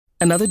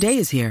Another day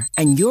is here,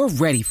 and you're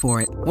ready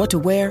for it. What to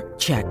wear?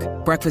 Check.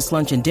 Breakfast,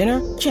 lunch, and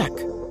dinner? Check.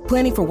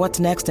 Planning for what's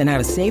next and how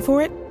to save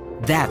for it?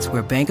 That's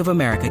where Bank of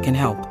America can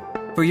help.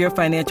 For your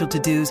financial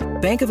to-dos,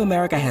 Bank of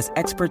America has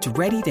experts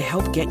ready to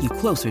help get you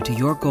closer to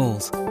your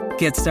goals.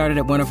 Get started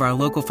at one of our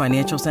local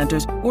financial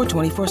centers or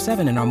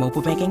 24/7 in our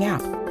mobile banking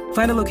app.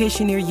 Find a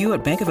location near you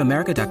at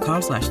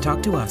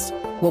bankofamerica.com/talktous.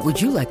 What would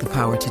you like the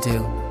power to do?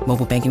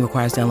 Mobile banking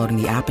requires downloading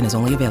the app and is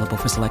only available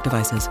for select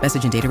devices.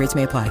 Message and data rates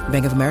may apply.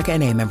 Bank of America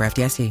N.A., member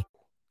FDIC.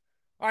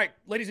 All right,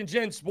 ladies and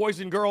gents, boys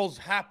and girls,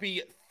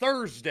 happy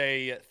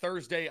Thursday,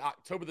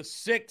 October the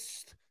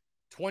 6th,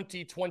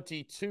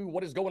 2022.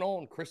 What is going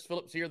on? Chris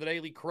Phillips here, the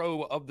Daily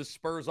Crow of the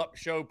Spurs Up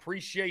Show.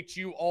 Appreciate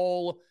you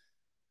all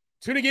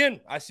tuning in.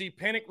 I see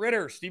Panic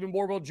Ritter, Stephen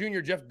Borville Jr.,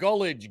 Jeff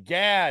Gullidge,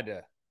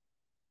 Gad,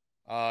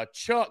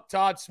 Chuck,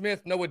 Todd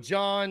Smith, Noah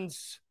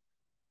Johns,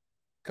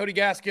 Cody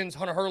Gaskins,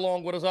 Hunter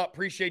Herlong. What is up?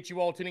 Appreciate you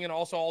all tuning in.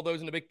 Also, all those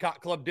in the Big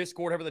Cock Club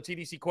Discord, over the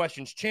TDC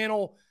Questions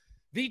channel.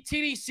 The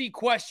TDC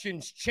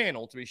Questions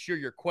channel, to be sure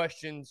your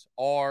questions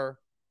are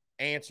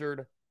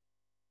answered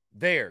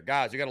there.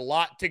 Guys, we got a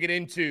lot to get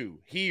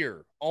into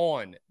here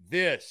on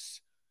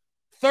this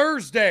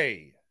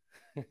Thursday.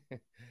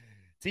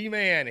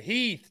 T-Man,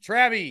 Heath,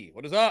 Travie,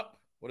 what is up?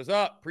 What is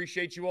up?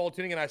 Appreciate you all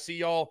tuning in. I see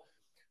y'all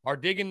are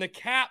digging the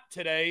cap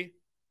today.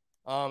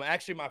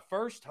 Actually, my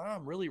first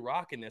time really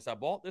rocking this. I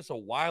bought this a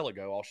while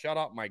ago. I'll shout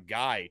out my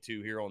guy,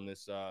 too, here on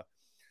this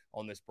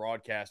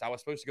broadcast. I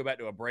was supposed to go back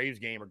to a Braves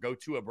game or go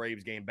to a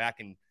Braves game back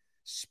in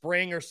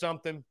spring or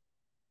something,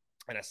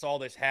 and I saw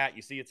this hat.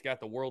 You see it's got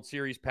the World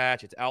Series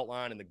patch. It's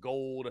outlined in the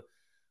gold.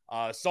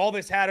 Saw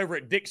this hat over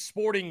at Dick's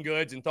Sporting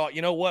Goods and thought,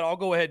 you know what, I'll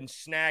go ahead and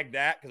snag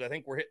that because I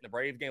think we're hitting the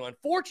Braves game.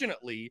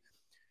 Unfortunately,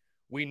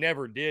 we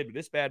never did, but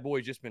this bad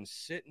boy's just been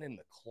sitting in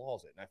the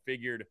closet, and I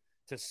figured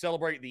to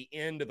celebrate the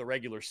end of the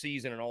regular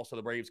season and also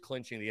the Braves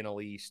clinching the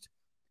NL East,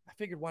 I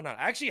figured why not?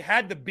 I actually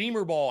had the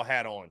Beamer Ball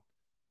hat on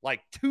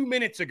like 2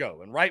 minutes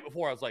ago. And right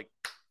before I was like,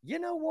 you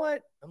know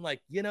what? I'm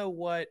like, you know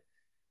what?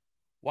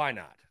 Why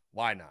not?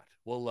 Why not?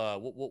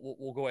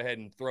 We'll go ahead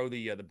and throw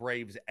the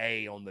Braves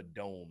A on the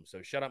dome.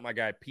 So shout out my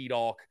guy,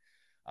 P-Dawk.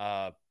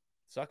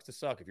 Sucks to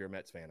suck if you're a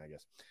Mets fan, I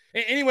guess.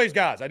 Anyways,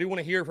 guys, I do want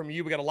to hear from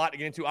you. We got a lot to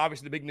get into.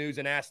 Obviously, the big news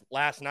and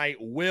last night,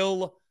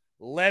 Will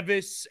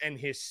Levis and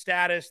his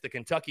status, the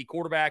Kentucky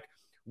quarterback.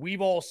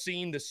 We've all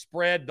seen the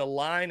spread. The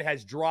line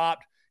has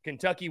dropped.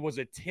 Kentucky was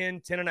a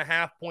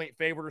 10.5 point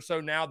favorite or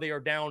so. Now they are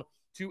down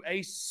to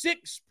a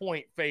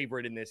 6-point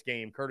favorite in this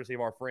game, courtesy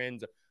of our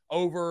friends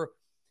over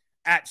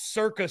at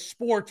Circa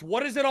Sports.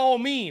 What does it all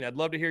mean? I'd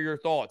love to hear your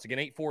thoughts. Again,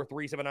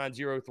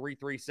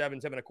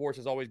 843-790-3377. Of course,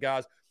 as always,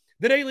 guys,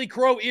 the Daily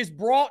Crow is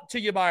brought to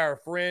you by our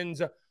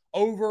friends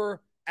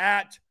over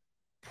at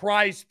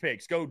Prize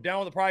Picks. Go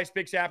download the Prize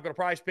Picks app. Go to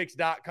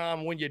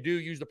prizepicks.com. When you do,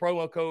 use the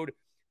promo code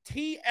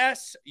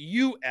TSUS.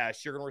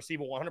 You're going to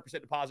receive a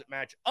 100% deposit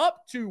match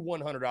up to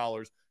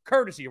 $100,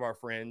 courtesy of our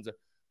friends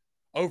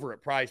over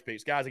at Prize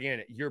Picks. Guys,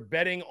 again, you're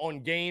betting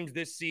on games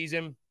this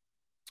season,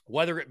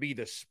 whether it be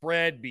the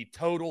spread, be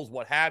totals,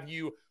 what have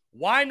you.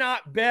 Why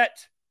not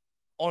bet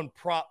on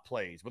prop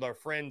plays with our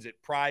friends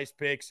at Prize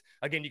Picks?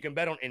 Again, you can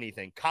bet on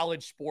anything.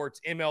 College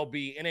sports,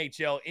 MLB,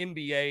 NHL,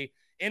 NBA,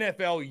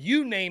 NFL,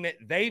 you name it,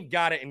 they've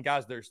got it. And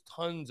guys, there's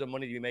tons of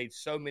money to be made.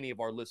 So many of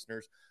our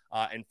listeners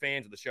and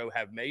fans of the show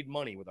have made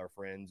money with our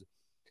friends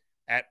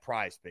at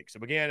Prize Picks. So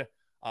again,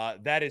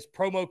 that is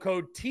promo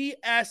code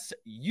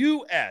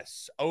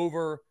TSUS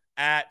over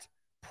at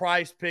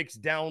Prize Picks.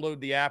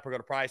 Download the app or go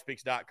to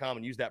prizepicks.com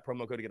and use that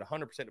promo code to get a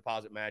 100%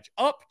 deposit match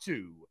up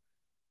to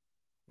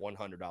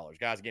 $100.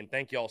 Guys, again,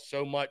 thank you all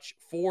so much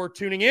for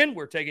tuning in.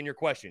 We're taking your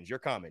questions, your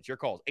comments, your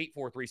calls,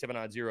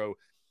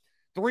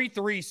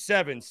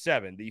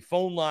 843-790-3377. The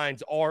phone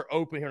lines are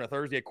open here on a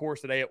Thursday, of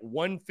course, today at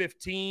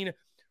 1:15.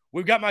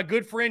 We've got my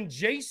good friend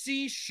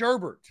J.C.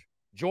 Sherbert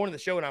joining the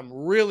show, and I'm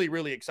really,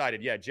 really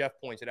excited. Yeah, Jeff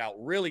points it out.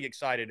 Really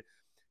excited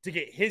to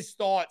get his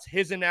thoughts,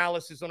 his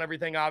analysis on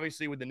everything,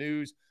 obviously, with the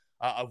news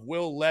of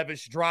Will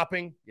Levis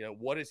dropping. You know,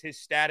 what is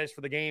his status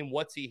for the game?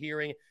 What's he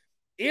hearing?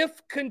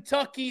 If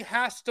Kentucky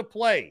has to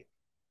play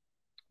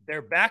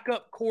their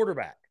backup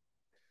quarterback,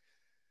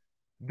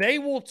 they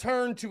will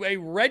turn to a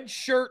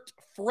redshirt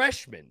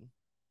freshman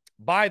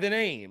by the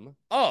name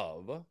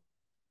of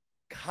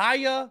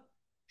Kaiya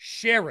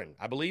Sheron.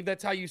 I believe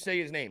that's how you say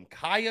his name,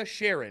 Kaiya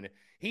Sheron.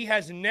 He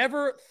has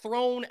never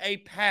thrown a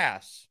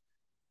pass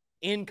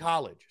in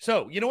college.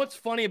 So, you know what's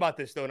funny about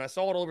this, though, and I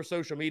saw it all over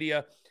social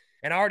media,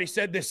 and I already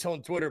said this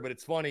on Twitter, but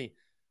it's funny.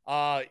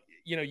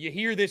 You know, you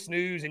hear this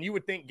news, and you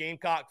would think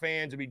Gamecock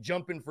fans would be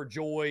jumping for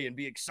joy and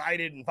be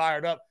excited and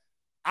fired up.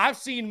 I've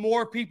seen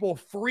more people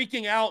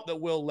freaking out that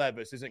Will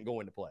Levis isn't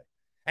going to play.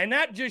 And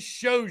that just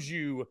shows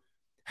you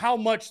how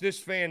much this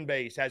fan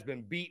base has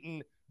been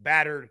beaten,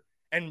 battered,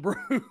 and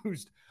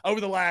bruised over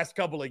the last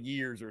couple of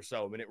years or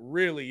so. I mean, it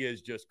really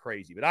is just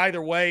crazy. But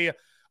either way,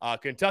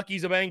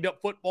 Kentucky's a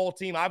banged-up football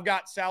team. I've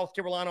got South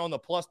Carolina on the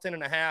plus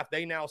 10.5.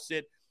 They now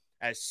sit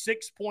as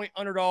 6-point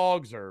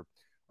underdogs or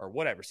or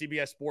whatever.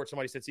 CBS Sports,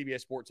 somebody said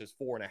CBS Sports is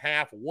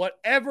 4.5.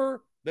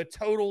 Whatever the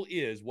total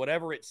is,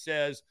 whatever it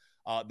says,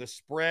 the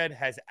spread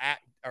has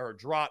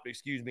dropped,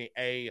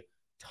 a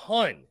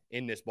ton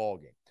in this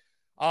ballgame.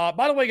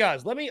 By the way,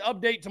 guys, let me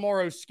update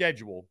tomorrow's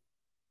schedule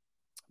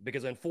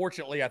because,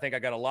 unfortunately, I think I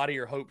got a lot of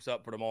your hopes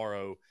up for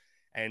tomorrow,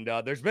 and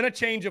there's been a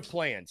change of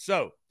plans.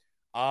 So,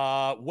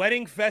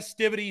 wedding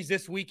festivities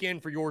this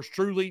weekend for yours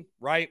truly,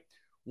 right?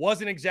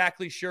 Wasn't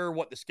exactly sure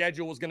what the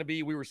schedule was going to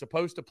be. We were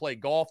supposed to play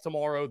golf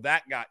tomorrow.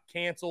 That got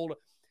canceled.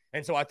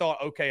 And so I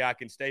thought, okay, I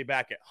can stay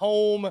back at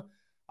home.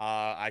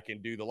 I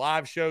can do the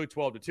live show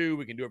 12 to 2.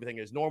 We can do everything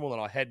as normal, and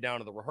I'll head down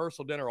to the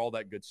rehearsal dinner, all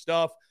that good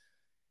stuff.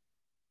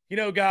 You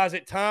know, guys,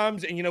 at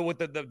times, and you know what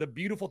the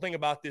beautiful thing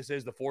about this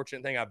is, the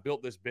fortunate thing, I've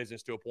built this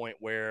business to a point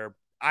where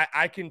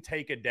I can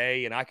take a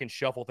day and I can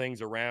shuffle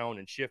things around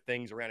and shift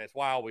things around. It's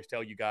why I always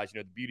tell you guys, you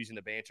know, the beauty's in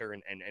the banter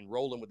and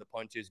rolling with the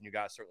punches, and you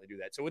guys certainly do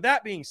that. So with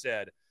that being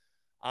said,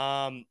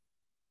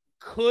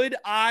 could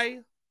I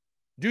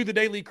do the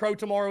Daily Crow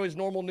tomorrow as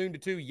normal, noon to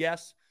 2?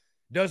 Yes.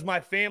 Does my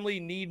family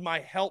need my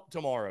help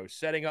tomorrow,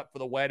 setting up for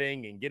the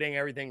wedding and getting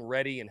everything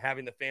ready and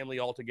having the family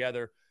all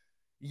together?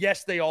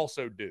 Yes, they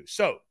also do.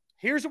 So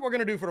here's what we're going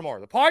to do for tomorrow.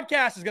 The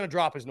podcast is going to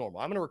drop as normal.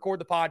 I'm going to record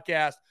the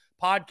podcast.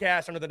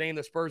 Podcast under the name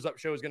The Spurs Up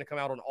Show is going to come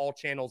out on all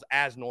channels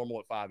as normal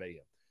at 5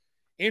 a.m.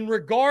 In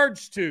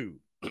regards to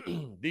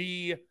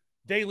the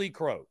Daily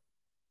Crow,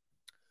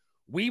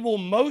 we will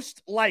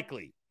most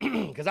likely,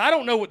 because I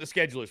don't know what the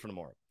schedule is for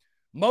tomorrow,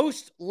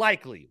 most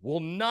likely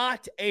will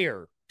not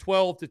air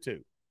 12 to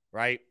 2,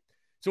 right?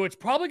 So it's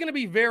probably going to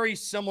be very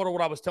similar to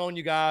what I was telling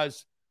you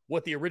guys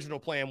what the original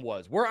plan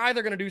was. We're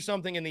either going to do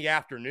something in the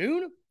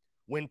afternoon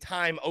when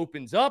time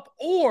opens up,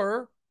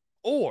 or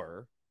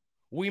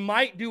we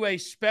might do a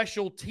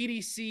special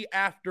TDC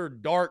after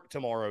dark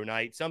tomorrow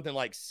night, something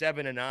like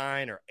 7 to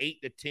 9 or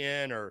 8 to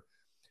 10, or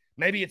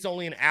maybe it's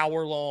only an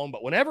hour long.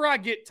 But whenever I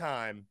get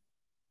time,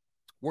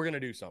 we're going to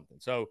do something.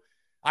 So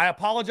I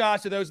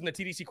apologize to those in the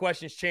TDC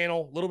Questions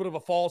channel. A little bit of a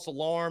false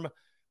alarm,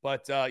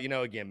 but, you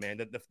know, again, man,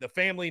 the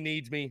family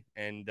needs me.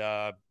 And,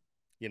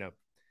 you know,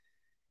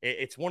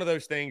 it's one of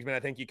those things, man. I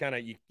think you kind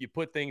of, you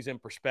put things in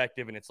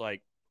perspective, and it's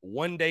like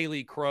one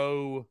Daily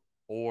Crow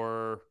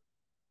or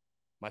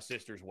my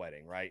sister's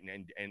wedding, right?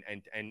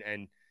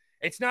 And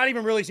it's not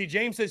even really, see,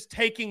 James says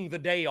taking the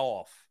day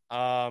off.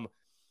 I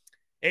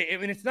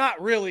mean, it's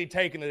not really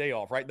taking the day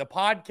off, right? The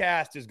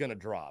podcast is going to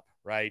drop,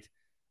 right?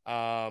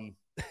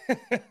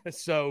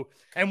 So,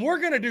 and we're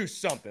going to do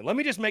something. Let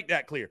me just make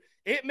that clear.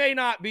 It may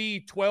not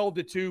be 12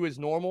 to 2 as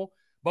normal,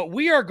 but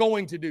we are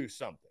going to do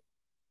something.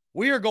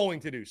 We are going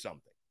to do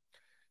something.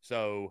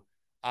 So,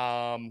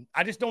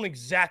 I just don't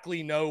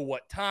exactly know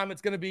what time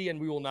it's going to be, and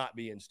we will not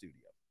be in studio.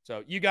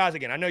 So you guys,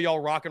 again, I know y'all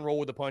rock and roll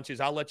with the punches.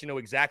 I'll let you know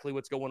exactly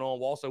what's going on.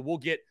 Also, we'll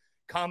get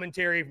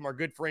commentary from our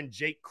good friend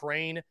Jake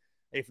Crane.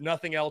 If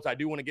nothing else, I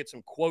do want to get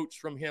some quotes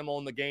from him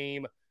on the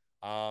game.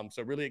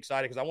 So really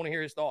excited because I want to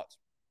hear his thoughts.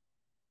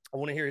 I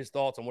want to hear his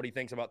thoughts on what he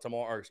thinks about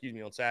tomorrow, or excuse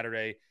me, on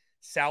Saturday,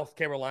 South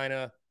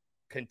Carolina,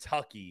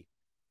 Kentucky,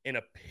 in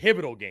a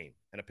pivotal game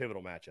and a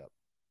pivotal matchup.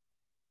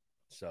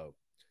 So,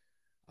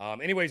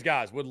 anyways,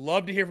 guys, would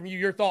love to hear from you,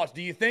 your thoughts.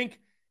 Do you think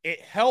it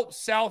helps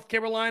South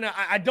Carolina?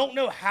 I don't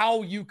know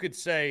how you could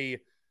say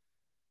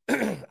 –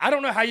 I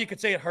don't know how you could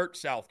say it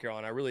hurts South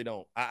Carolina. I really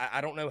don't.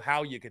 I don't know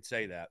how you could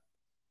say that.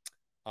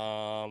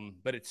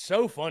 But it's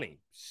so funny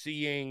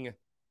seeing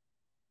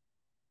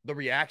the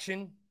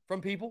reaction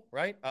from people,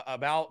 right,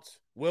 about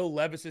Will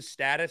Levis's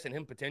status and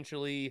him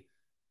potentially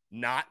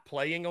not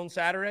playing on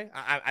Saturday.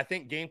 I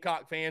think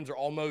Gamecock fans are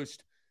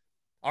almost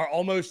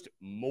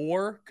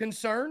more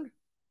concerned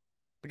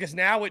because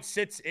now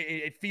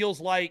it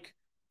feels like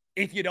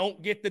if you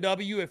don't get the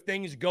W, if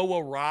things go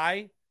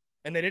awry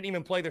and they didn't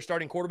even play their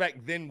starting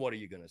quarterback, then what are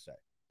you going to say?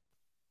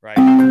 Right?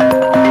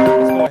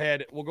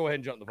 We'll go ahead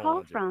and jump the phone.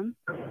 Call from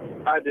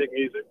I Dig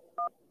Music.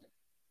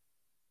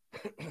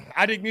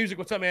 I Dig Music.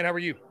 What's up, man? How are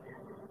you?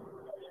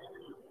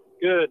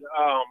 Good.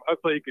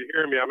 Hopefully you can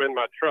hear me. I'm in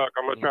my truck.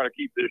 I'm going to try to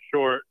keep this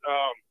short.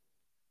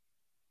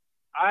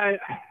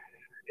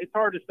 It's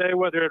hard to say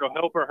whether it'll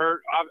help or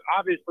hurt.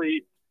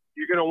 Obviously,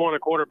 you're going to want a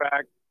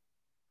quarterback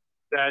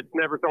that's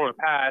never thrown a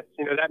pass.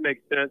 You know, that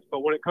makes sense.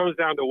 But when it comes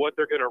down to what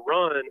they're going to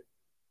run,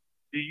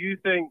 do you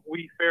think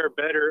we fare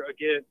better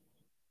against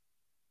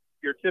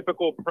your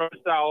typical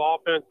pro-style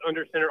offense,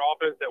 under-center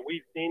offense that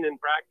we've seen in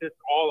practice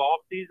all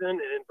offseason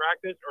and in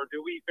practice, or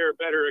do we fare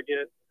better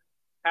against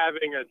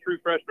having a true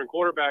freshman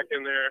quarterback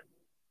in there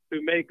who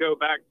may go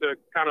back to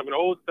kind of an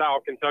old-style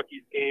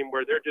Kentucky scheme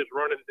where they're just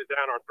running it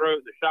down our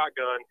throat, the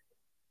shotgun,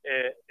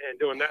 and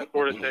doing that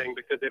sort of thing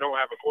because they don't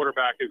have a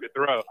quarterback who could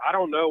throw? I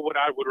don't know what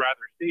I would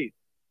rather see.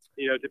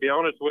 You know, to be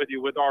honest with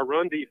you, with our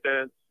run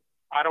defense,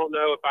 I don't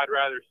know if I'd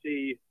rather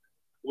see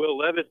Will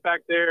Levis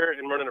back there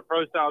and running a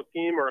pro-style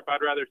scheme, or if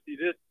I'd rather see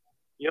this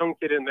young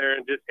kid in there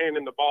and just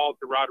handing the ball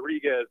to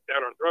Rodriguez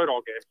down our throat all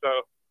game. So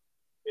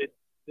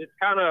it's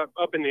kind of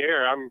up in the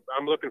air. I'm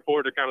looking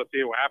forward to kind of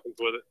seeing what happens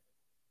with it.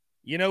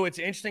 You know, it's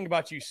interesting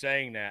about you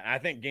saying that. I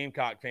think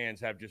Gamecock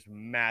fans have just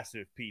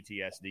massive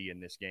PTSD in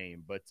this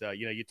game. But,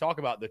 you talk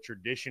about the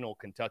traditional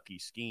Kentucky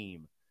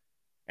scheme,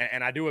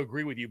 and I do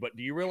agree with you, but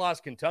do you realize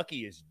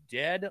Kentucky is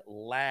dead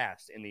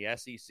last in the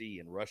SEC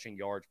in rushing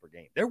yards per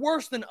game? They're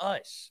worse than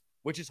us,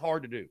 which is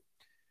hard to do.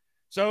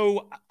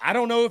 So I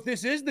don't know if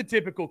this is the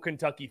typical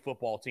Kentucky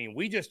football team.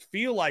 We just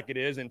feel like it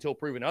is until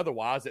proven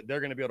otherwise, that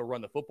they're going to be able to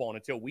run the football, and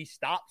until we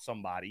stop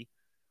somebody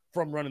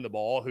from running the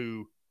ball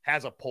who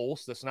has a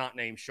pulse that's not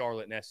named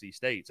Charlotte and SC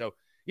State. So,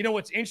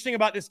 what's interesting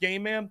about this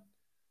game, man,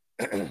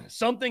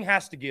 something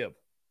has to give,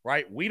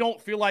 right? We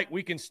don't feel like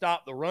we can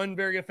stop the run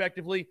very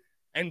effectively,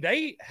 and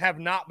they have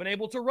not been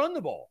able to run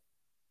the ball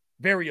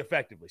very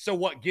effectively. So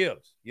what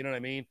gives? You know what I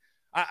mean?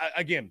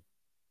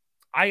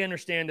 I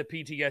understand the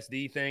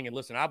PTSD thing, and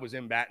listen, I was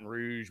in Baton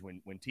Rouge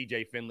when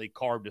TJ Finley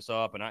carved us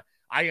up, and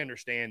I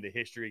understand the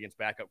history against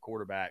backup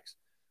quarterbacks,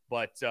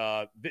 but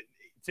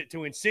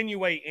to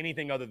insinuate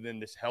anything other than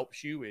this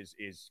helps you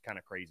is kind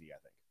of crazy,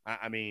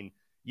 I think.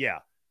 Yeah,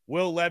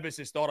 Will Levis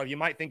is thought of, you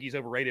might think he's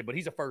overrated, but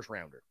he's a first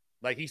rounder.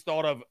 Like, he's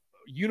thought of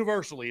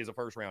universally as a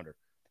first rounder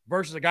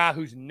versus a guy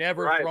who's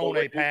never thrown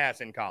a pass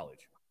in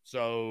college.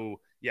 So,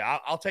 yeah,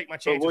 I'll take my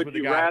chances with the guy.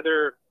 Would you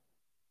rather,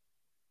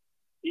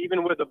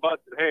 even with a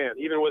busted hand,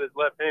 even with his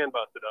left hand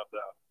busted up,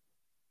 though,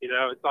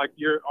 it's like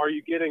are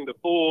you getting the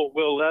full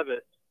Will Levis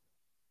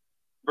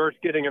versus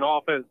getting an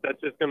offense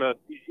that's just going to,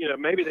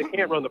 maybe they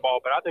can't run the ball,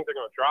 but I think they're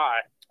going to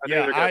try. I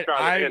think they're going to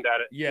try their hand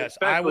at it. Yes,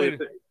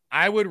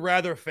 I would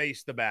rather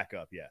face the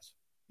backup. Yes.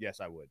 Yes,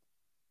 I would.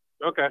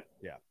 Okay.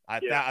 Yeah.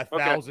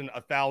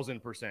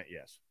 1,000%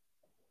 yes.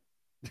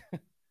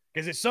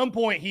 Because at some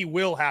point he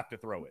will have to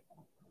throw it.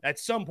 At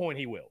some point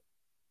he will.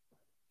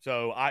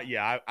 So,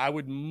 I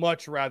would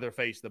much rather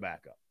face the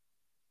backup.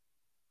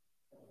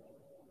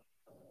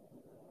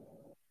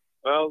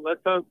 Well, let's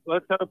hope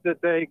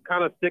that they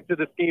kind of stick to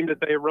the scheme that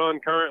they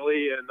run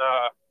currently, and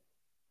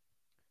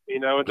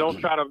and don't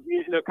try to,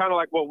 kind of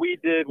like what we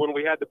did when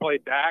we had to play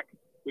Dak.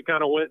 We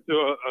kind of went to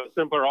a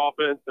simpler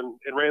offense and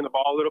ran the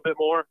ball a little bit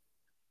more.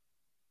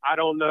 I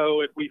don't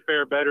know if we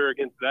fare better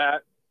against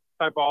that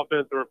type of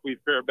offense, or if we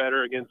fare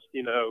better against,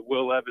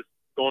 Will Levis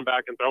going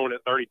back and throwing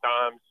it 30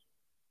 times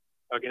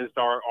against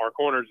our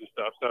corners and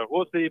stuff. So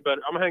we'll see, but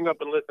I'm going to hang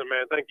up and listen,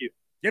 man. Thank you.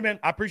 Yeah, man.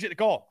 I appreciate the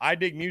call. I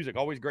dig music.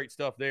 Always great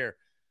stuff there.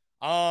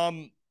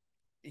 Listen,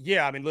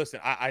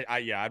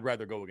 I'd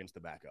rather go against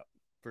the backup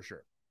for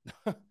sure.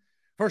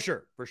 For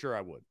sure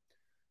I would.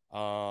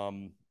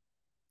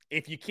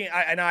 If you can't,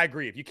 and I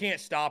agree, if you can't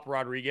stop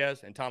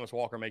Rodriguez, and Thomas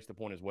Walker makes the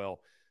point as well,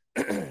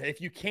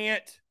 if you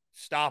can't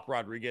stop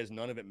Rodriguez,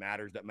 none of it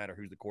matters. Doesn't matter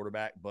who's the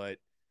quarterback, but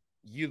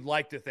you'd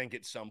like to think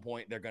at some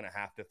point they're going to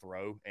have to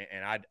throw,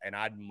 and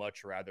I'd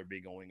much rather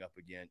be going up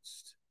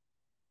against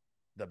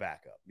the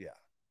backup. Yeah,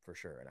 for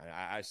sure. And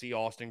I see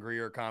Austin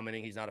Greer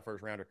commenting he's not a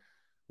first rounder.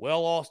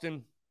 Well,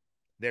 Austin,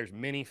 there's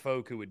many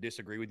folk who would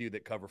disagree with you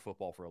that cover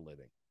football for a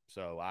living.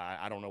 So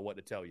I don't know what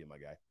to tell you, my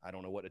guy. I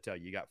don't know what to tell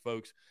you. You got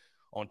folks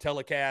on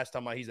telecast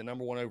talking about he's the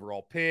number one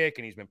overall pick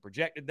and he's been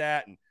projected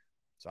that. And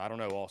so I don't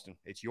know, Austin.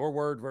 It's your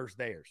word versus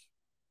theirs.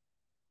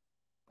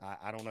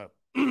 I don't know.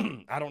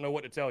 I don't know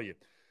what to tell you.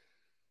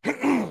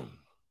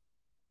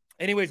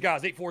 Anyways,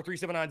 guys,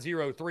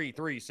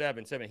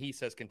 843-790-3377. He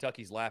says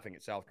Kentucky's laughing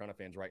at South Carolina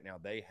fans right now.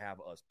 They have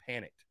us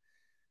panicked.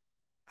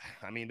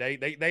 I mean,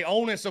 they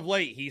own us of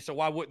late, so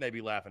why wouldn't they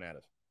be laughing at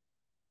us?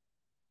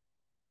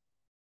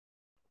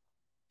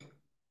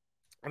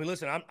 I mean,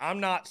 listen, I'm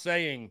not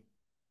saying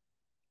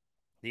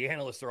the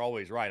analysts are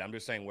always right. I'm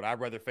just saying, would I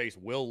rather face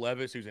Will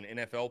Levis, who's an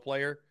NFL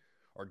player,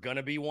 or going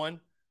to be one,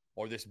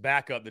 or this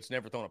backup that's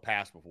never thrown a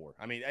pass before?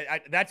 I mean,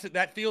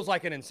 that feels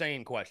like an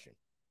insane question.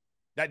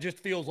 That just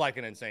feels like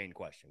an insane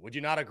question. Would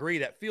you not agree?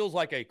 That feels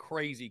like a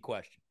crazy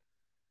question.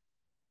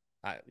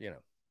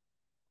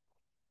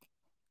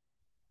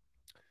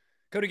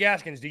 Cody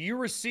Gaskins, do you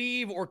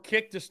receive or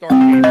kick to start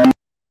the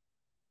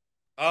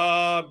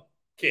game?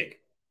 Kick.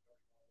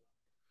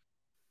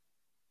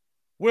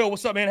 Will,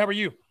 what's up, man? How are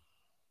you?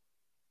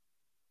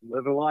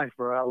 Living life,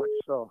 bro. Alex.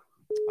 So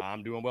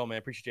I'm doing well, man.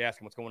 Appreciate you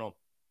asking. What's going on?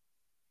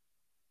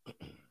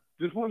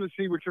 Just wanted to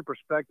see what your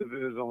perspective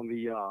is on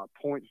the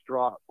points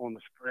drop on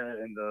the spread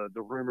and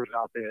the rumors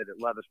out there that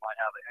Levis might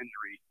have an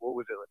injury. What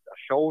was it, like a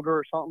shoulder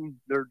or something?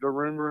 They're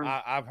rumoring.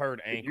 I've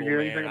heard ankle,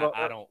 man.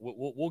 I don't.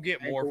 We'll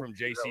get more from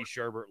J.C.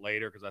 Sherbert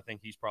later because I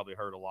think he's probably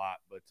heard a lot.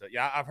 But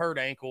yeah, I've heard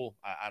ankle.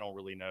 I don't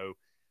really know.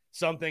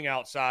 Something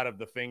outside of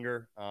the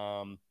finger.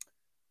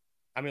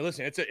 I mean,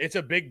 listen, it's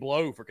a big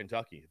blow for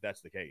Kentucky if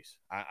that's the case.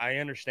 I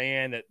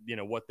understand that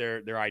what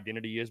their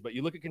identity is, but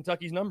you look at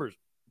Kentucky's numbers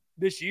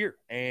this year,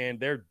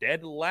 and they're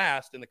dead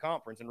last in the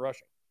conference in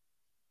rushing.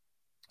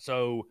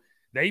 So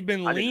they've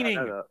been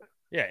leaning,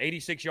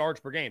 86 yards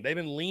per game. They've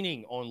been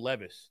leaning on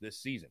Levis this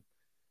season.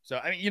 So,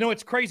 I mean,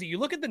 it's crazy. You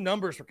look at the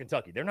numbers for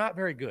Kentucky. They're not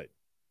very good.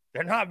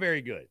 But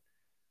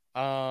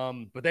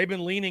they've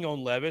been leaning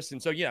on Levis.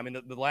 And so, yeah, I mean,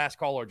 the last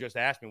caller just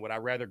asked me, would I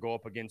rather go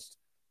up against,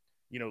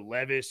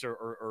 Levis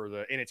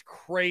or and it's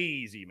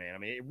crazy, man. I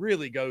mean, it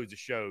really goes to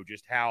show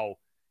just how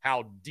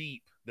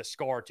deep the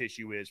scar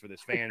tissue is for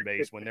this fan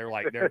base when they're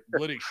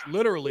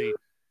literally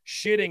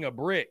shitting a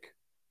brick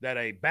that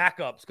a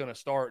backup's going to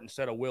start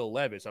instead of Will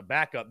Levis, a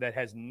backup that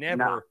has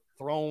never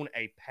thrown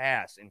a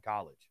pass in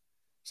college.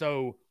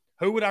 So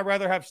who would I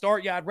rather have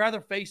start? Yeah, I'd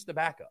rather face the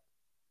backup.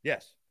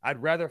 Yes,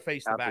 I'd rather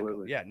face the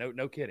backup. Yeah,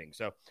 no kidding.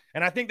 So,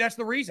 and I think that's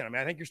the reason. I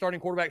mean, I think your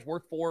starting quarterback's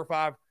worth 4 or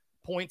 5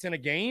 points in a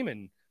game,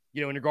 and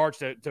in regards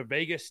to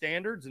Vegas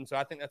standards, and so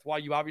I think that's why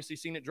you've obviously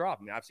seen it drop.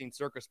 I mean, I've seen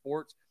Circa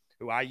Sports,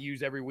 who I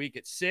use every week,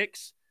 at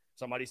 6.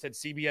 Somebody said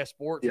CBS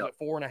Sports is at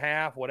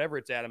 4.5, whatever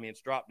it's at. I mean,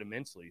 it's dropped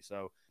immensely.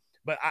 So,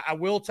 but I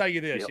will tell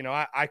you this.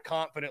 I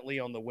confidently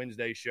on the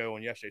Wednesday show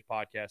on yesterday's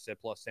podcast said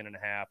plus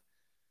 10.5.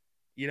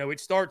 It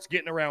starts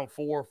getting around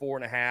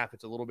 4.5.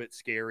 It's a little bit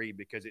scary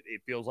because it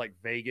feels like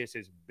Vegas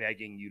is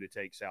begging you to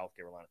take South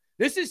Carolina.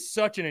 This is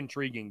such an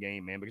intriguing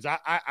game, man, because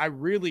I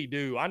really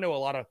do. I know a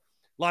lot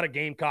of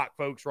Gamecock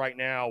folks right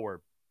now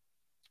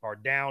are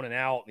down and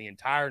out, and the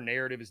entire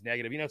narrative is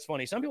negative. It's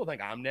funny. Some people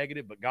think I'm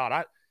negative, but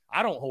God,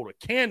 I don't hold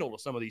a candle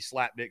to some of these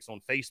slapdicks on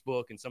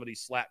Facebook and some of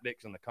these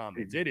slapdicks in the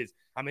comments. It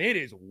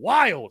is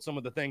wild, some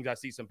of the things I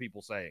see some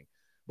people saying.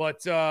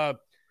 But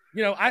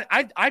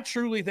I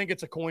truly think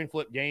it's a coin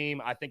flip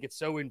game. I think it's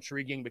so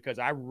intriguing because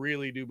I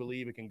really do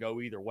believe it can go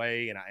either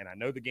way. And I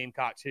know the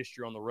Gamecocks'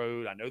 history on the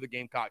road. I know the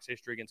Gamecocks'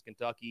 history against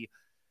Kentucky.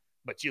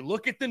 But you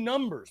look at the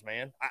numbers,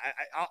 man.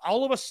 I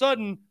all of a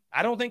sudden,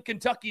 I don't think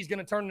Kentucky's going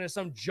to turn into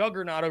some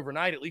juggernaut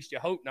overnight. At least you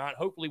hope not.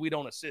 Hopefully we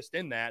don't assist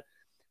in that.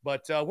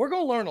 But we're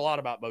going to learn a lot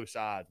about both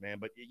sides, man.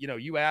 But,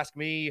 you ask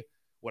me,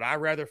 would I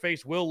rather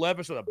face Will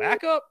Levis with a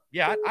backup?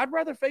 Yeah, I'd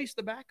rather face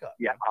the backup.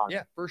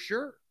 Yeah, for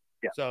sure.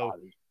 Yeah, so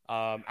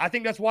I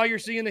think that's why you're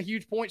seeing the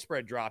huge point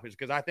spread drop, is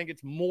because I think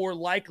it's more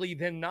likely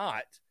than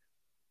not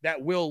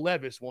that Will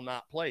Levis will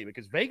not play,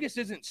 because Vegas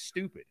isn't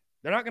stupid.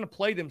 They're not going to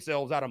play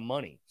themselves out of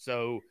money.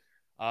 So,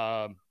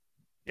 I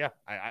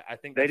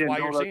think that's why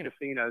you're seeing it.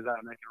 Casinos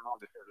out making wrong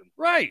decisions.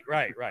 Right,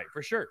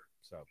 for sure.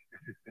 So,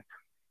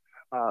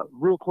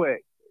 real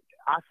quick,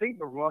 I think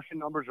the rushing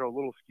numbers are a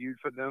little skewed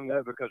for them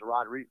though, because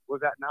Rodriguez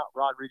was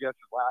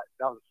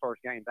his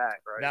first game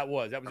back, right? That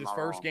was his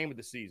first game of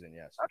the season.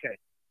 Yes. Okay,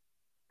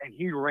 and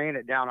he ran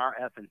it down our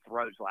effing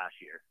throats last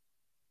year,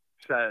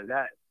 so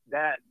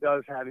that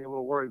does have me a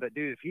little worried. But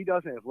dude,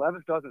 if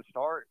Levis doesn't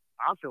start,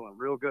 I'm feeling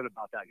real good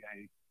about that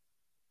game.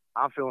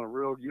 I'm feeling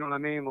real, you know what I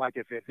mean? Like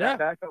if that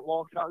backup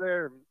walks out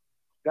there,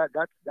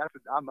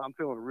 I'm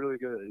feeling really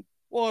good.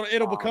 Well,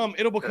 it'll become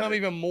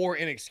even more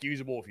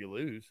inexcusable if you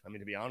lose. I mean,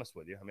 to be honest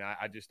with you, I mean,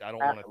 I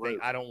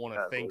don't want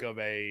to think of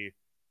a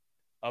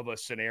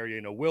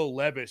scenario. Will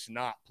Levis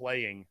not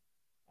playing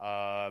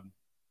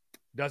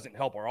doesn't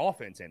help our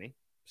offense any.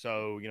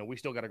 So we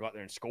still got to go out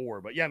there and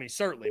score. But yeah, I mean,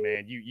 certainly,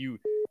 man, you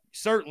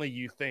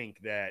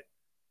think that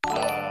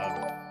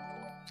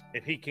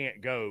if he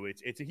can't go,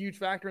 it's a huge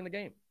factor in the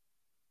game.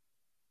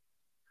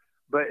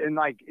 But in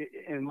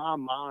my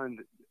mind,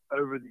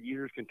 over the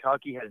years,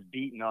 Kentucky has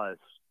beaten us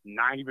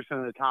 90%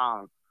 of the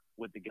time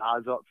with the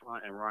guys up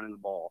front and running the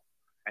ball.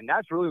 And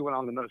that's really what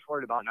I'm the most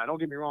worried about. Now, don't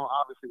get me wrong.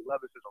 Obviously,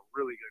 Levis is a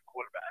really good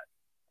quarterback.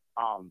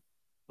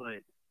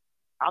 But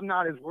I'm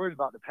not as worried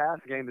about the pass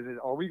game as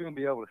are we going to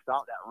be able to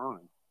stop that run?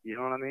 You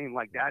know what I mean?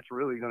 Like, that's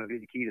really going to be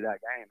the key to that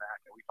game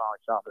after we finally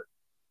stop it.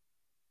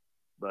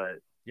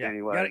 But yeah,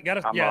 anyway,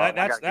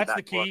 that's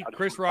the key.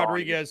 Chris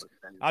Rodriguez.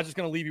 I was just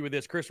going to leave you with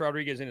this. Chris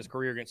Rodriguez in his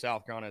career against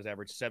South Carolina has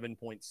averaged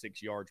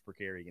 7.6 yards per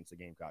carry against the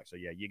Gamecocks. So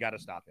yeah, you got to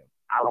stop him.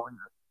 I believe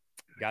it.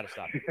 Got to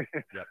stop him.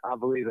 Yep. I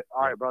believe it.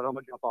 All right, brother. I'm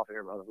gonna jump off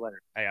here, brother.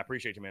 Later. Hey, I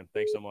appreciate you, man.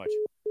 Thanks so much.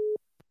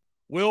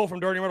 Will from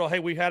Dirty Myrtle. Hey,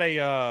 we had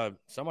a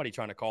somebody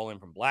trying to call in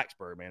from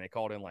Blacksburg, man. They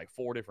called in like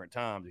 4 different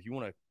times. If you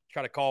want to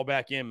try to call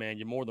back in, man,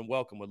 you're more than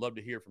welcome. Would love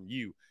to hear from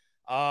you.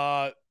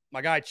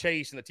 My guy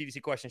Chase in the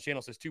TDC Questions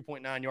channel says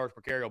 2.9 yards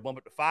per carry. I'll bump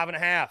it to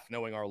 5.5,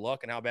 knowing our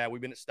luck and how bad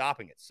we've been at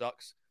stopping it.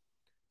 Sucks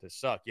to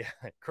suck. Yeah,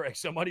 Craig,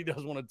 somebody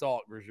does want to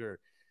talk for sure.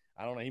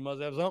 I don't know. He must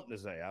have something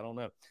to say. I don't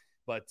know.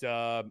 But,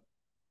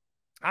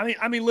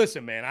 I mean,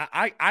 listen, man,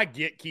 I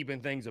get keeping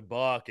things a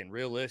buck and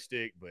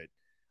realistic, but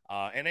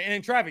and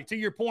in traffic, to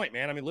your point,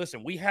 man, I mean,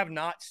 listen, we have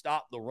not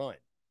stopped the run.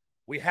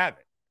 We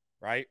haven't,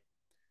 right?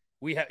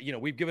 We have,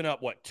 we've given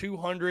up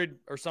 200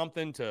 or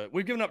something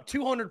we've given up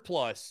 200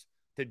 plus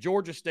to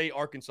Georgia State,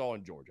 Arkansas,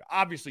 and Georgia.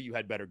 Obviously, you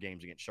had better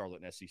games against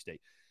Charlotte and SC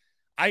State.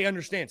 I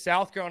understand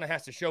South Carolina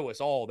has to show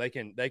us all they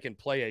can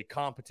play a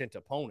competent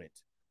opponent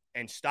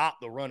and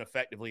stop the run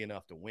effectively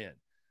enough to win.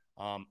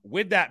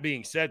 With that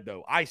being said,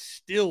 though, I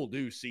still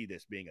do see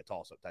this being a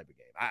toss-up type of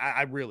game.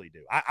 I really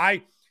do.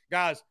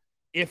 Guys,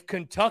 if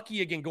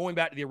Kentucky, again, going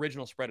back to the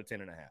original spread of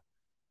 10.5,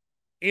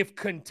 if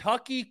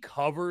Kentucky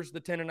covers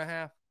the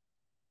 10.5,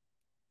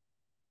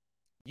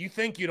 you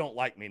think you don't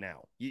like me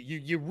now.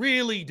 You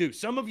really do.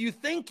 Some of you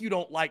think you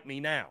don't like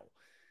me now,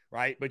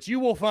 right? But you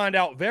will find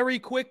out very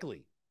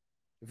quickly,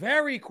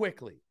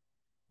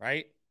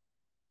 right?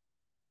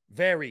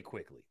 Very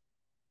quickly.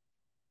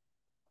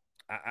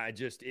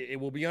 It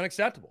will be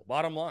unacceptable,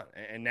 bottom line.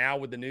 And now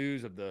with the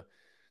news of the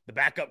the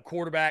backup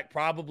quarterback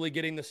probably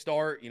getting the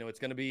start. It's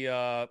going to be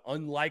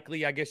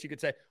unlikely, I guess you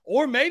could say.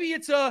 Or maybe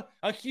it's a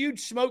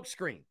huge smoke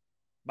screen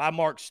by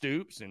Mark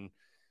Stoops, and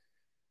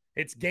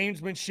it's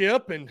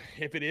gamesmanship. And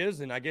if it is,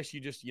 then I guess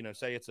you just,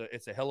 say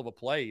it's a hell of a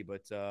play.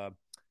 But,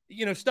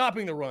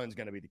 stopping the run is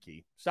going to be the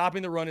key.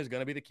 Stopping the run is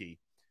going to be the key.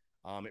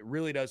 It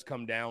really does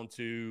come down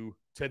to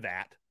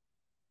that.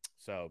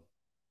 So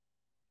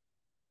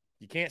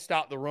you can't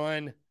stop the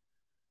run.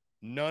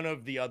 None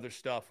of the other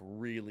stuff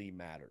really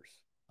matters.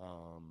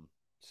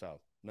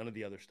 None of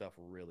the other stuff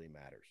really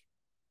matters.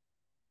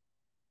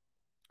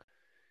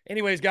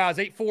 Anyways, guys,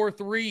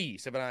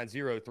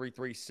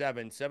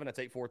 843-790-3377. That's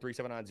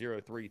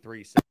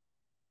 843-790-3377. The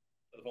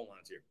phone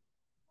line's here.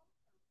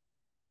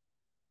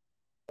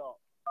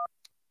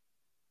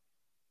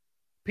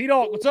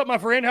 P-Dog, what's up, my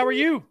friend? How are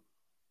you?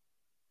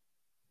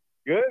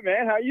 Good,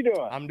 man. How you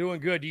doing? I'm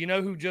doing good. Do you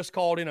know who just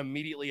called in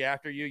immediately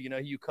after you? You know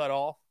who you cut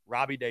off?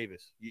 Robbie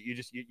Davis. You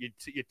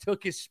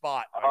took his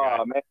spot.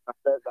 Oh, man.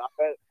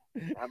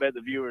 I bet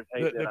the viewers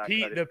hate that.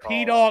 The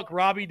P-Dog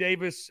Robbie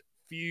Davis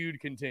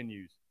feud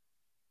continues.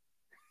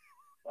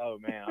 Oh,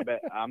 man.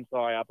 I'm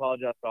sorry. I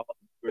apologize to all the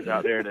viewers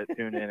out there that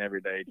tune in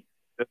every day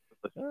just to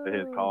listen to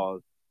his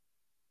calls.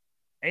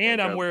 And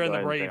I'm wearing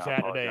the Braves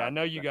hat today. I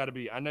know you got to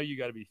be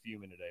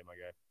fuming today, my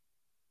guy.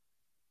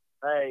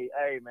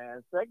 Hey,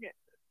 man.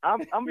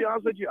 I'm gonna be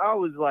honest with you. I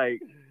was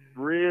like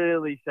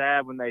really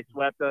sad when they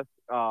swept us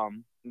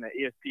in the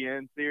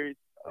ESPN series.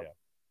 Yeah.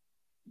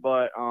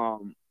 But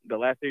the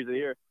last series of the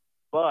year.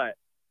 But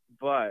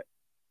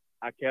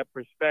I kept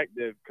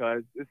perspective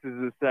because this is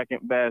the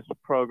second best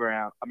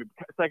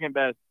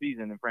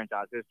season in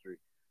franchise history.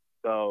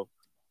 So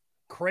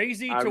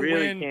crazy to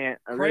win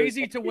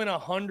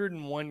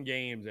 101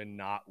 games and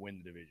not win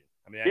the division.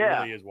 I mean,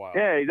 that really is wild.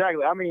 Yeah,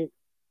 exactly. I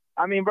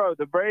mean, bro,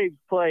 the Braves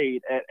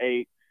played at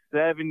a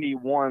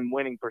 71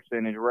 winning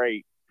percentage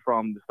rate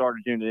from the start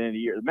of June to the end of the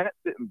year. The Mets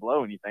didn't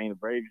blow anything. The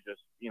Braves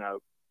just,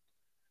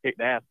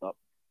 kicked ass up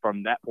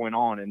from that point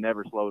on and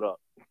never slowed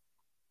up. So,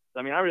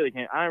 I mean, I really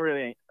ain't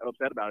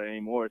upset about it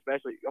anymore,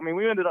 especially,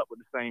 we ended up with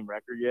the same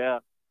record. Yeah,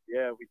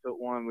 we took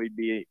one, we'd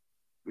be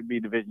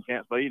division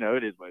champs, but,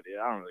 it is what it is.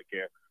 I don't really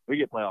care. We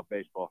get playoff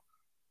baseball.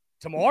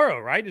 Tomorrow,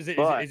 right? Is it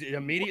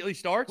immediately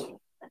starts?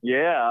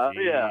 Yeah,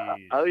 Jeez. yeah.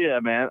 Oh, yeah,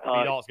 man.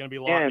 It's going to be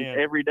locked in.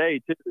 Every day,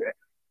 too.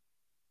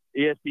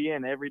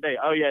 ESPN every day.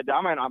 Oh yeah,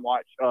 I'm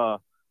watch. I'm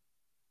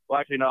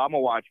gonna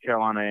watch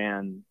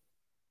Carolina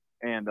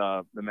and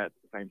the Mets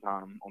at the same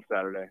time on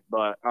Saturday.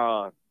 But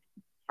I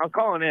was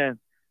calling in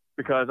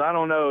because I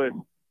don't know if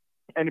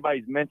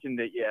anybody's mentioned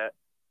it yet.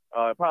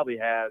 Probably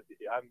has.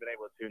 I haven't been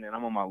able to tune in.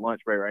 I'm on my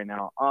lunch break right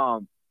now.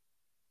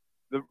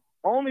 The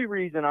only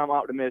reason I'm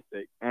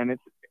optimistic, and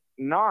it's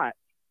not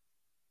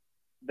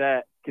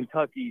that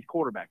Kentucky's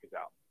quarterback is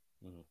out.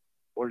 Mm-hmm.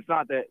 Or it's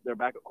not that their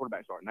backup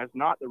quarterback's starting. That's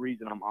not the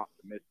reason I'm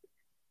optimistic.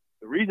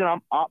 The reason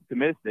I'm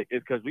optimistic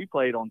is because we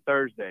played on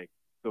Thursday.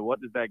 So what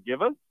does that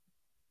give us?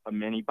 A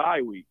mini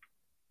bye week.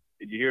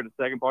 Did you hear the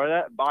second part of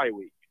that? Bye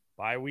week.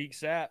 Bye week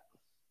sat.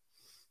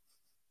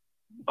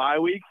 Bye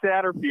week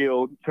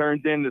Satterfield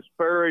turns into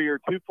Spurrier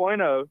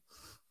 2.0.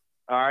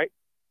 All right.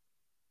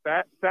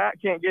 Fat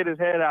can't get his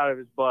head out of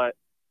his butt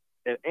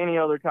at any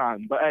other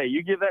time. But, hey,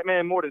 you give that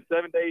man more than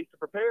 7 days to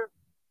prepare,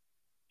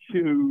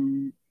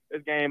 shoot,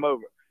 it's game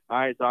over. All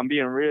right, so I'm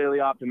being really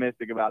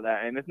optimistic about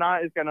that. And it's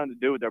got nothing to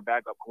do with their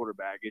backup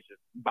quarterback. It's just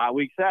bye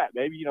week sat,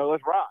 baby.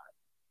 Let's ride.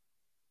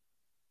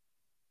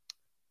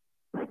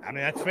 I mean,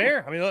 that's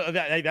fair.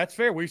 That's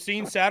fair. We've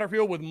seen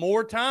Satterfield with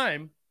more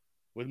time.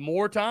 He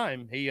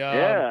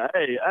shoot.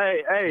 Hey,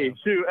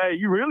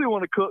 you really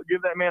want to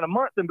give that man a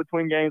month in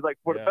between games like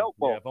for the Felt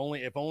Bowl. Yeah, if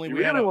only you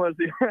we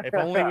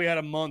really had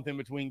a month in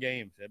between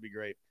games, that'd be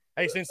great.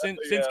 Hey, since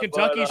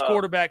Kentucky's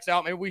quarterback's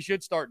out, maybe we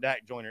should start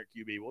Dak Joyner at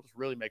QB. We'll just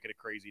really make it a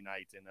crazy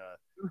night in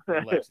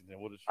Lexington.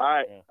 We'll just all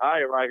right,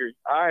 Reichard.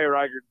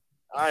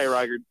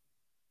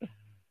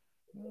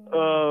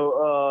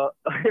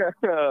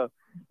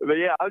 But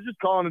yeah, I was just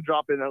calling to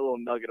drop in that little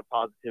nugget of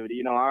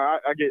positivity.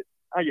 I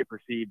get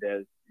perceived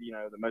as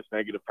the most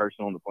negative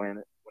person on the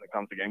planet when it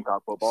comes to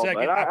Gamecock football.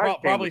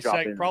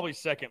 Probably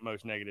second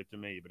most negative to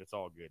me, but it's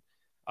all good.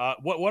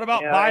 What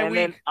about bye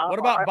week? What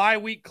about bye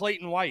week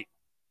Clayton White?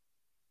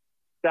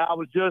 I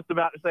was just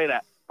about to say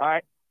that. All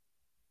right.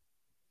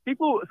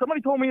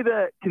 Somebody told me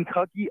that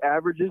Kentucky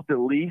averages the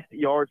least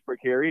yards per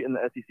carry in the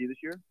SEC this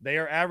year. They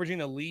are averaging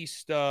the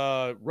least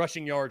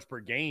rushing yards per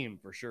game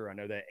for sure. I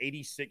know that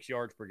 86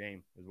 yards per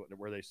game is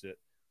where they sit.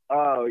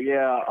 Oh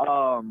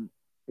yeah.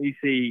 You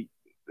see,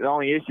 the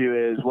only issue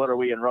is what are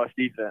we in rush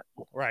defense?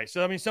 Right.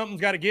 So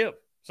something's got to give.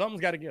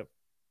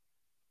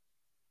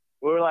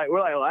 We're like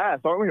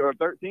last, aren't we? Or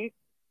 13th?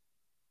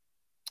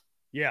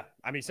 Yeah,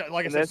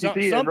 like I said,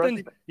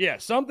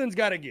 something's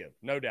got to give,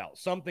 no doubt.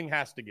 Something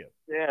has to give.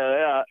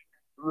 Yeah.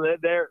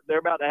 They're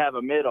about to have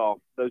a mid-off,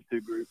 those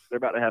two groups. They're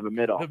about to have a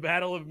mid-off. The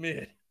battle of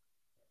mid.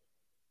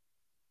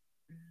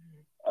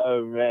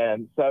 Oh,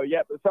 man. So,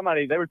 yeah,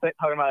 they were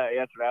talking about it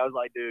yesterday. I was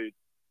like, dude,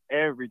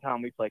 every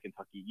time we play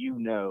Kentucky,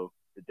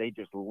 that they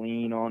just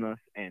lean on us,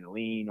 and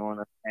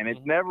it's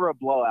never a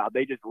blowout.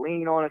 They just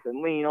lean on us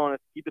and lean on us,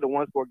 keep it a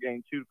one-score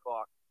game, 2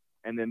 o'clock,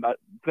 and then by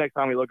the next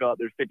time we look up,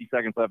 there's 50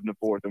 seconds left in the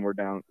fourth, and we're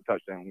down a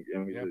touchdown,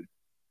 and we lose.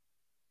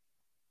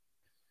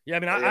 Yeah, I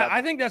mean,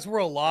 I think that's where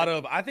a lot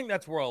of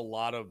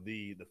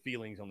the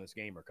feelings on this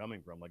game are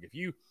coming from. Like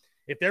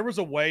if there was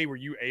a way where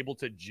you were able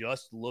to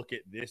just look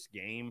at this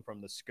game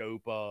from the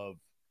scope of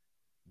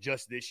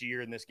just this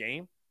year in this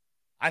game,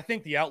 I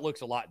think the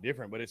outlook's a lot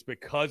different, but it's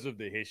because of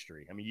the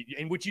history. I mean,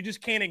 and which you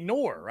just can't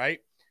ignore, right?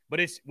 But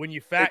it's when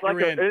you factor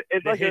in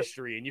the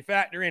history and you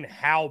factor in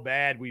how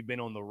bad we've been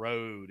on the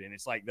road, and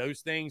it's like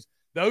those things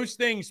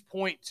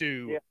point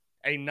to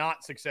a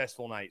not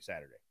successful night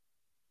Saturday.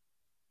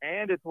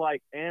 And it's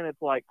like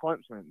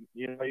Clemson.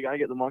 You know, you got to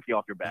get the monkey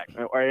off your back.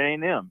 Or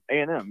A&M.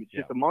 It's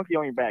just a monkey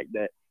on your back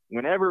that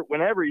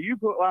whenever you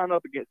line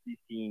up against these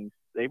teams,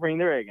 they bring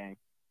their A game,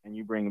 and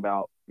you bring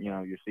about, you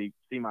know, your C-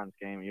 game,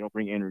 and you don't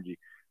bring energy.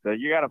 So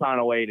you got to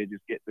find a way to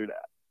just get through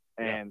that.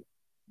 And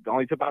the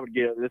only tip I would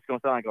give, this is going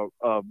to sound like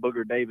a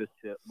Booger Davis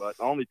tip, but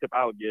the only tip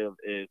I would give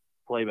is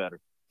play better.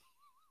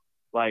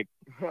 Like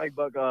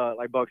Buck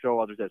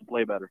Showalter says,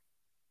 play better.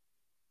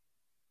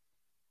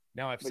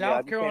 Now, if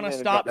South Carolina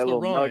stops the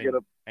run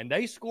and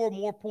they score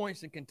more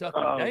points than Kentucky,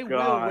 they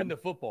will win the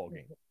football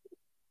game.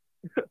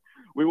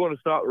 We want to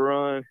stop the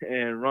run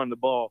and run the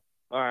ball.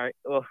 All right.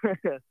 Well,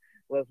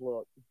 let's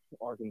look.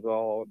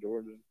 Arkansas,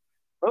 Georgia.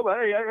 Oh, but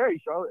hey,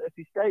 Charlotte,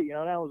 SC State. You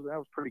know, that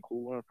was pretty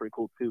cool. A pretty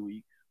cool 2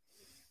 weeks.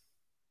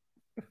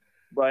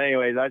 But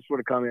anyways, I just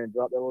want to come in and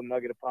drop that little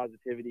nugget of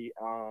positivity.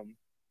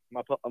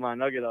 My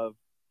nugget of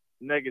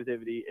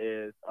negativity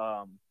is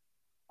I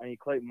need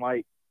Clayton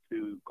White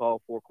to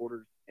call 4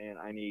 quarters, and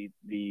I need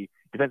the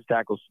defensive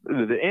tackles.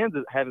 The ends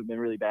haven't been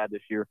really bad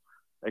this year,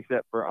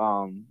 except for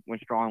when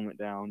Strong went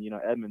down. You know,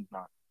 Edmonds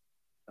not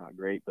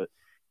great, but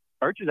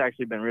Birch has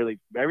actually been really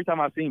 – every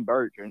time I've seen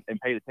Birch and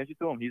paid attention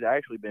to him, he's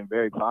actually been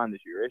very fine this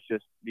year. It's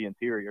just the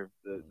interior,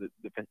 the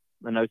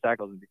nose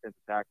tackles and defensive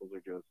tackles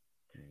are just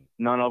 –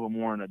 none of them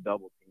warrant a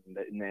double team,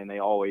 and they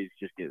always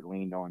just get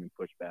leaned on and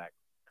pushed back.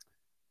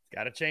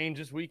 Got to change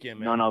this weekend,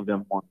 man. None of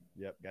them want.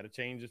 Yep, got to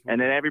change this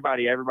weekend. And then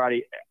everybody,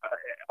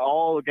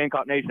 all the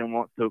Gamecock Nation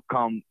wants to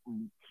come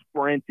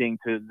sprinting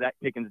to Zach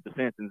Pickens'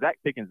 defense, and Zach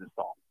Pickens is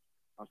soft.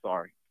 I'm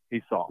sorry.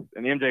 He's soft.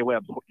 And MJ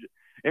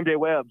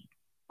Webb's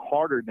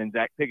harder than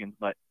Zach Pickens,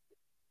 but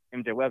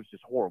MJ Webb's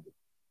just horrible.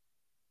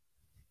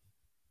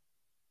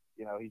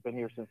 You know, he's been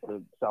here since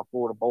the South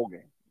Florida Bowl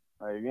game.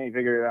 If you ain't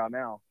figured it out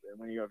now, then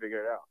when are you going to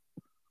figure it out?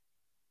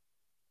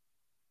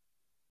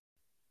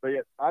 But,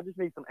 yeah, I just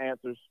need some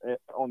answers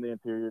on the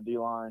interior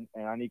D-line,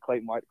 and I need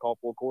Clayton White to call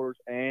 4 quarters.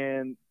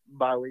 And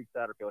bye week,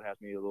 Satterfield has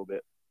me a little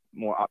bit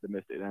more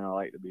optimistic than I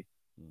like to be.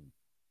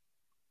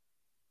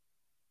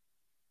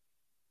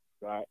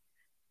 All right.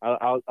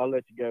 I'll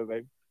let you go,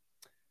 baby.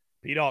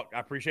 P-Dog, I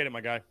appreciate it,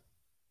 my guy.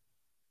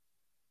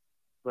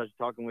 Pleasure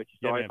talking with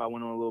you. Sorry if I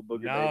went on a little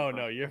boogie.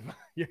 No, you're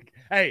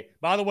Hey,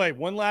 by the way,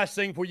 one last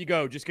thing before you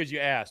go, just because you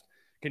asked.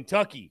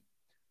 Kentucky,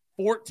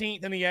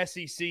 14th in the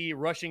SEC,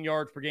 rushing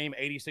yards per game,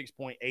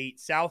 86.8.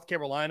 South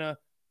Carolina,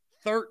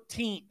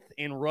 13th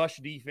in rush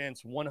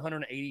defense,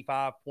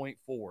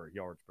 185.4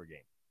 yards per game.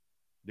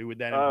 Do with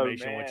that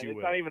information what you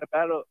will. Not even a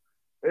battle.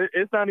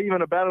 It's not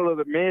even a battle of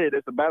the mid.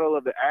 It's a battle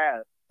of the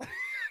ass.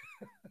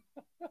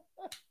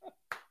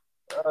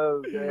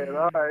 Oh man!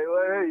 All right,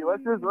 well, hey,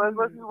 let's just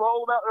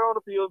roll them out there on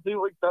the field and see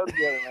what we can throw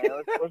together,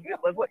 man.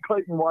 Let's let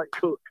Clayton White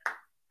cook.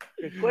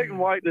 Clayton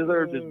White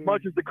deserves as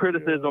much of the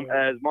criticism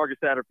as Marcus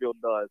Satterfield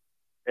does,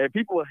 and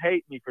people will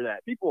hate me for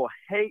that. People will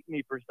hate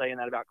me for saying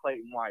that about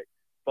Clayton White.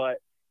 But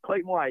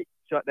Clayton White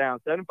shut down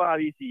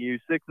 7-5 ECU,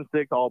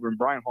 6-6 Auburn,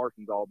 Brian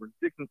Harsin's Auburn,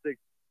 6-6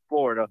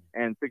 Florida,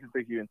 and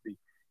 6-6 UNC.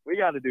 We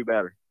got to do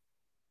better.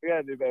 We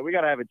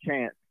got to have a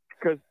chance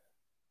because.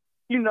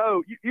 You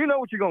know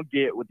what you're going to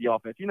get with the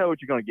offense. You know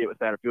what you're going to get with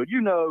Satterfield. You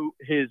know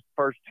his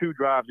first 2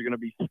 drives are going to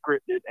be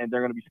scripted, and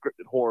they're going to be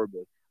scripted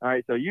horribly. All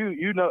right, so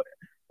you know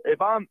if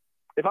I'm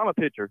a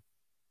pitcher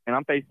and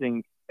I'm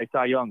facing a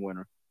Cy Young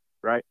winner,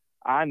 right?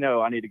 I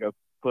know I need to go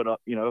put up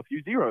a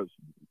few zeros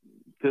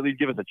to at least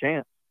give us a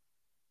chance.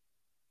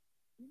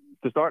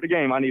 To start the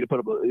game, I need to put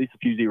up at least a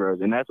few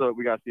zeros, and that's what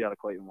we got to see out of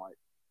Clayton White.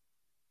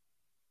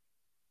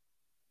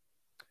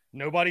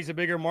 Nobody's a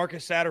bigger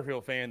Marcus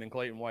Satterfield fan than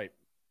Clayton White.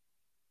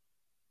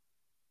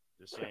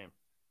 Just saying.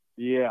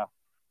 Yeah.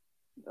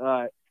 All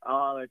right.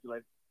 I'll let you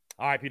later.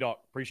 All right, P-Dog.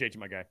 Appreciate you,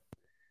 my guy.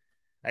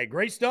 Hey,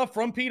 great stuff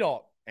from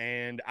P-Dog.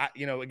 And,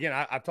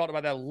 I've talked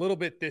about that a little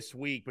bit this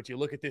week, but you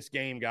look at this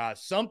game,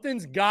 guys,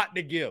 something's got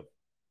to give.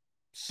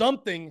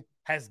 Something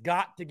has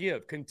got to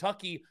give.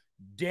 Kentucky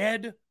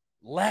dead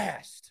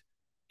last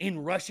in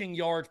rushing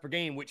yards per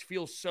game, which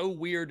feels so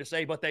weird to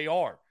say, but they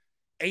are.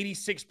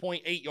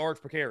 86.8 yards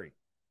per carry.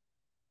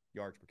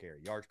 Yards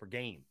per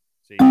game.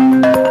 See,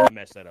 I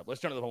messed that up.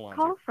 Let's turn to the whole line.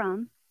 Call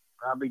from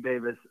Robbie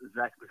Davis,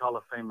 Zaxby's Hall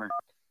of Famer.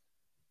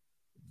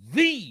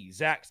 The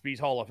Zaxby's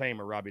Hall of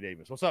Famer, Robbie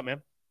Davis. What's up,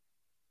 man?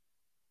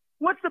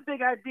 What's the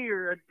big idea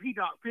of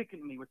P-Dog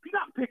picking me? Was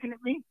P-Dog picking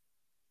at me?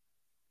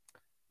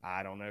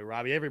 I don't know,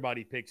 Robbie.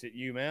 Everybody picks at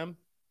you, man.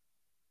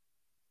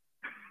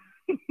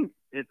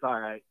 It's all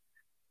right.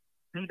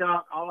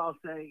 P-Doc, all I'll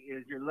say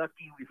is you're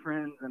lucky we're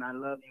friends, and I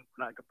love you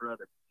like a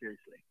brother,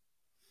 seriously.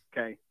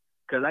 Okay?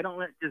 Because I don't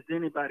let just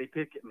anybody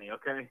pick at me,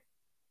 okay?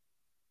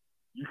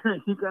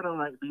 You got to,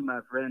 like, be my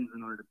friends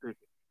in order to pick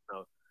it.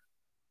 So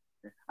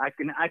I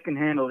can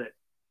handle it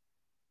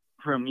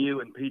from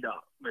you and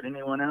P-Doc. But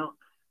anyone else?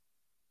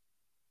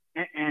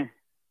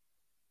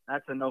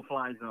 That's a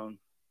no-fly zone.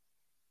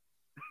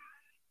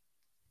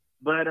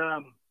 But I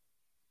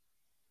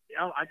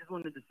just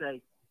wanted to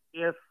say,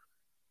 if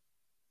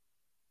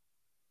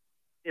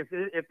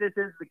this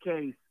is the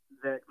case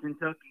that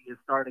Kentucky is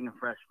starting a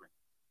freshman,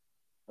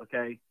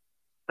 okay,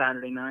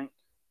 Saturday night,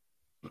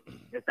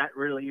 if that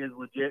really is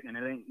legit and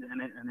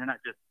they're not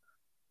just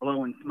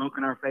blowing smoke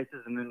in our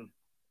faces and then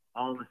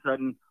all of a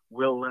sudden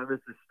Will Levis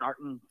is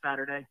starting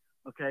Saturday,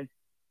 okay?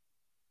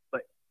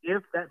 But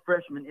if that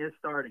freshman is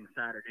starting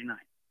Saturday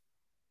night,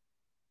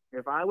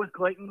 if I was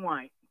Clayton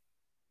White,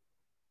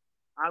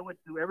 I would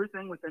do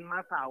everything within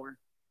my power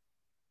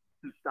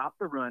to stop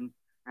the run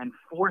and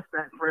force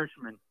that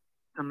freshman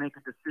to make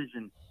a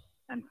decision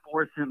and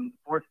force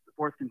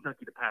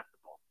Kentucky to pass the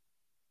ball.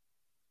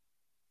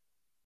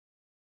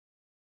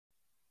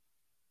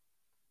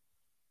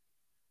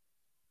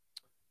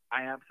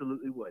 I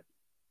absolutely would.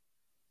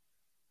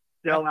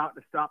 Sell out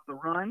to stop the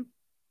run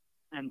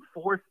and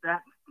force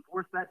that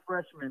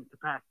freshman to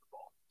pass the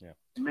ball. Yeah.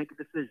 Make a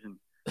decision.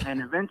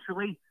 And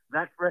eventually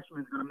that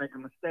freshman is going to make a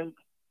mistake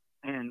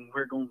and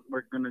we're going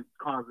to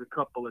cause a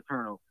couple of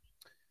turnovers.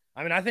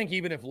 I mean, I think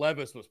even if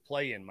Levis was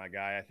playing, my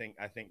guy, I think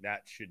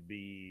that should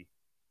be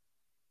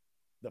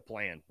the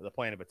plan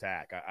of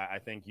attack. I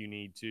think you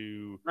need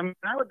to. I mean,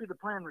 that would be the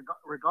plan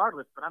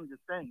regardless, but I'm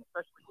just saying,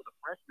 especially with a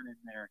freshman in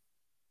there.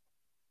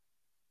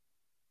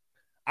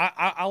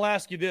 I'll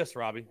ask you this,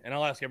 Robbie, and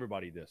I'll ask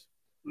everybody this.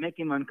 Make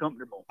him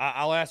uncomfortable.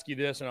 I'll ask you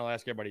this, and I'll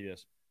ask everybody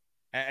this.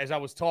 As I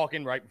was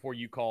talking right before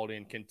you called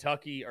in,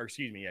 Kentucky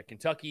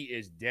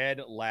is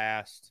dead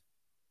last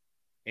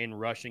in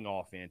rushing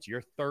offense.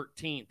 You're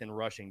 13th in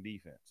rushing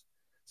defense.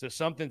 So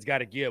something's got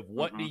to give.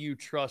 What do you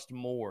trust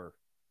more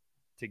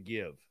to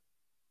give?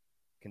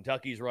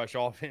 Kentucky's rush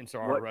offense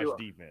or our rush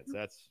defense?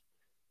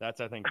 That's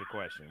I think the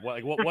question.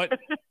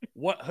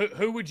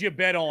 Who would you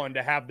bet on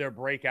to have their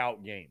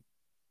breakout game?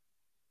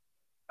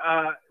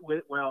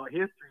 Well,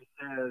 history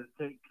says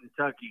take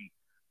Kentucky.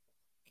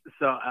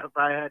 So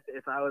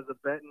if I was a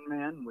betting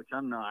man, which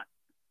I'm not,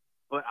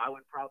 but I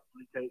would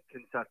probably take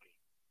Kentucky.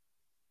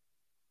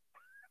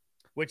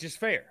 Which is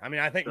fair. I mean,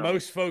 I think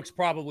most folks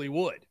probably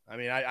would. I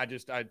mean, I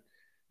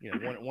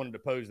wanted to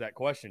pose that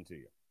question to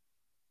you.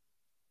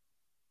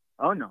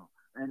 Oh no,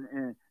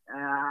 and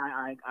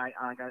I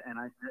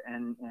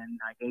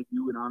gave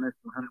you an honest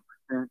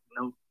 100%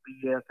 no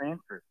BS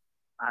answer.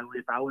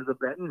 If I was a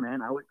betting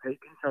man, I would take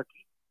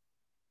Kentucky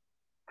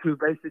to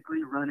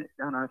basically run it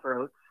down our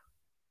throats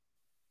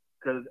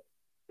because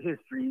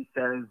history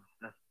says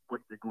that's what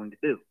they're going to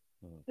do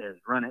is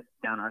run it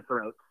down our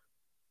throats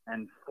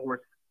and force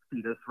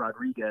Cetus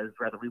Rodriguez,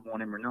 whether we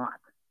want him or not.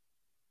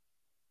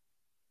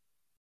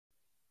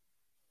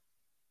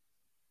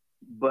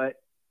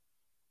 But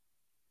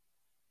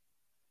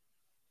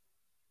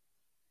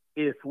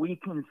if we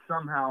can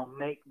somehow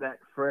make that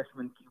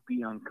freshman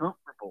QB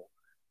uncomfortable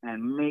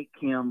and make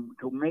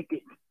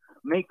it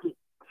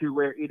to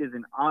where it is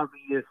an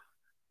obvious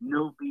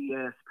no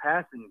BS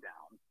passing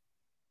down,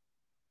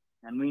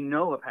 and we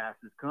know a pass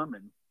is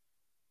coming,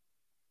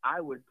 I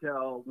would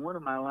tell one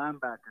of my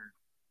linebackers,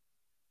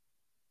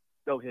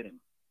 go hit him.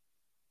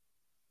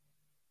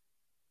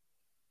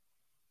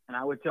 And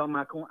I would tell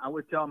my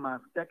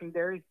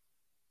secondary,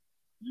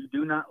 you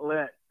do not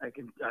let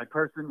a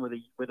person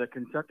with a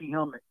Kentucky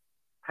helmet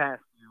pass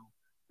you,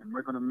 and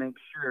we're going to make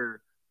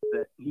sure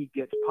that he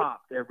gets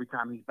popped every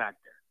time he's back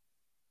there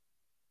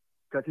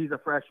because he's a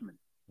freshman.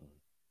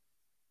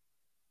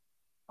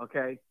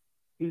 Okay,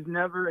 he's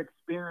never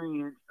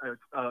experienced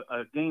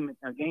a game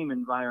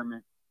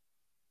environment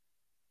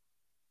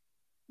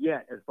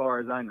yet, as far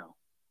as I know.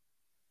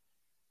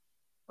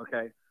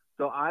 Okay,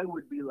 so I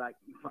would be like,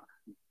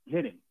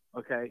 hit him,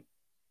 okay?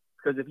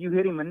 Because if you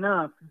hit him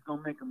enough, he's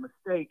gonna make a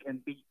mistake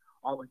and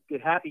always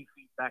get happy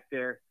feet back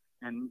there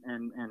and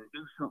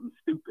do something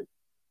stupid.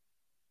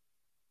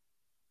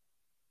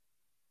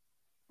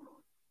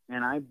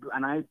 And I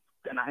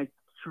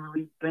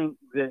truly think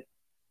that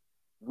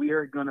we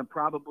are gonna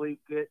probably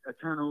get a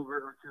turnover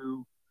or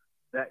two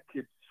that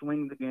could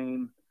swing the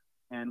game,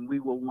 and we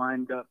will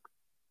wind up.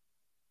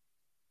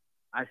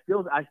 I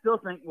still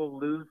think we'll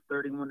lose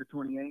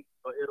 31-28,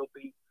 but it'll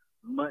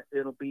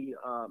be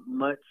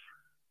much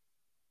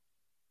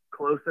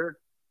closer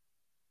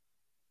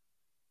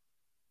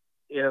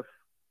if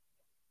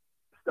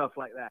stuff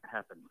like that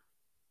happens.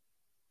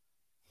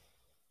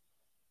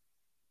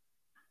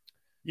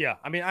 Yeah,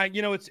 I mean,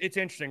 it's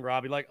interesting,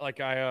 Robbie. Like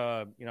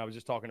I was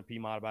just talking to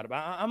Piedmont about it. But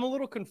I'm a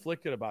little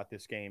conflicted about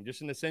this game,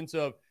 just in the sense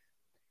of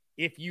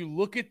if you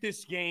look at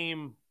this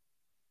game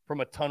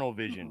from a tunnel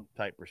vision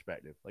type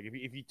perspective. Like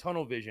if you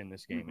tunnel vision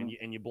this game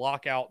and you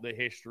block out the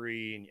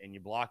history and you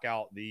block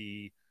out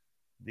the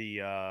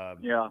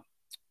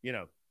you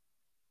know,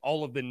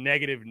 all of the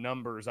negative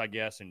numbers, I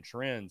guess, and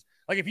trends.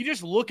 Like if you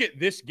just look at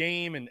this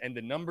game and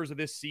the numbers of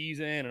this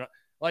season, and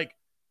like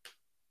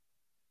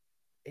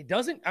it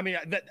doesn't. I mean,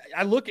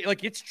 I look at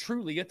like it's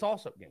truly a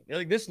toss-up game.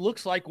 Like this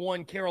looks like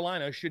one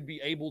Carolina should be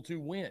able to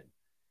win,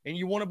 and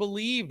you want to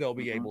believe they'll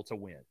be able to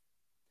win,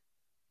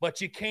 but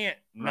you can't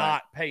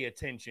not pay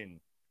attention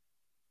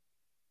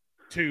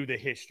to the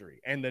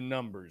history and the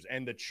numbers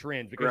and the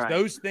trends because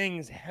those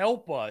things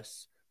help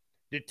us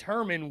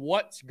determine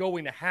what's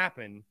going to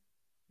happen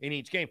in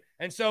each game.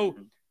 And so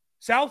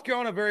South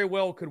Carolina very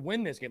well could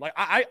win this game. Like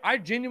I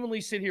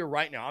genuinely sit here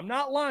right now. I'm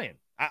not lying.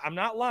 I'm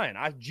not lying.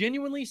 I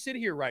genuinely sit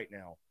here right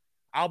now.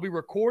 I'll be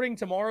recording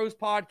tomorrow's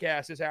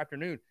podcast this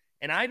afternoon,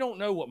 and I don't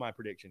know what my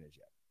prediction is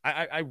yet.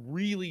 I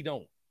really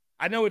don't.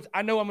 I know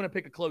I'm going to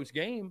pick a close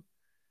game,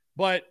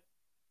 but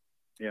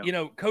you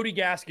know, Cody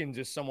Gaskins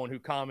is someone who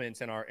comments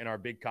in our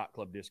Big Cock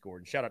Club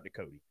Discord. And shout out to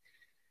Cody.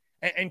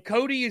 And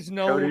Cody is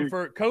known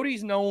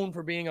Cody's known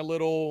for being a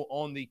little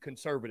on the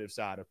conservative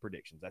side of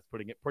predictions. That's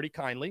putting it pretty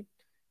kindly.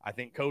 I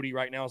think Cody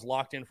right now is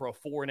locked in for a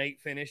 4-8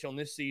 finish on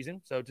this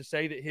season. So to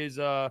say that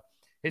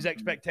his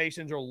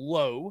expectations are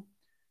low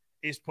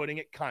is putting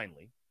it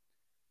kindly.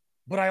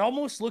 But I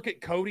almost look at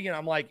Cody and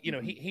I'm like, you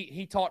know,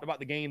 he talked about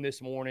the game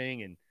this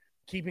morning and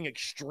keeping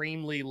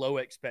extremely low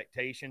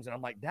expectations. And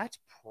I'm like, that's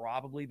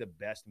probably the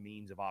best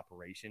means of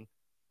operation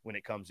when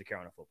it comes to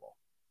Carolina football.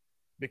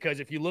 Because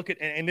if you look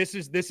at, and this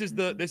is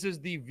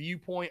the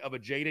viewpoint of a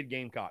jaded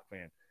Gamecock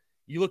fan.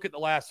 You look at the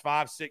last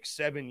 5, 6,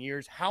 7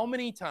 years, how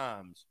many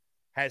times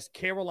has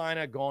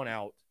Carolina gone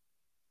out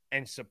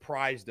and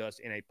surprised us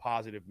in a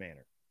positive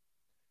manner?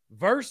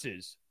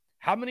 Versus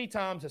how many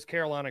times has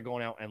Carolina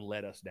gone out and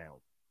let us down?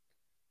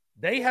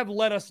 They have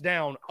let us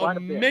down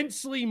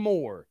immensely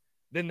more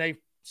than they've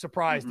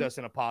surprised us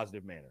in a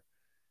positive manner.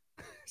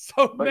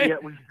 So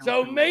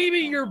maybe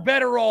you're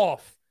better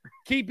off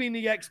keeping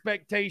the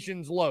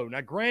expectations low.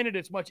 Now, granted,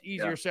 it's much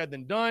easier said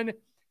than done.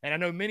 And I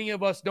know many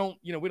of us don't,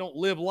 you know, we don't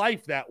live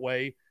life that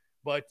way.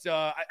 But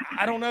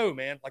I don't know,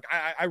 man. Like,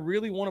 I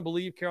really want to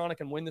believe Carolina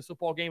can win this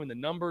football game and the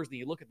numbers. Then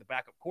you look at the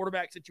backup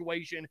quarterback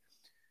situation,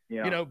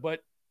 you know,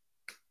 but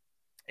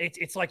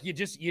it's like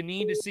you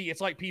need to see.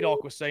 It's like Pete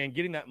Alk was saying,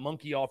 getting that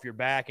monkey off your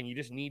back, and you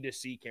just need to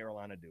see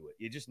Carolina do it.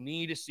 You just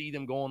need to see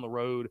them go on the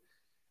road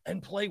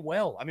and play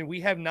well. I mean,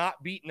 we have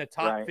not beaten a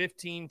top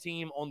 15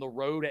 team on the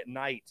road at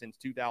night since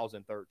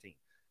 2013.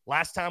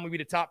 Last time we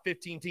beat a top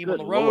 15 team on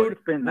the road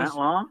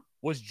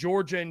was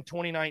Georgia in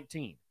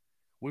 2019.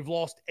 We've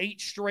lost 8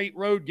 straight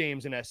road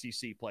games in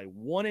SEC play,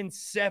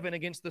 1-7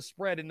 against the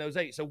spread in those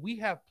 8. So we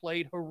have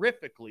played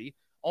horrifically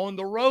on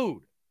the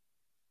road.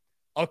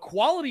 A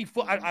quality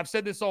I've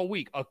said this all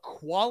week, a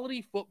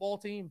quality football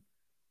team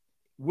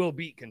will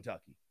beat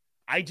Kentucky.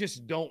 I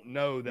just don't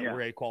know that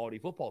we're a quality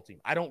football team.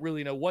 I don't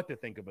really know what to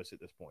think of us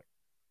at this point.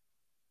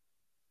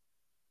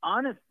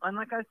 And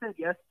like I said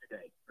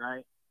yesterday,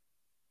 right?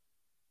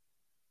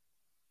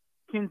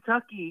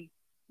 Kentucky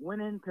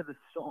went into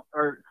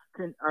or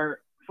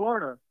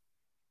Florida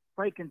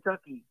played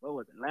Kentucky, what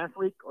was it, last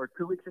week or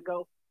 2 weeks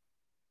ago?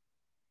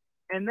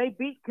 And they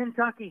beat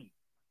Kentucky.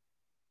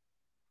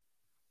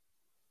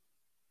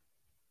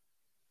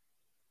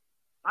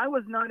 I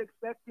was not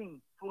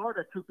expecting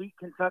Florida to beat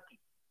Kentucky.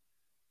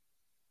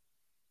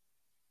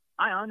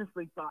 I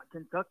honestly thought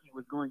Kentucky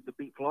was going to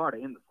beat Florida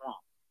in the Swamp.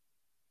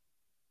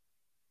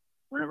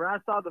 Whenever I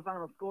saw the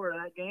final score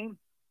of that game,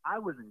 I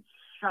was in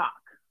shock.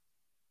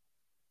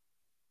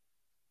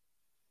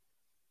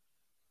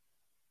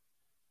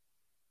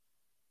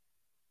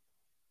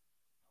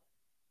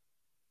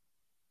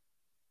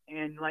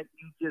 And like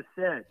you just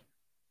said,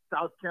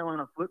 South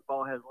Carolina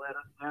football has let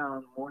us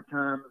down more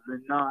times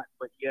than not,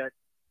 but yet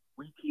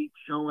we keep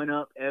showing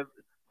up every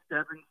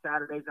 7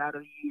 Saturdays out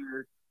of the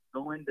year,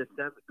 going to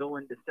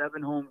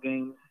 7 home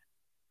games,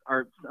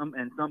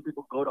 and some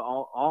people go to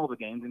all the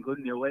games,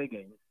 including the away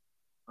games.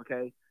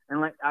 Okay,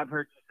 and like I've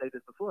heard you say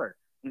this before,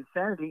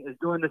 insanity is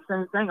doing the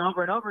same thing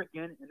over and over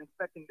again and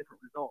expecting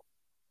different results.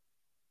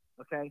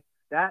 Okay,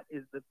 that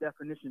is the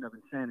definition of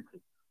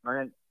insanity. All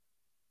right,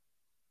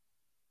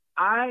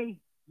 I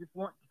just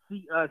want to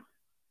see us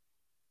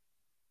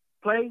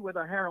play with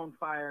our hair on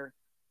fire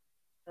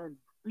and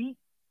beat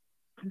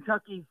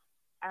Kentucky's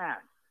ass.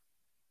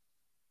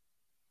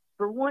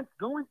 For once,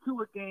 go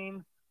into a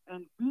game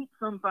and beat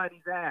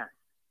somebody's ass.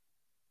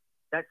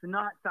 That's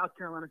not South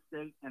Carolina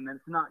State, and that's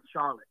not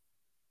Charlotte.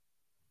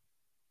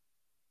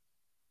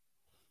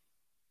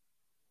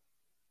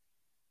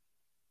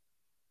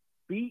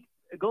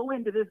 Go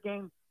into this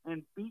game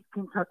and beat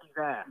Kentucky's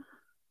ass.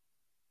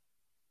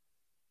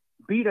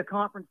 Beat a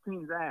conference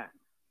team's ass.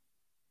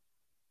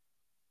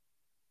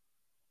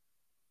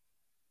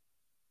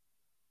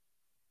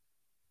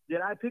 Did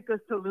I pick us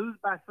to lose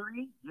by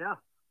 3? Yeah.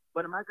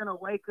 But am I going to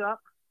wake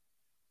up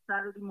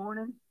Saturday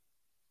morning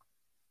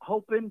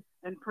hoping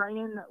and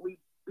praying that we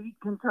beat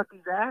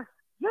Kentucky's ass?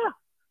 Yeah,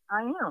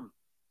 I am.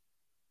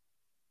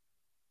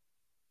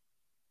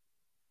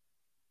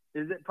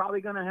 Is it probably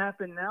going to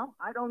happen now?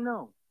 I don't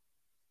know.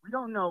 We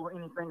don't know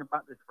anything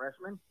about this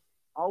freshman.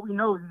 All we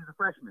know is he's a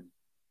freshman.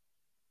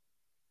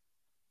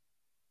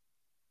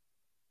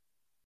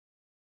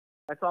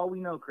 That's all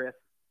we know, Chris.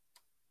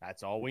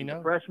 That's all we He's know.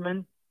 a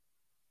freshman,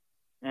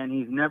 and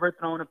he's never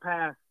thrown a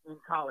pass in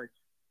college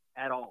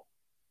at all.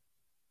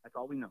 That's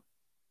all we know.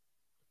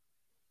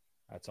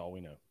 That's all we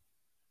know.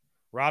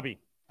 Robbie,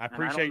 I And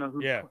appreciate. don't know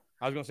who- Yeah,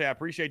 I was gonna say I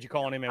appreciate you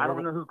calling in, man. I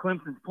don't know who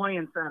Clemson's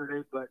playing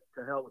Saturday, but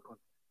to hell with Clemson.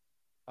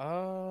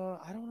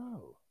 I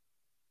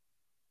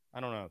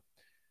don't know.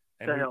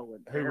 And To hell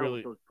with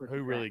those pussy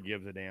who really cats.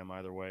 gives a damn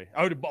either way?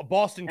 Oh,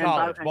 Boston And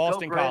College. go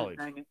Boston Braves, College.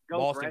 dang it. Go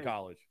Boston Braves.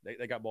 College.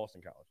 They got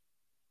Boston College.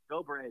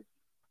 Go Braves.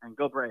 And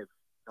go Braves.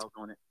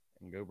 Doggone it.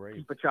 And go Braves.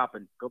 Keep it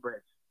chopping. Go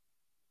Braves.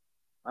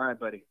 All right,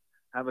 buddy.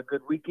 Have a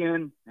good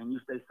weekend, and you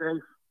stay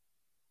safe.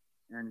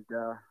 And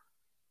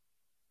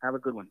have a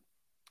good one.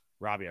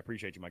 Robbie, I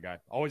appreciate you, my guy.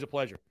 Always a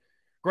pleasure.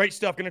 Great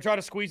stuff. Going to try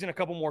to squeeze in a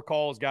couple more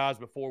calls, guys,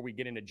 before we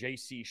get into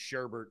JC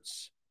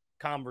Sherbert's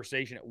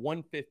conversation at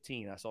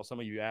 1:15. I saw some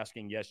of you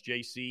asking. Yes,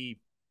 JC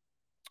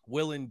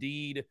will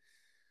indeed,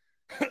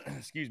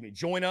 excuse me,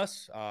 join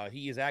us.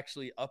 He is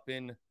actually up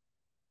in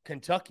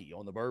Kentucky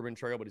on the Bourbon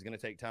Trail, but he's going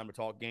to take time to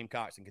talk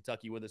Gamecocks in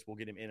Kentucky with us. We'll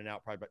get him in and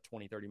out probably about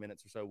 20, 30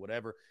 minutes or so,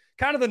 whatever.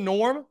 Kind of the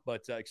norm,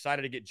 but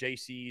excited to get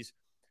JC's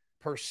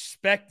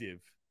perspective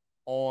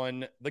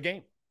on the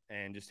game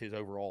and just his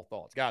overall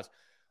thoughts. Guys,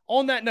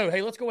 on that note,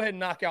 hey, let's go ahead and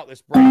knock out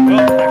this break.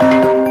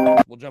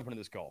 We'll jump into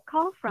this call.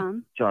 Call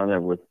from John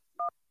Edward.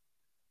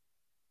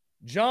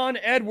 John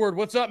Edward,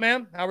 what's up,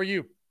 man? How are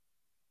you?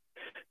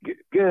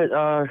 Good.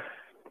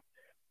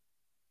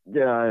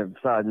 Yeah,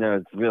 side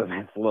note, it's really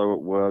been slow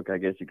at work, I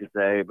guess you could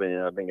say, but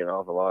I've been getting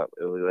off a lot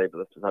really late, but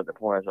that's beside the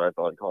point, so I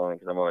thought I'd call in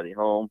because I'm already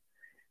home.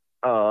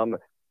 I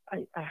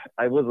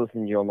was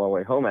listening to you on my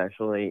way home,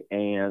 actually,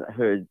 and I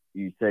heard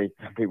you say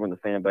some people in the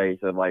fan base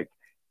are like,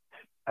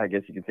 I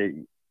guess you could say,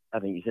 I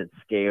think you said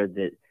scared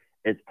that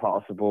it's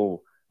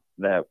possible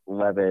that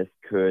Levis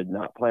could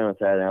not play on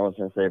Saturday. I was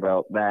going to say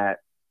about that.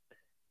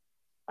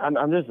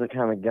 I'm just the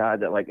kind of guy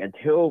that, like,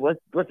 until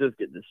let's just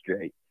get this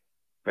straight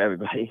for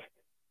everybody.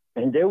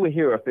 Until we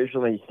hear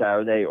officially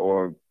Saturday,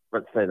 or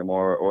let's say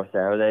tomorrow or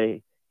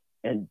Saturday,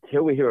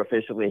 until we hear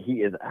officially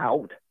he is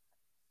out,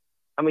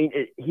 I mean,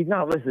 he's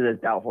not listed as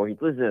doubtful.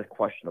 He's listed as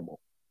questionable.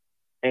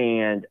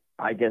 And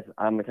I guess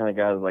I'm the kind of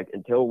guy that's like,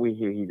 until we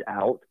hear he's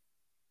out,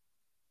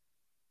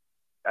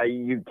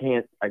 you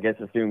can't, I guess,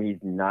 assume he's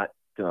not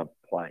going to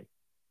play.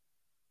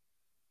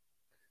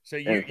 So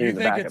you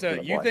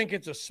think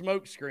it's a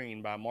smoke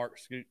screen by Mark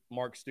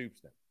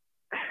Stoops then?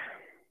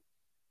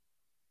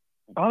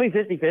 Probably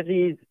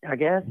 50-50, I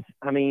guess.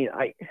 I mean,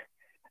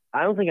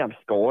 I don't think I'm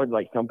scored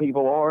like some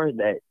people are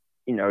that,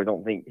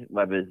 don't think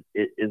Levis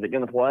is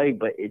going to play,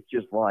 but it's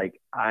just like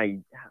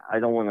I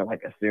don't want to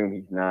like assume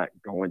he's not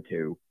going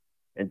to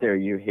until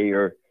you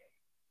hear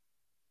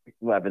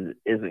Levis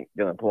isn't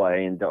going to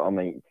play. And I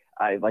mean,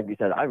 like you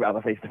said, I'd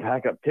rather face the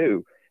backup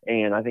too.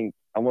 And I think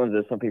I'm one of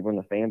those some people in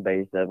the fan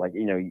base that, like,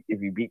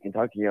 if you beat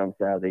Kentucky on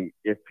Saturday,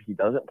 if he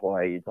doesn't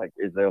play, it's like,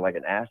 is there like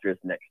an asterisk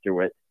next to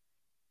it?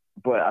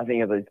 But I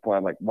think at this point,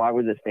 I'm like, why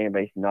would this fan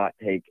base not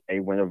take a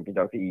win over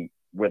Kentucky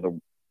with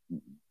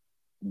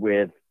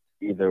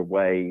either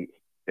way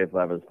if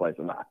Levis plays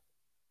or not?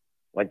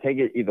 Like, take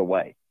it either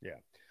way. Yeah.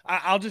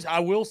 I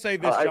will say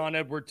this, John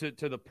Edward,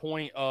 to the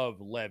point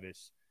of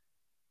Levis.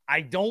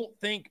 I don't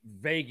think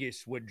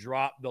Vegas would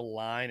drop the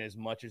line as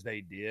much as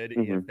they did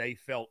if they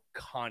felt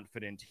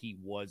confident he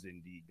was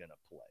indeed going to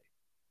play.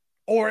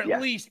 Or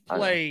at least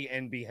play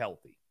and be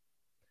healthy.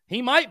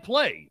 He might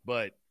play,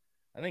 but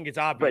I think it's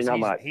obvious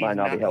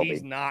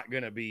he's not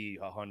going to be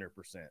 100%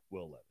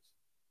 Will Levis.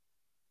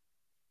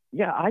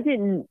 Yeah, I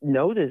didn't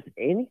notice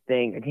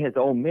anything against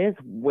Ole Miss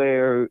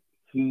where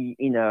he,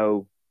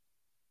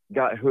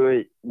 got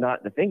hurt,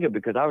 not the finger,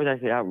 because I was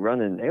actually out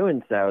running an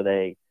errand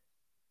Saturday,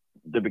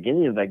 the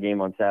beginning of that game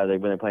on Saturday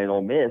when they played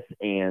Ole Miss,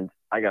 and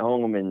I got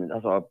home and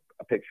I saw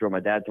a picture of my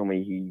dad told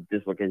me he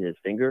dislocated his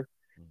finger.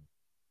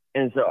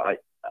 And so I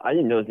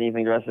didn't notice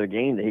anything the rest of the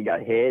game that he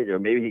got hit, or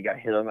maybe he got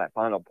hit on that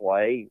final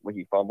play when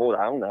he fumbled.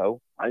 I don't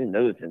know. I didn't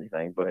notice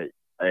anything, but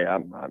hey,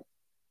 I'm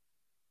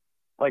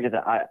like I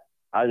said,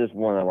 I just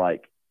want to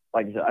like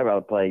I said, I'd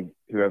rather play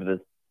whoever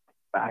this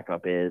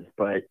backup is,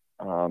 but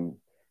and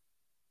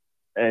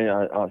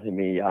honestly,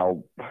 me,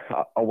 I'll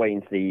wait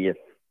and see if.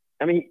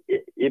 I mean,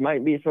 it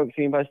might be a smoke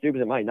screen by Stoops,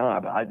 it might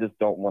not, but I just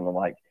don't want to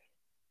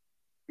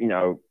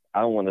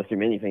I don't want to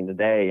assume anything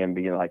today and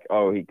be like,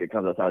 oh, he could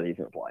come outside, he's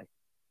going to play.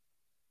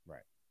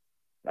 Right.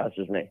 That's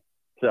just me.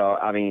 So,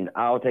 I mean,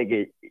 I'll take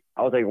it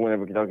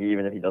whenever Kentucky,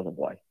 even if he doesn't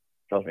play.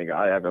 Trust me,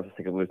 I have to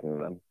stick a losing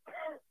to them.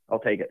 I'll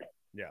take it.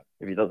 Yeah.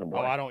 If he doesn't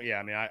play. Oh, I don't. Yeah.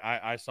 I mean,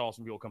 I saw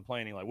some people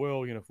complaining like,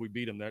 well, if we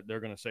beat them,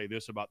 they're going to say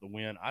this about the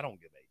win. I don't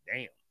give a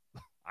damn.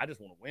 I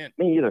just want to win.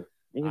 Me either.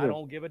 I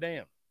don't give a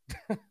damn.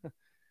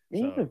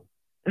 Me either.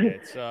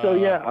 It's,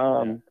 yeah,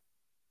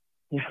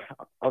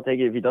 I'll take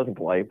it if he doesn't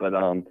play. But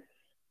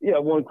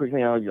one quick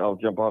thing I'll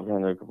jump off. I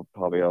know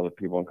probably other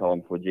people on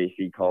calling before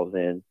JC calls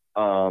in.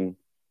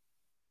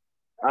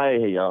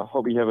 I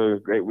hope you have a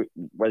great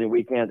wedding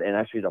weekend. And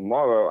actually,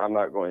 tomorrow I'm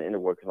not going into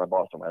work because my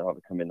boss told me I don't have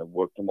to come into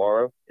work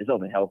tomorrow. It's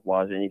nothing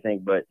health-wise or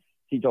anything, but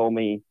she told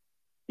me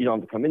you don't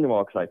have to come in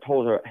tomorrow because I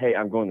told her, hey,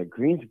 I'm going to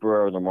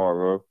Greensboro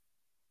tomorrow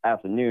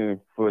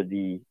afternoon for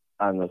the,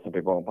 I don't know, some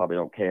people probably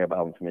don't care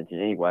about them to mention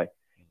anyway.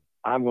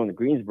 I'm going to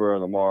Greensboro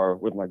tomorrow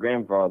with my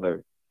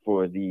grandfather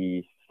for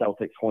the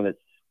Celtics Hornets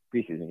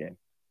preseason game.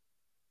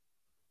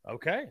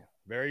 Okay,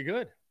 very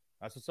good.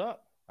 That's what's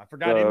up. I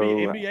forgot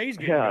NBA's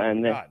getting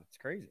going. God, it's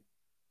crazy.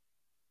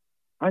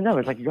 I know.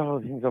 It's like you got all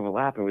these things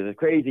overlapping, which is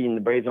crazy, and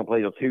the Braves don't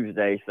play till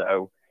Tuesday,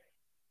 so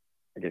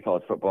I guess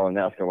college football and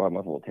NASCAR will have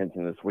much more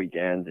attention this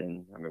weekend.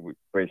 And, I mean,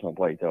 Braves don't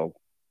play till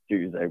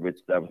Tuesday, which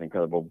that was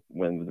incredible.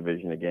 Win the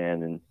division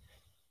again, and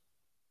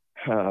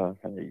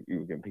you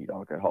were giving Pete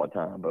Dawker a hard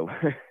time, but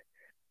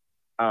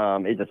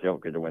it just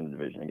felt good to win the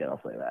division again,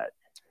 I'll say that.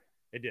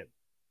 It did.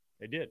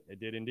 It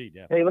did indeed,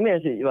 yeah. Hey, let me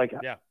ask you,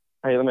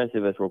 Hey, let me ask you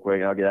this real quick,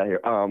 and I'll get out of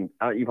here.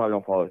 You probably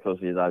don't follow it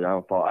closely as I do.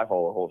 I follow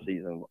the whole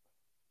season.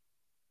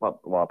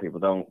 Well, a lot of people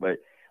don't, but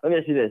let me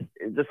ask you this.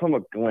 Just from a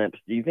glimpse,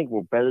 do you think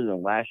we're better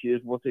than last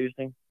year's World Series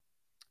team?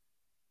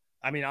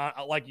 I mean,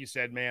 I like you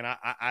said, man,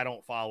 I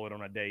don't follow it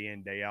on a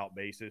day-in, day-out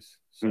basis.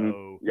 So,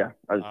 mm-hmm. Yeah.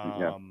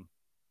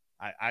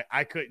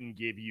 I couldn't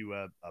give you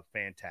a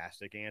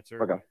fantastic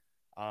answer. Okay.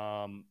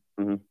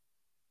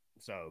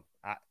 So,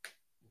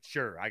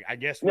 sure, I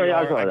guess we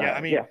are. I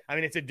mean,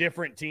 it's a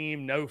different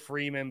team. No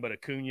Freeman, but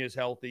Acuna's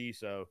healthy.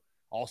 So,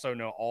 also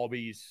no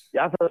Albies.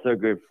 Yeah, I thought so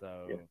good.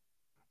 So, yeah.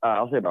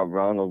 I'll say about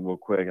Ronald real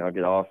quick, and I'll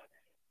get off.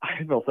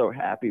 I felt so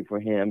happy for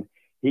him.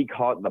 He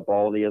caught the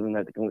ball the other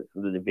night for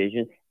the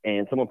division,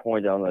 and someone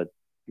pointed out on the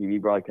TV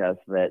broadcast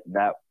that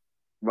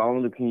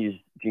Ronald Acuna's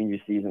junior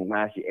season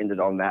last year ended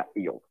on that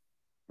field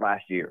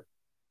last year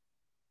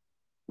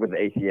with the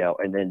ACL,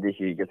 and then this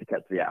year he gets to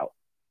catch the out,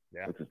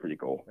 which is pretty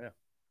cool. Yeah.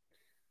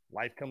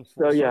 Life comes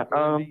full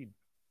circle indeed.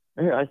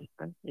 Yeah,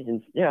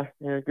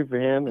 good for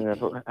him, and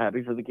I'm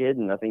happy for the kid,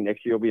 and I think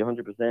next year will be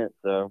 100%.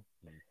 So,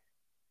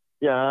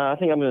 yeah, I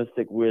think I'm going to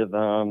stick with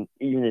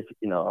even if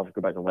I'll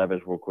go back to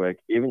Levis real quick.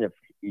 Even if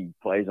he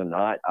plays or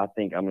not, I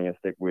think I'm going to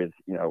stick with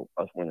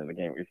us winning the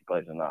game if he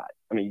plays or not.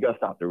 I mean, you got to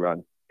stop the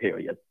run,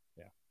 period.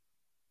 Yeah.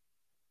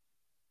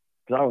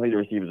 Because I don't think the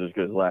receivers are as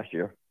good as last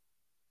year.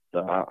 So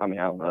I don't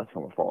know. That's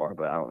from afar,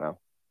 but I don't know.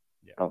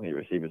 Yeah. I don't think the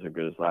receivers are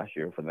good as last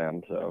year for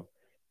them. So.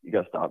 You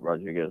got to stop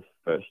Rodriguez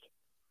first.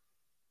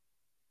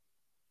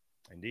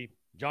 Indeed.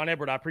 John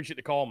Edward, I appreciate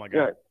the call, my guy.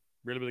 Yeah.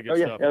 Really, really good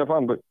stuff. Yeah, no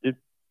problem. But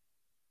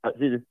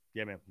see you.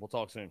 Yeah, man. We'll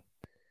talk soon.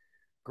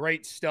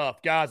 Great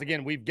stuff. Guys,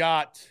 again, we've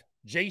got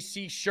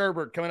J.C.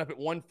 Sherbert coming up at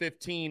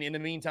 1:15. In the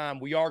meantime,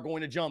 we are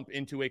going to jump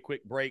into a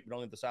quick break. But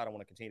on the other side, I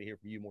want to continue to hear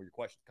from you more, your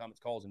questions, comments,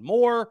 calls, and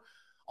more.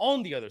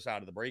 On the other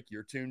side of the break,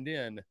 you're tuned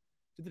in to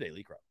the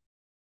Daily Crow.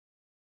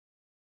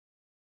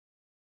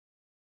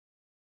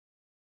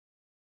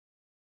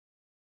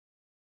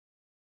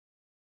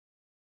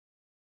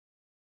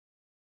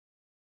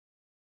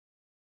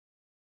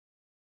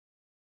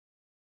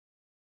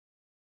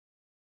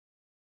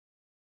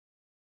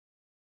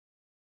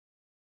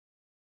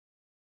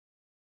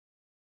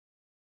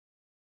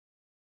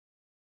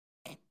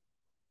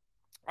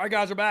 All right,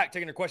 guys, we're back.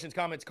 Taking your questions,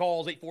 comments,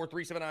 calls,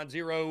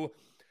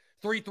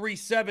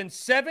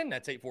 843-790-3377.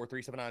 That's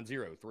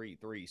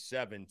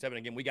 843-790-3377.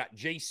 Again, we got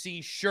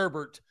J.C.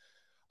 Sherbert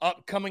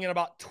upcoming in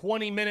about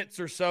 20 minutes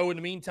or so. In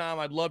the meantime,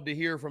 I'd love to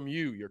hear from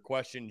you, your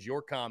questions,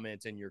 your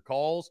comments, and your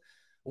calls.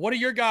 What are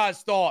your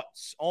guys'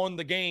 thoughts on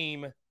the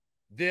game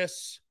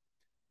this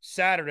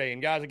Saturday?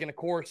 And, guys, again, of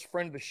course,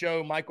 friend of the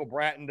show, Michael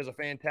Bratton, does a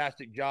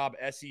fantastic job,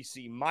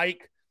 SEC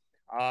Mike.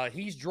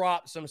 He's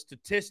dropped some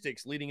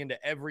statistics leading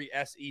into every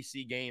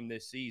SEC game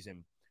this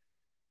season.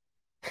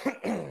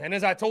 And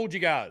as I told you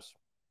guys,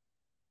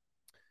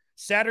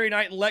 Saturday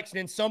night in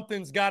Lexington,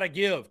 something's got to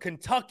give.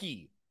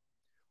 Kentucky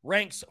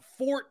ranks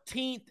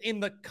 14th in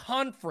the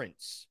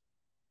conference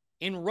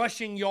in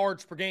rushing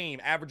yards per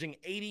game, averaging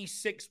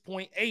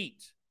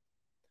 86.8.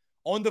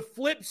 On the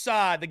flip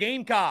side, the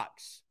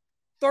Gamecocks,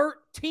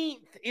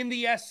 13th in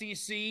the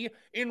SEC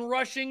in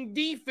rushing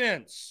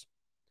defense,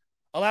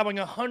 allowing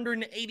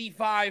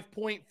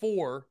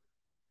 185.4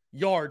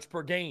 yards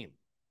per game.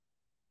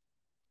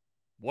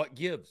 What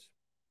gives?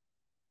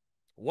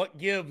 What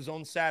gives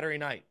on Saturday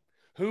night?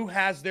 Who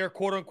has their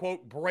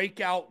quote-unquote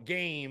breakout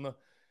game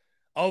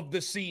of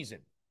the season?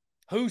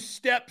 Who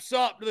steps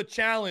up to the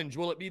challenge?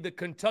 Will it be the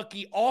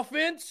Kentucky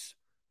offense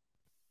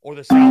or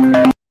the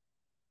South?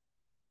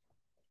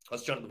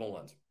 Let's jump to the phone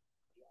lines.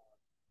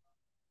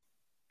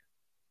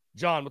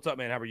 John, what's up,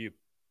 man? How are you?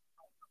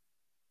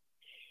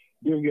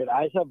 Doing good.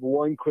 I just have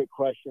one quick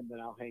question, then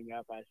I'll hang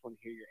up. I just want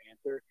to hear your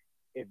answer.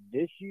 If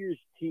this year's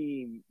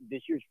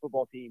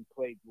football team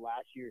played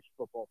last year's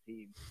football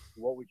team,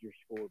 what would your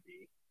score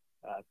be?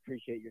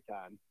 Appreciate your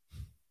time.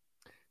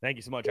 Thank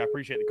you so much. I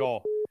appreciate the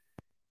call.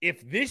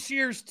 If this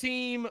year's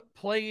team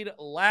played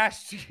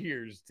last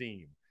year's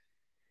team,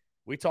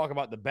 we talk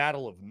about the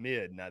battle of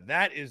mid. Now,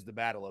 that is the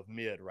battle of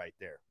mid right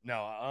there.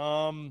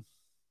 No,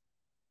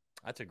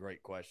 that's a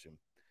great question.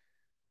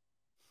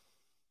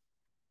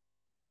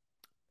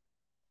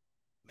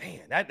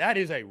 Man, that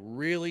is a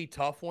really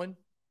tough one.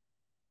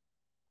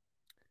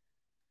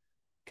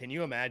 Can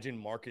you imagine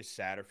Marcus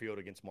Satterfield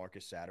against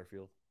Marcus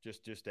Satterfield? The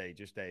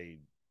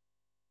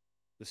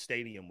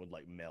stadium would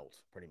like melt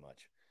pretty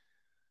much.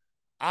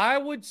 I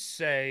would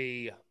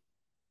say,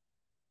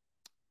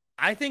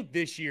 I think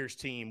this year's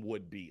team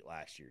would beat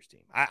last year's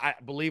team. I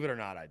believe it or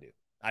not, I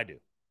do.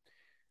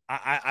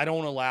 I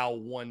don't allow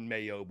one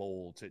Mayo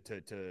Bowl to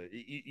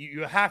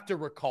you have to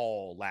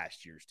recall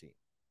last year's team.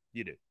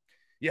 You do.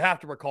 You have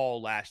to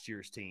recall last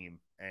year's team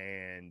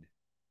and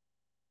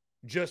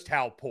just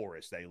how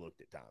porous they looked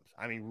at times.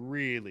 I mean,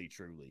 really,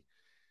 truly.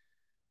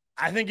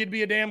 I think it'd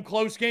be a damn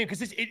close game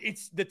because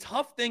it's the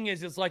tough thing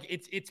is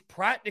it's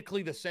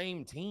practically the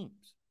same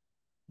teams.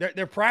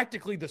 They're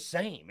practically the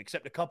same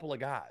except a couple of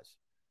guys.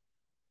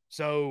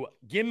 So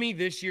give me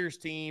this year's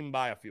team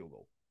by a field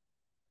goal.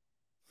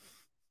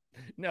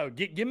 No,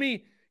 give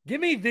me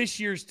this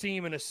year's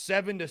team in a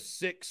 7-6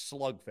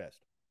 slugfest.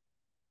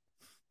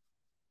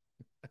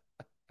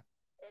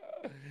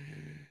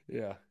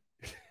 Yeah.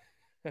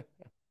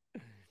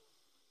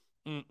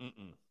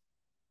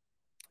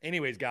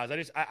 Anyways,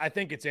 guys, I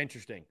think it's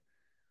interesting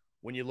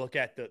when you look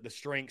at the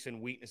strengths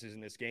and weaknesses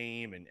in this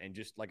game and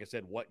just, like I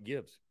said, what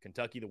gives.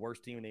 Kentucky, the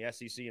worst team in the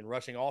SEC in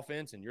rushing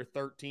offense, and you're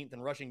 13th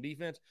in rushing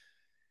defense.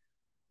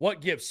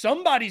 What gives?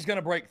 Somebody's going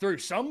to break through.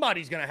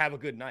 Somebody's going to have a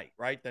good night,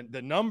 right?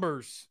 The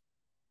numbers,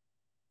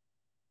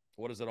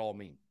 what does it all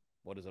mean?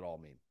 What does it all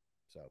mean?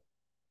 So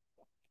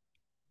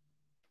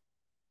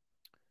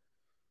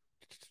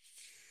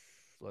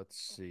let's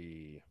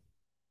see.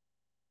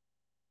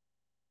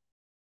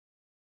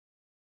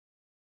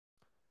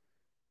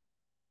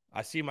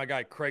 I see my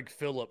guy Craig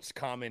Phillips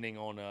commenting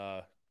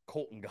on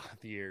Colton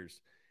Gauthier's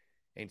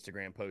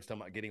Instagram post. I'm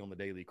not getting on the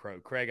Daily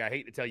Crow. Craig, I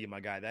hate to tell you, my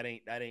guy, that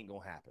ain't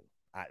gonna happen.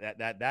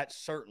 That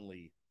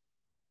certainly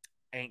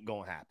ain't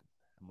gonna happen.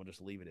 I'm gonna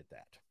just leave it at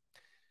that.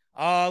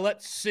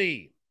 Let's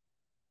see.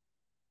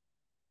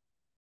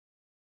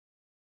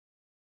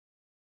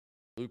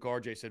 Luke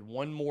RJ said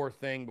one more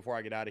thing before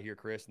I get out of here,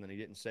 Chris, and then he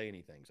didn't say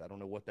anything. So I don't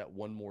know what that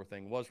one more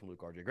thing was from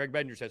Luke RJ. Greg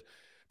Bedinger says,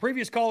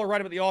 previous caller right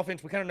about the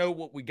offense, we kind of know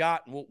what we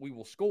got and what we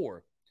will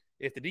score.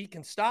 If the D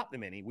can stop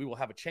them any, we will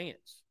have a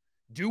chance.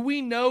 Do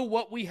we know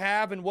what we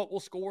have and what we'll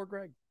score,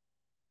 Greg?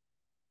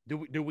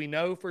 Do we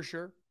know for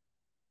sure?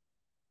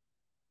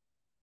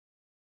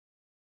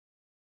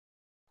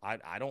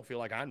 I don't feel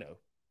like I know.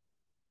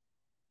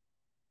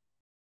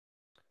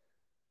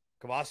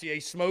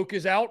 Cavassier Smoke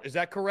is out. Is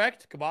that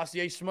correct?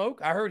 Cavassier Smoke?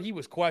 I heard he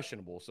was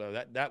questionable,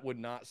 so that would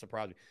not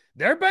surprise me.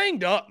 They're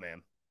banged up,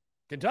 man.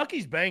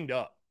 Kentucky's banged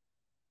up.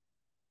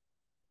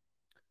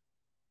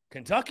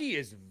 Kentucky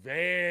is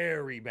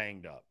very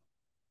banged up.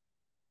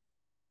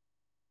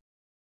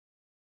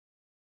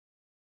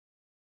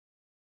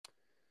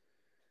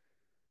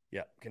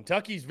 Yeah,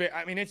 Kentucky's very,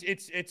 I mean,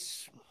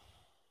 it's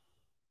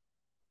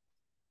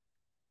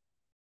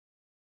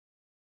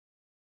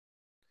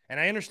and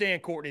I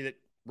understand, Courtney, that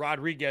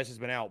Rodriguez has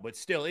been out, but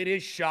still, it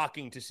is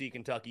shocking to see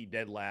Kentucky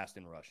dead last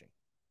in rushing.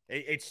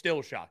 It's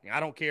still shocking. I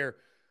don't care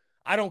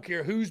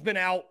who's been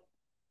out,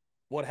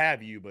 what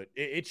have you, but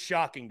it's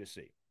shocking to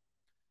see.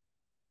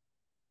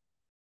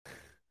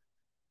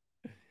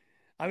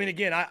 I mean,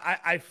 again,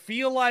 I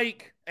feel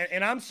like,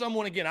 and I'm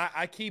someone, again,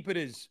 I keep it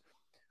as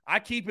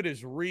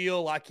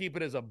real, I keep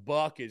it as a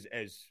buck as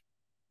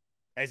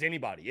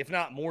anybody, if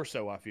not more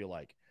so. I feel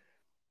like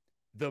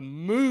the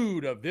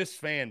mood of this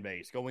fan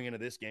base going into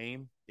this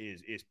game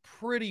is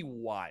pretty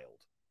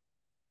wild.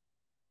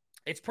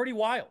 It's pretty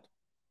wild.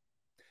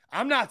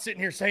 I'm not sitting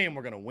here saying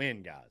we're going to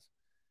win, guys,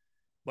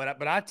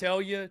 but I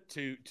tell you,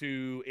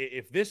 to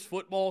if this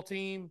football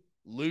team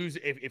lose,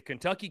 if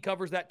Kentucky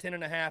covers that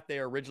 10.5 they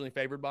are originally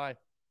favored by,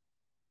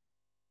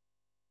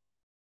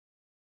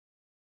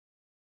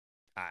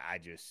 I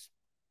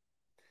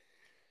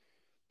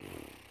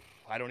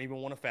don't even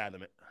want to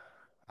fathom it.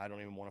 I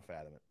don't even want to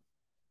fathom it.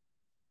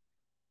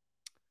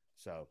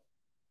 So,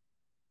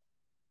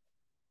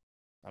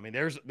 I mean,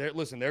 there's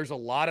a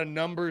lot of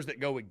numbers that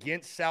go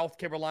against South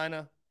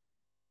Carolina.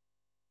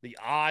 The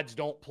odds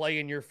don't play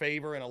in your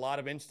favor in a lot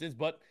of instances,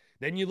 but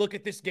then you look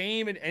at this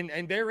game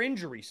and their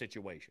injury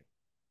situation.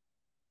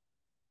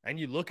 And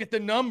you look at the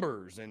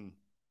numbers, and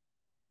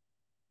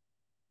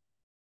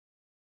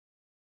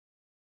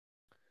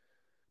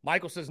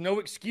Michael says, no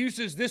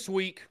excuses this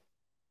week.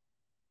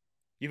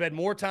 You've had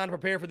more time to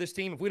prepare for this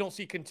team. If we don't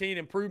see continued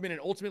improvement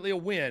and ultimately a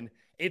win,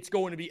 it's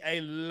going to be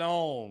a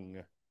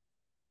long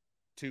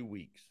 2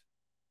 weeks.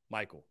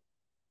 Michael,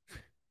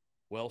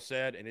 well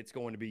said, and it's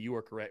going to be, you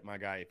are correct, my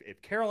guy.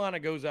 If Carolina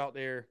goes out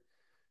there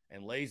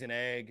and lays an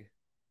egg,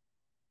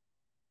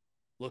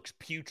 looks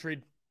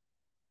putrid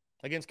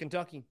against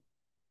Kentucky,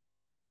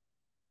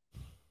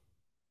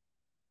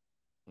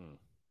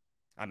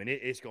 I mean,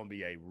 it's going to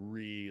be a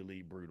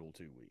really brutal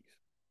 2 weeks.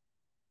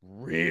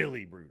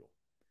 Really brutal.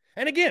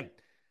 And again,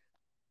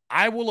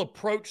 I will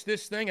approach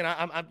this thing, and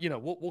I'm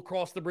we'll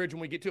cross the bridge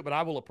when we get to it, but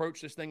I will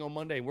approach this thing on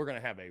Monday, and we're going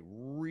to have a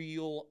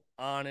real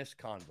honest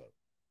convo.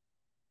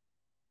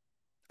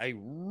 A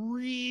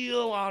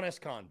real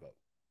honest convo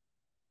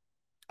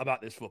about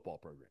this football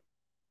program.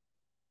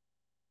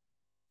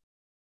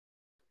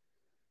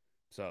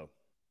 So,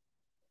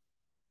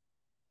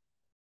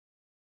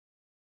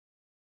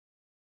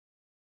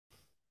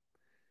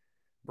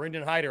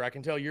 Brendan Hyder, I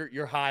can tell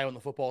you're high on the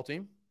football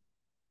team.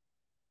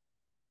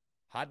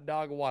 Hot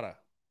dog water.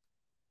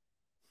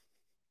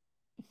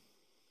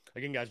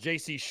 Again, guys,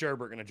 J.C.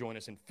 Sherbert going to join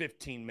us in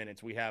 15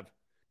 minutes. We have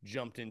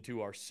jumped into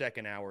our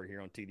second hour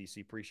here on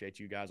TDC. Appreciate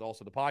you guys.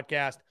 Also, the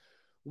podcast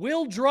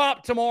will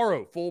drop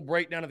tomorrow. Full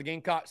breakdown of the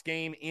Gamecocks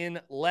game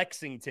in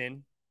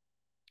Lexington.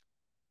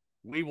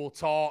 We will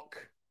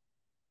talk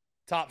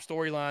top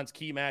storylines,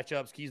 key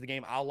matchups, keys to the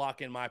game. I'll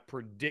lock in my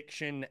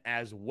prediction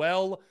as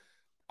well.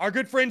 Our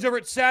good friends over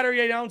at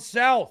Saturday Down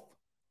South,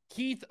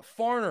 Keith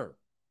Farner,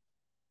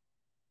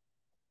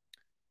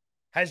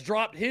 has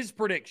dropped his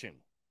prediction.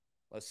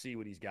 Let's see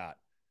what he's got.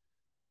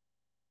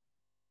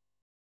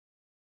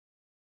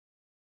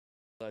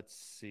 Let's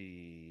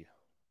see.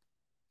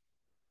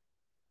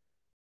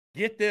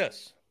 Get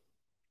this.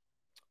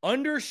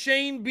 Under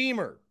Shane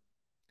Beamer,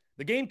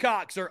 the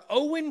Gamecocks are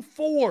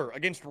 0-4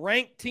 against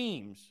ranked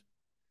teams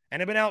and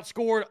have been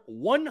outscored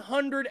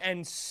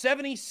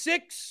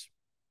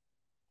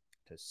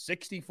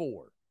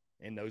 176-64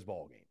 in those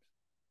ball games.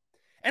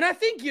 And I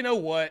think, you know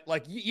what?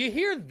 Like, you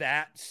hear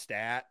that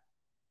stat.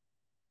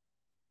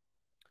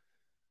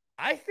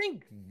 I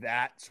think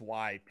that's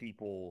why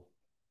people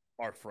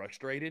are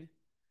frustrated.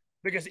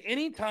 Because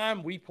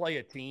anytime we play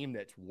a team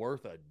that's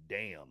worth a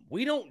damn,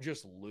 we don't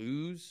just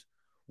lose.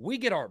 We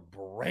get our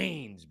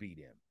brains beat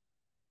in.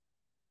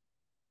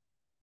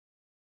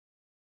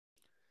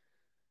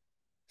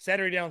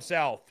 Saturday Down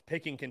South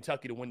picking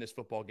Kentucky to win this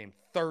football game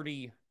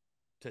 30-17,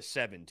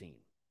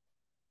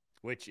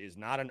 which is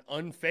not an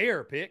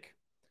unfair pick,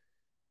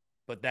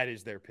 but that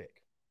is their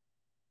pick.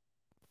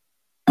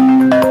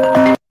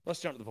 Let's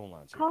jump to the phone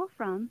lines. Call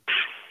from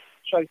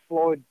Chase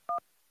Floyd.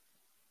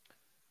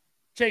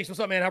 Chase, what's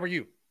up, man? How are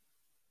you?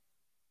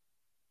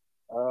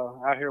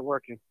 Out here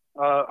working.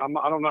 I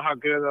don't know how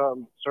good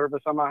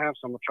service I might have,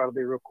 so I'm going to try to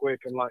be real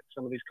quick. And like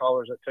some of these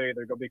callers that tell you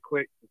they're going to be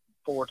quick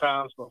 4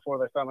 times before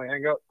they finally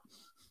hang up.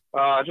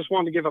 I just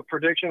wanted to give a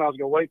prediction. I was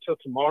going to wait till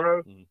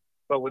tomorrow,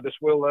 but with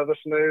this Will Levis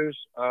news,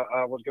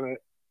 I was going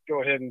to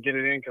go ahead and get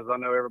it in because I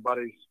know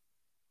everybody's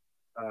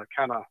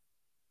kind of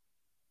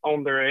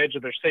on their edge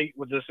of their seat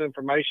with this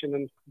information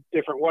in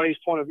different ways,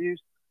 point of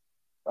views.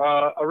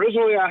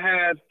 Originally, I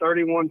had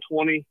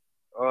 31-20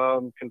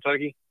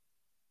 Kentucky,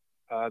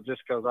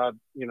 just because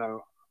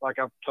like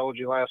I've told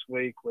you last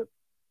week, with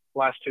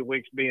last 2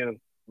 weeks being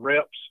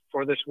reps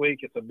for this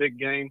week, it's a big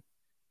game.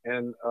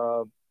 And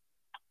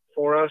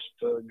for us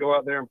to go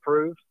out there and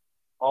prove,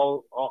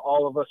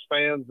 all of us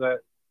fans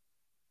that,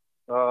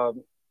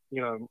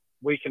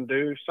 we can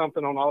do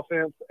something on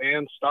offense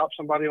and stop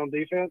somebody on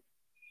defense.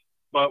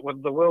 But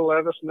with the Will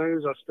Levis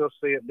news, I still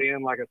see it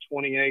being like a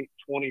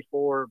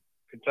 28-24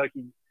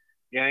 Kentucky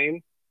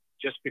game,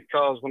 just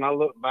because when I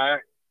look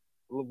back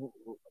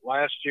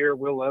last year,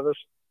 Will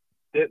Levis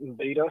didn't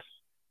beat us.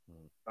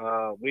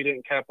 We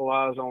didn't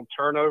capitalize on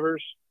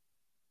turnovers,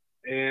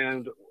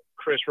 and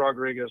Chris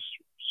Rodriguez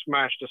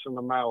smashed us in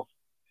the mouth.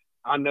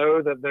 I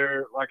know that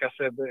they're, like I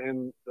said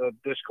in the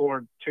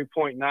Discord,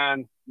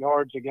 2.9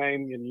 yards a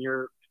game, and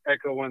you're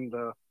echoing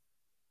the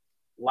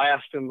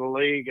last in the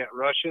league at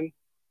rushing.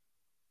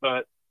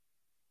 But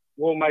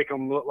we'll make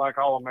them look like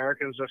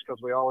All-Americans just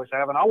because we always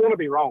have. And I want to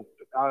be wrong.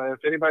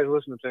 If anybody's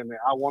listening to me,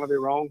 I want to be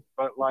wrong.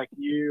 But like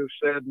you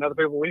said and other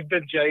people, we've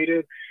been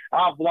jaded.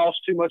 I've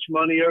lost too much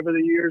money over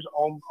the years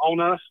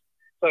on us.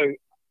 So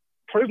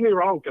prove me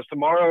wrong, because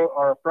tomorrow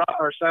or Friday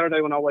or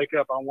Saturday when I wake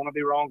up, I want to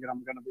be wrong, and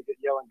I'm going to be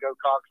yelling "Go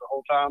Cox" the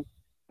whole time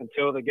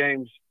until the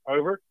game's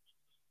over,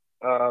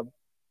 because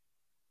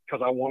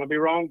I want to be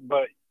wrong.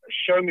 But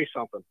show me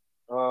something.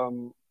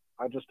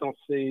 I just don't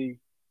see,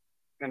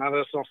 and I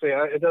just don't see.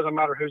 It doesn't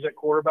matter who's at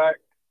quarterback.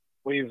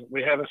 We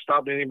haven't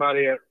stopped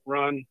anybody at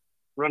running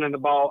the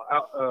ball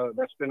out.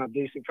 That's been a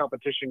decent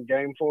competition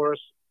game for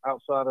us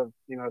outside of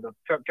the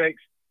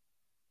cupcakes.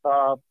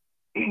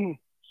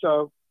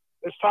 So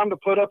it's time to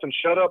put up and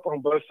shut up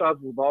on both sides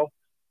of the ball.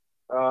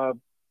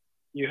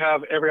 You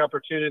have every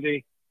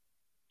opportunity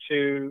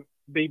to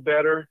be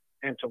better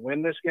and to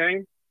win this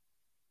game.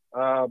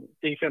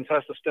 Defense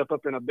has to step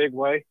up in a big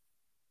way,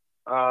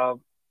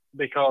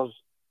 because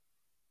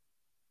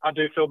I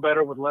do feel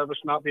better with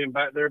Levis not being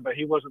back there, but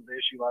he wasn't the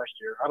issue last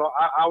year.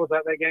 I was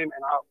at that game,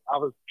 and I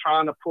was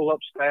trying to pull up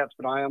stats,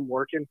 but I am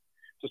working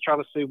to try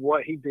to see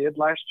what he did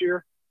last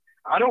year.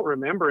 I don't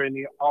remember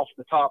any off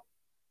the top,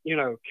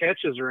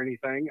 catches or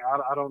anything.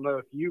 I don't know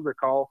if you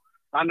recall.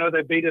 I know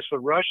they beat us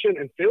with rushing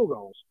and field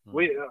goals.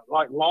 We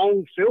like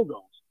long field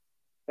goals.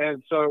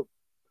 And so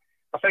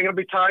I think it'll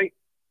be tight,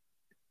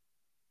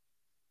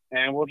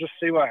 and we'll just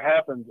see what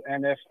happens.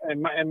 And if,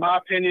 in my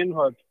opinion,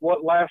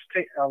 what last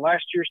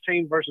year's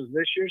team versus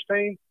this year's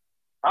team,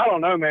 I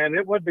don't know, man.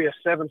 It would be a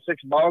 7-6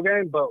 ball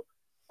game, but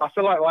I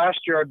feel like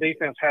last year our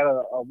defense had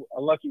a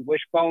lucky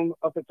wishbone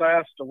up its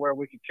ass to where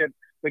we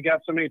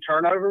got so many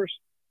turnovers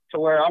to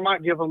where I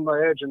might give them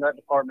the edge in that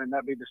department, and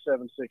that'd be the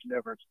 7-6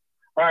 difference.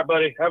 All right,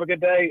 buddy. Have a good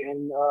day.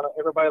 And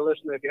everybody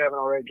listening, if you haven't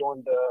already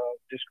joined the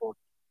Discord,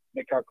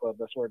 Nick Cock Club,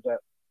 that's where it's at.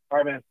 All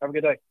right, man. Have a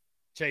good day.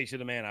 Chase, you're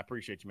the man. I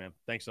appreciate you, man.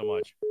 Thanks so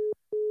much.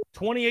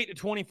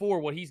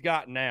 28-24, what he's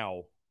got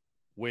now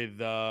with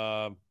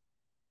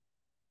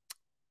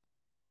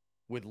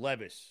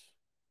Levis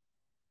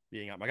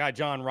being out. My guy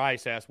John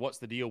Rice asked, what's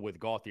the deal with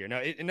Gauthier?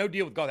 No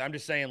deal with Gauthier. I'm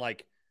just saying,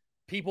 like,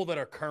 people that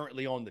are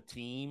currently on the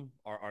team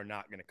are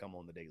not going to come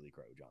on the Daily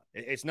Crow, John.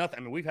 It's nothing.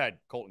 I mean, we've had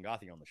Colton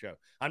Gauthier on the show.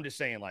 I'm just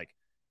saying, like,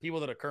 people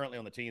that are currently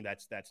on the team,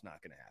 that's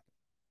not going to happen.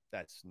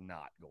 That's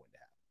not going to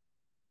happen.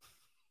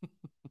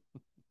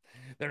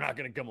 They're not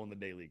going to come on the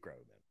Daily Crow,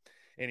 man.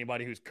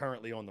 Anybody who's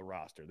currently on the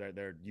roster,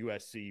 their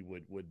USC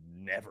would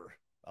never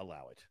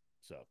allow it.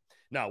 So,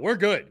 no, we're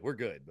good. We're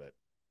good, but,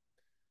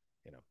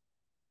 you know.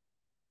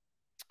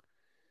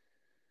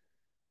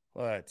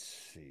 Let's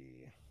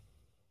see.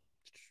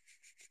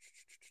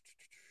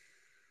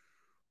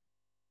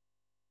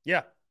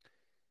 Yeah.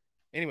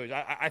 Anyways,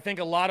 I think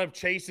a lot of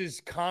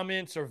Chase's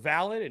comments are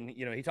valid, and,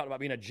 you know, he talked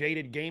about being a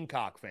jaded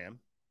Gamecock fan.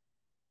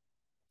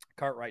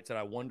 Cartwright said,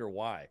 I wonder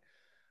why.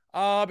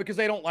 Because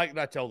they don't like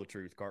that I tell the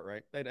truth,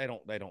 Cartwright. They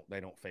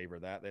don't favor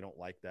that. They don't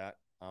like that.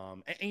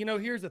 And you know,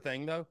 here's the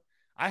thing though.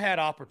 I had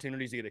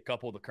opportunities to get a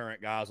couple of the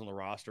current guys on the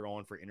roster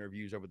on for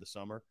interviews over the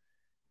summer.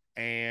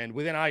 And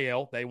with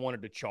NIL, they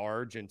wanted to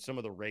charge, and some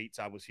of the rates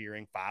I was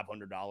hearing,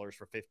 $500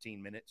 for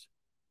 15 minutes.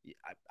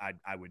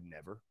 I would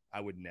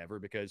never,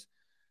 because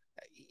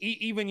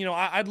even, you know,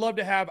 I'd love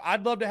to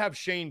have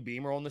Shane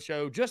Beamer on the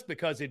show just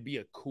because it'd be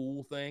a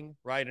cool thing,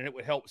 right? And it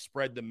would help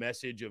spread the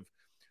message of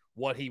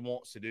what he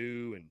wants to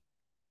do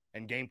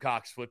and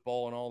Gamecocks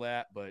football and all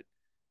that. But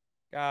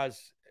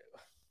guys,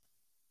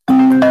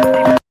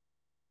 building,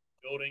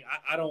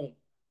 I don't.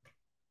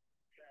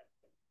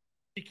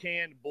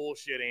 Canned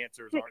bullshit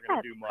answers aren't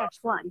going to do much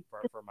for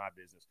my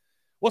business.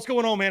 What's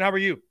going on, man? How are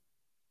you?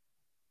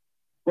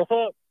 What's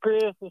up,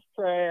 Chris? It's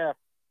Trav.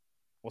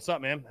 What's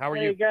up, man? How are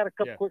you? you? Got a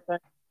couple quick things.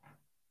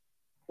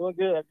 Doing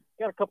good.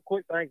 Got a couple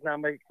quick things, and I'll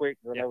make it quick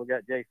because I know we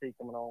got JC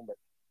coming on. But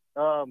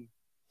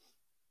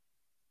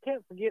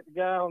can't forget the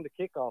guy on the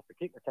kickoff, the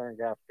kick return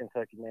guy for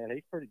Kentucky, man.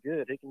 He's pretty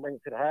good. He can bring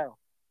it to the house.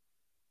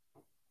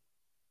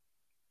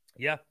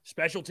 Yeah,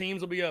 special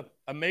teams will be a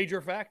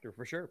major factor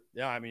for sure.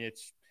 Yeah, I mean,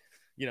 it's,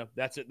 you know,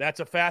 that's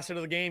a facet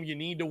of the game you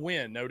need to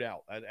win, no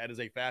doubt. That is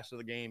a facet of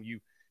the game.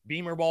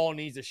 Beamer ball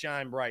needs to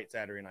shine bright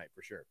Saturday night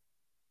for sure.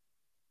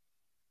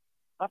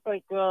 I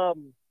think I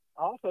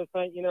also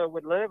think, you know,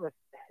 with Levis,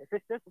 if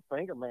it's just a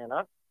finger, man,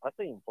 I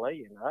see him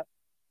playing.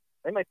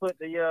 They may put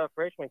the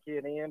freshman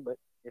kid in, but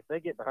if they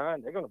get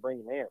behind, they're going to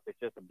bring him in if it's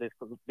just a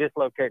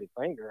dislocated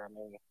finger. I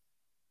mean,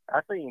 I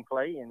see him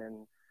playing.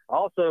 And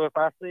also,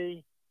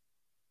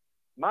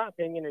 my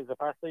opinion is if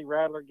I see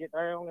Rattler get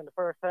down in the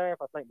first half,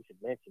 I think we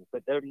should bench him.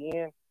 Put Doty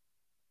in.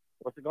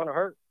 What's it going to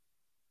hurt?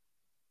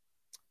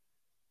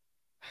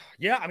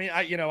 Yeah, I mean,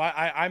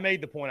 I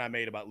made the point I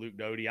made about Luke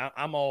Doty.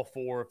 I'm all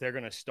for if they're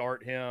going to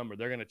start him or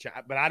they're going to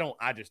but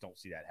I just don't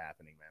see that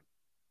happening, man.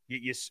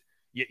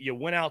 You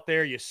went out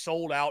there, you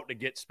sold out to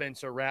get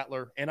Spencer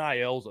Rattler.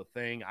 NIL's a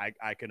thing.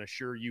 I can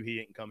assure you he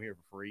didn't come here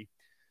for free.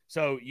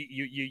 So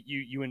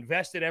you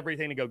invested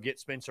everything to go get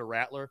Spencer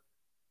Rattler.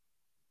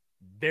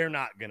 They're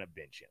not going to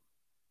bench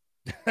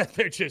him.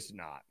 They're just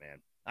not,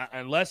 man.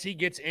 Unless he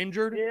gets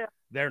injured,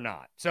 they're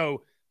not.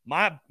 So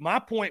my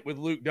point with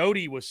Luke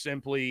Doty was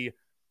simply,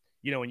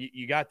 you know, when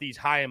you got these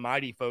high and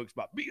mighty folks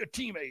about be a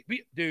teammate,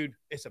 dude,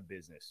 it's a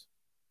business.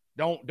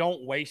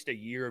 Don't waste a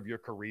year of your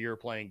career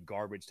playing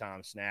garbage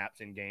time snaps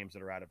in games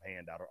that are out of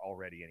hand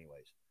already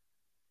anyways.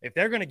 If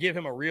they're going to give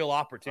him a real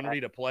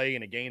opportunity to play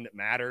in a game that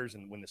matters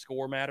and when the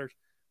score matters,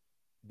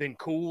 then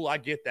cool, I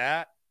get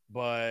that.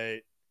 But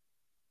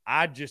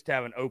I'd just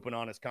have an open,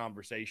 honest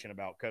conversation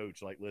about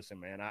coach. Like, listen,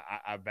 man,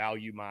 I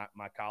value my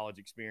college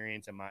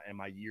experience and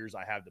my years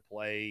I have to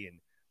play. And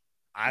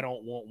I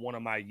don't want one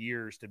of my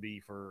years to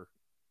be for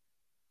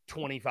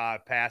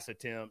 25 pass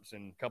attempts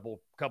and couple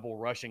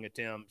rushing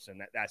attempts.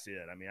 And that's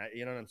it. I mean,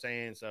 you know what I'm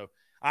saying? So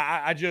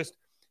I just,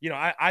 you know,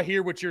 I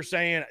hear what you're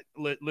saying.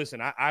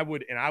 Listen, I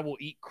would, and I will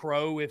eat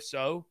crow if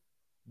so,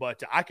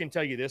 but I can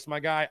tell you this,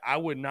 my guy, I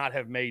would not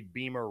have made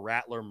Beamer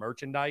Rattler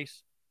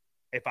merchandise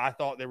if I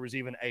thought there was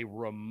even a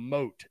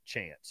remote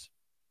chance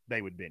they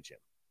would bench him.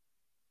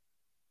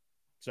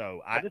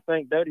 So I just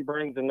think Doty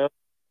brings another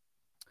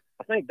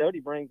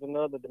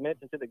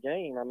dimension to the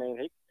game. I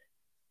mean,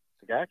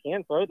 the guy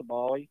can throw the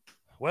ball.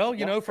 Well,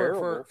 you know,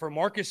 for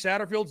Marcus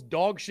Satterfield's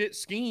dog shit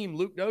scheme,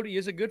 Luke Doty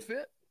is a good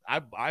fit.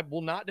 I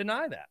will not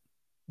deny that.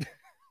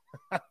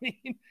 I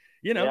mean,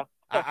 you know,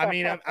 yeah.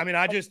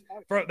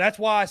 That's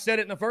why I said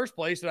it in the first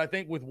place, that I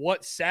think with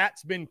what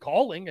Sat's been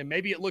calling, and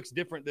maybe it looks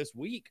different this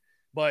week,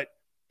 but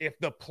if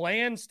the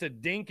plan's to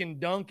dink and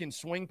dunk and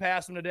swing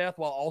past him to death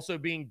while also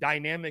being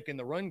dynamic in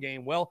the run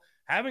game, well,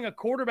 having a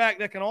quarterback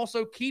that can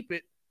also keep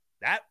it,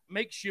 that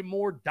makes you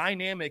more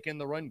dynamic in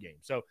the run game.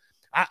 So,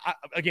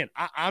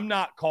 I'm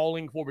not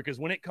calling for, because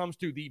when it comes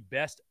to the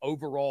best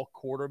overall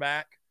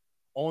quarterback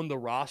on the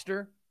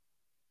roster,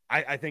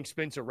 I think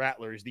Spencer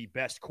Rattler is the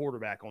best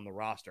quarterback on the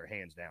roster,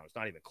 hands down. It's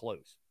not even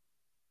close.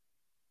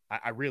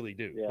 I really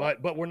do. Yeah.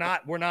 But we're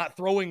not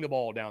throwing the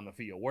ball down the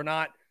field. We're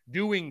not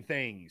doing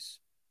things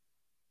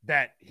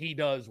that he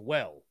does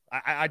well.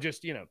 I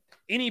just,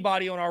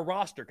 anybody on our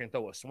roster can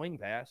throw a swing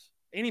pass.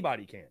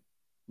 Anybody can.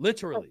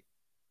 Literally.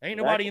 Ain't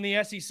nobody in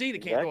the SEC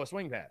that can't throw a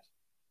swing pass.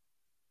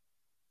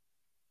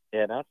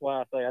 Yeah, that's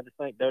why I say I just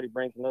think Doty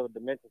brings another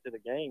dimension to the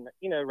game.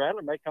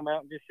 Rattler may come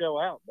out and just show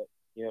out, but,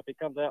 if he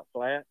comes out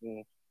flat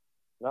and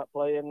not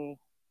playing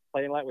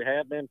like we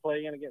have been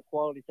playing against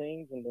quality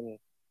teams, and then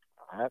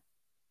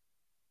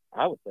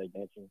I would say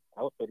bench him.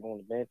 I would put him on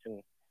the bench,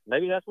 and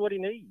maybe that's what he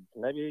needs.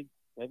 Maybe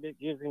it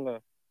gives him a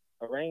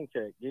rain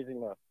check, gives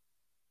him a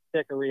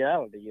check of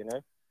reality,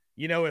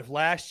 if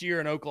last year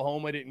in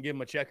Oklahoma didn't give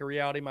him a check of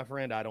reality, my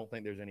friend, I don't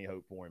think there's any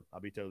hope for him. I'll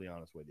be totally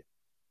honest with you.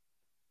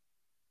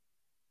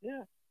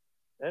 Yeah,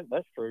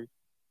 that's true.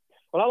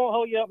 Well, I won't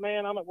hold you up,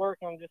 man. I'm at work.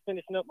 I'm just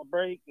finishing up my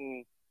break,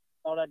 and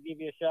thought I'd give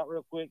you a shot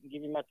real quick and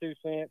give you my 2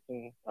 cents.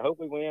 And I hope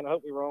we win. I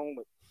hope we're wrong,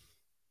 but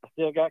I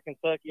still got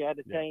Kentucky. I had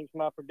to change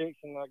my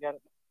prediction. I got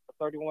it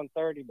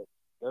 31-30, but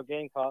go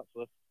Gamecocks.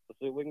 Let's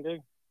see what we can do.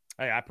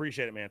 Hey, I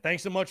appreciate it, man.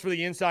 Thanks so much for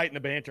the insight and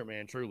the banter,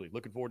 man. Truly.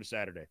 Looking forward to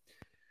Saturday.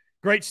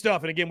 Great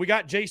stuff. And again, we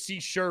got J.C.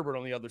 Sherbert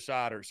on the other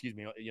side, up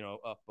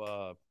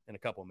in a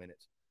couple of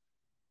minutes.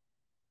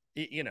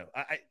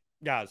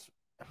 Guys,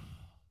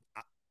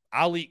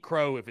 I'll eat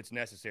crow if it's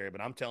necessary,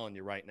 but I'm telling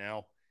you right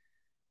now,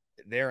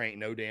 there ain't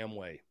no damn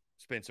way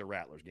Spencer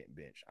Rattler's getting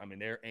benched. I mean,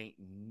 there ain't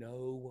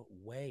no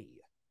way.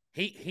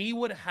 He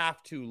would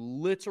have to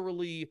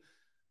literally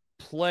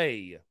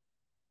play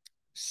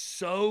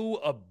so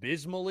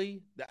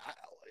abysmally that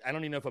I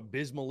don't even know if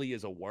abysmally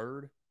is a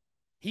word.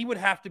 He would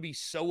have to be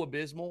so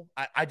abysmal.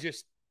 I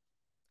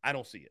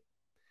don't see it.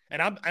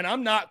 And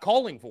I'm not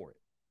calling for it.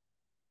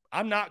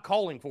 I'm not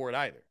calling for it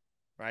either,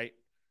 right?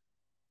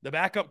 The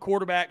backup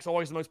quarterback's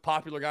always the most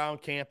popular guy on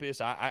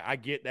campus. I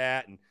get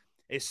that. And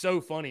it's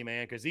so funny,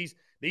 man, because these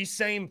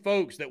same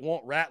folks that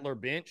want Rattler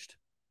benched,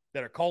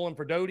 that are calling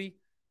for Doty,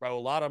 bro, a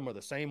lot of them are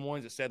the same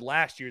ones that said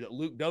last year that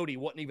Luke Doty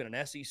wasn't even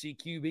an SEC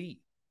QB.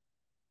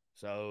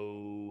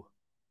 So,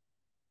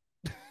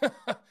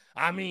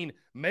 I mean,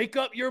 make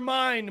up your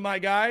mind, my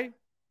guy.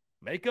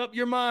 Make up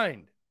your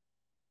mind.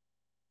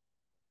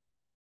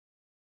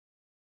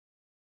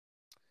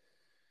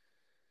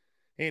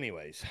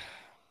 Anyways.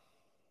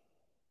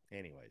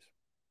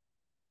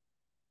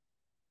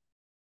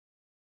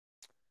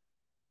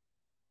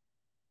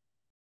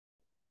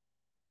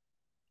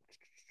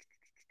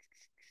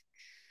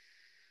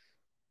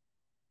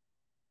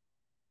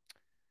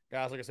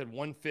 Guys, like I said,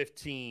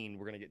 1:15,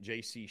 we're going to get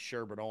J.C.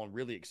 Sherbert on.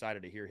 Really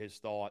excited to hear his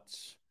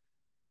thoughts.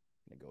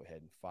 I'm going to go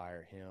ahead and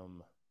fire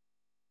him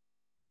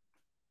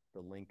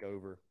the link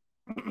over.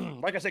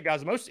 Like I said,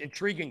 guys, the most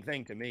intriguing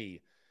thing to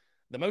me,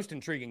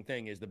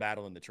 is the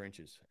battle in the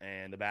trenches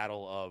and the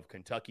battle of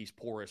Kentucky's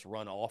porous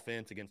run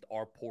offense against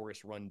our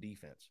porous run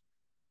defense.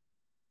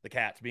 The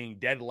Cats being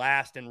dead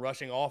last in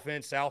rushing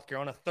offense, South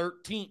Carolina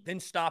 13th in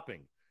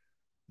stopping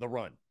the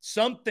run.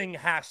 Something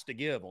has to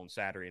give on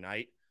Saturday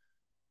night.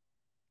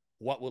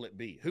 What will it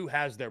be? Who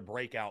has their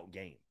breakout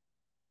game?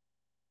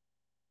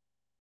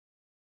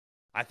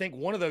 I think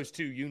one of those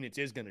two units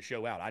is going to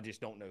show out. I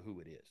just don't know who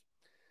it is.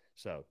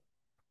 So,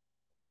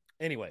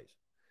 anyways,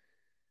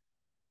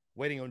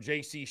 waiting on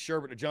J.C.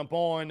 Sherbert to jump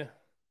on.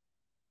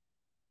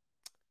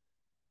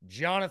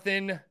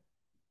 Jonathan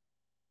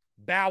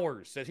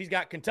Bowers says he's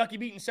got Kentucky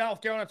beating South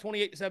Carolina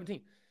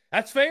 28-17.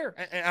 That's fair.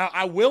 And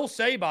I will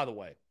say, by the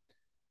way,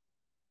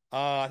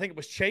 I think it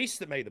was Chase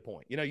that made the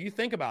point. You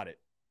think about it.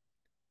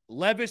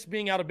 Levis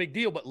being out a big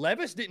deal, but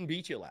Levis didn't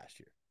beat you last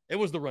year. It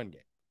was the run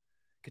game.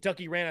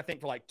 Kentucky ran, I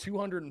think, for like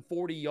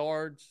 240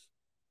 yards.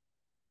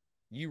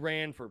 You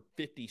ran for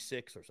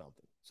 56 or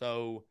something.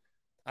 So,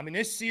 I mean,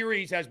 this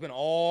series has been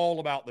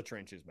all about the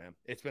trenches, man.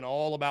 It's been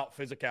all about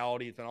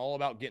physicality. It's been all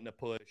about getting a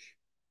push.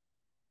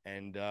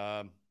 And,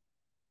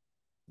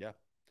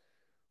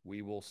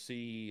 we will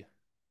see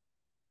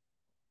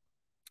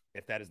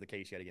if that is the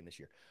case yet again this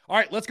year. All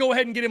right, let's go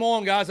ahead and get him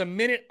on, guys. A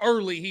minute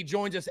early. He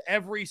joins us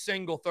every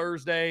single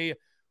Thursday.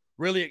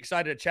 Really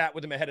excited to chat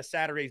with him ahead of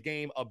Saturday's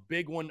game. A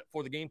big one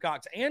for the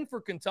Gamecocks and for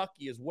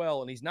Kentucky as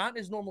well. And he's not in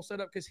his normal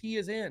setup because he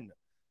is in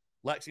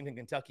Lexington,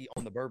 Kentucky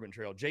on the Bourbon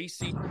Trail.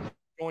 JC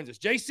joins us.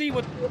 JC,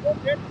 what's going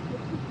on, man?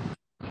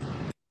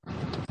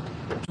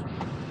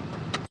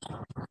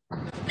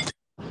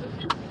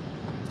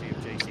 See if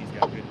JC's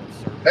got good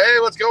enough service. Hey,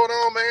 what's going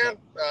on, man?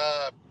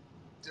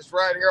 Just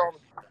right here on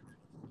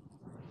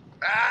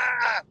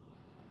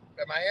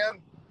am I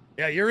in?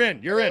 Yeah, you're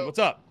in. You're in. What's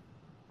up?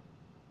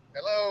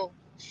 Hello.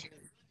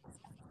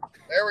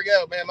 There we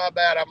go, man. My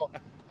bad. I'm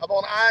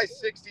on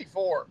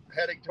I-64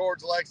 heading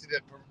towards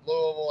Lexington from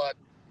Louisville.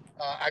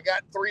 I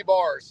got 3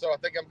 bars, so I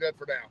think I'm good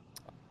for now.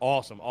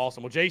 Awesome. Well,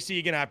 JC,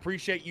 again, I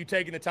appreciate you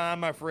taking the time,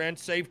 my friend.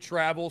 Safe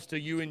travels to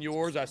you and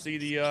yours. I see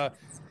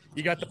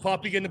you got the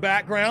puppy in the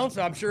background,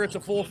 so I'm sure it's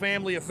a full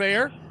family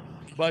affair.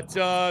 But,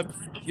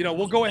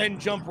 we'll go ahead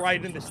and jump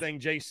right into this thing,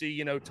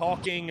 JC.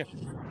 Talking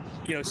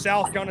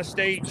South Carolina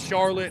State,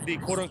 Charlotte, the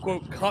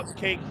quote-unquote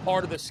cupcake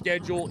part of the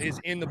schedule is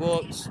in the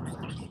books,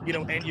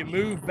 and you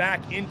move back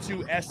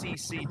into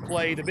SEC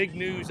play. The big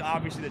news,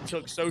 obviously, that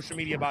took social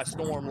media by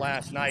storm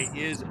last night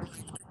is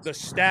the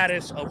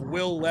status of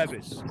Will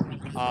Levis.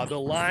 The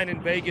line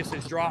in Vegas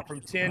has dropped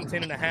from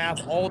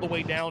 10.5, all the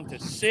way down to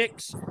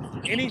 6.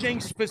 Anything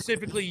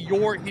specifically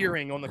you're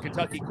hearing on the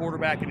Kentucky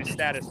quarterback and his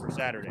status for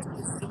Saturday?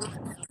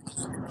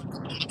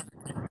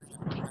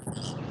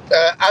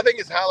 I think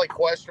it's highly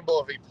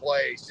questionable if he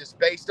plays, just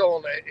based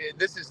on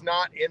this is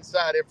not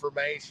inside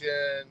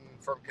information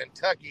from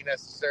Kentucky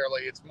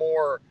necessarily. It's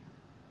more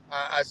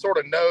I sort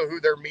of know who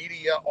their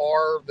media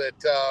are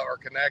that are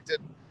connected,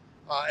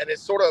 and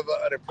it's sort of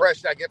an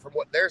impression I get from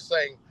what they're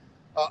saying.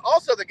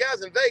 Also, the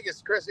guys in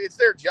Vegas, Chris, it's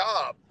their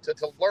job to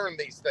learn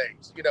these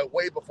things,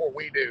 way before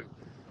we do,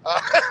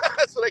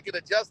 so they can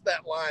adjust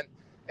that line.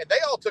 And they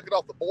all took it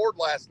off the board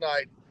last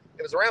night.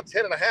 It was around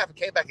 10.5 and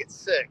came back at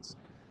 6.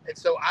 And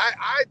so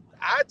I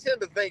tend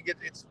to think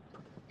it's,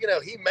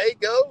 he may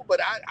go, but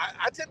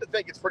I tend to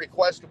think it's pretty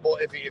questionable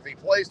if he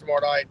plays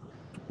tomorrow night.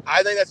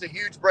 I think that's a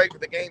huge break for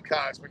the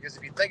Gamecocks, because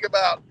if you think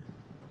about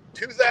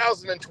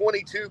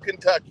 2022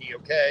 Kentucky,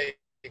 okay,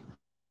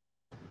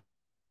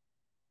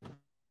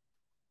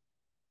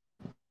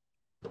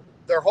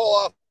 their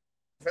whole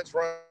offense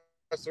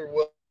runs through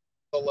Will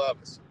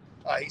Levis.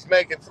 He's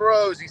making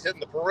throws. He's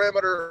hitting the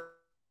perimeter.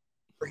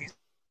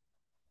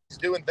 He's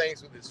doing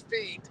things with his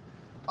feet.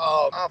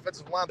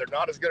 Offensive line, they're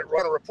not as good at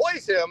running.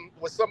 Replace him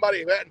with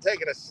somebody who hadn't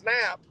taken a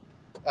snap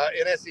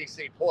in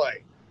SEC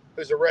play,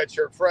 who's a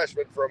redshirt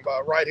freshman from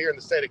right here in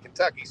the state of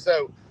Kentucky.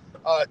 So,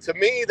 to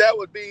me, that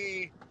would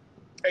be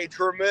a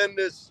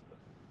tremendous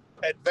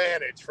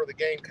advantage for the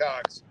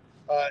Gamecocks.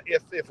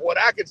 If what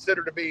I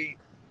consider to be,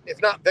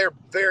 if not their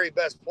very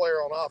best player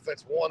on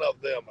offense, one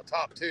of them, a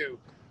top 2,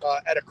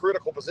 at a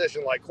critical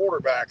position like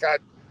quarterback,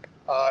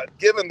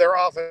 given their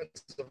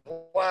offensive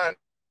line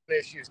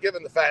issues,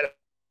 given the fact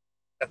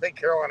I think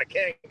Carolina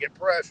can get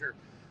pressure,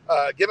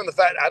 given the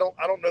fact I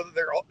don't know that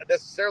they're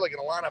necessarily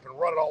going to line up and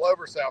run it all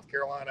over South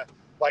Carolina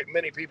like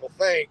many people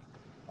think.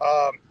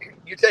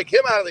 You take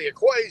him out of the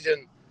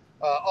equation,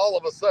 all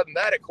of a sudden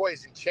that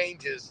equation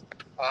changes,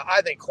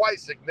 I think, quite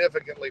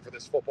significantly for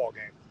this football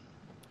game.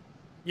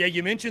 Yeah,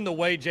 you mentioned the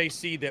way,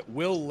 JC, that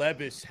Will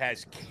Levis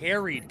has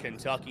carried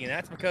Kentucky, and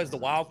that's because the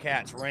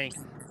Wildcats rank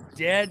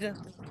dead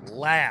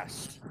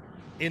last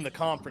in the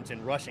conference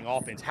in rushing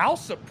offense. How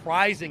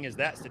surprising is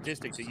that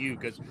statistic to you?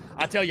 Because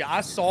I tell you, I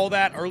saw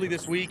that early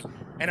this week,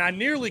 and I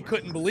nearly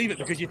couldn't believe it,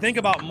 because you think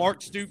about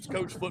Mark Stoops'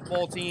 coach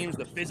football teams,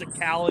 the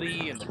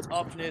physicality and the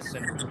toughness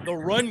and the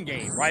run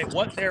game, right?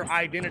 What their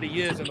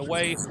identity is and the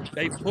way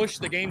they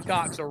pushed the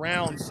Gamecocks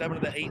around 7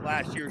 of the 8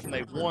 last years when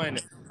they've won.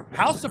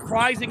 How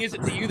surprising is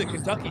it to you that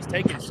Kentucky's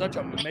taken such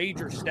a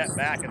major step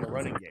back in the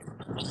running game?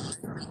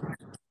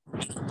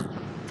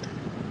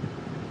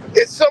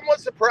 It's somewhat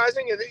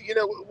surprising,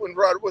 when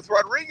with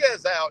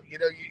Rodriguez out, you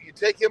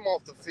take him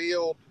off the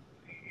field,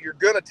 you're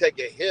going to take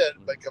a hit.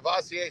 But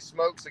Cavassier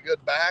smokes a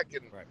good back,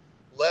 and right.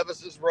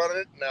 Levis is running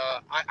it. And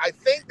I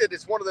think that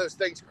it's one of those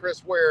things,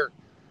 Chris, where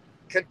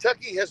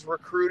Kentucky has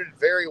recruited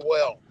very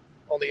well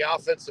on the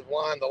offensive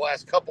line the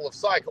last couple of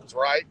cycles,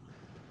 right?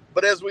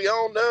 But as we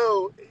all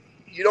know,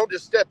 you don't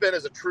just step in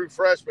as a true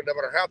freshman, no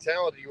matter how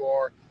talented you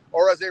are,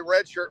 or as a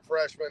redshirt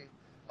freshman,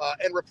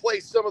 and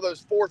replace some of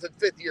those 4th and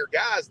 5th year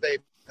guys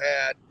they've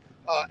had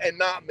and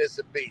not miss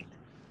a beat.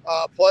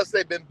 Plus,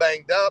 they've been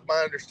banged up. My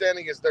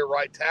understanding is their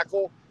right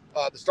tackle,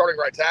 the starting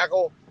right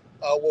tackle,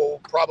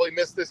 will probably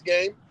miss this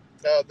game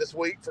this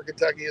week for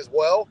Kentucky as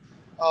well.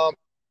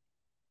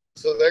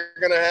 So they're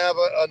going to have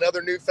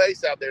another new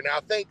face out there. Now,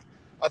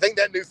 I think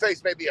that new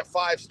face may be a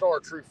 5-star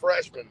true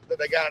freshman that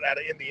they got out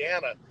of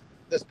Indiana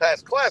this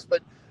past class,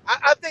 but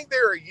I think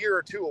they're a year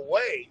or two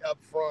away up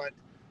front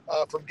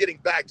from getting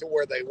back to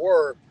where they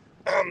were.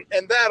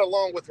 And that,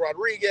 along with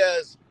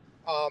Rodriguez,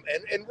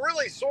 and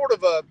really sort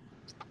of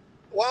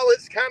while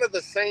it's kind of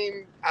the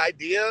same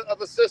idea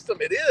of a system,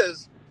 it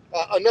is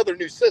another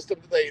new system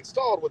that they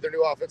installed with their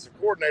new offensive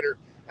coordinator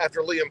after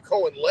Liam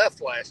Cohen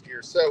left last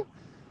year. So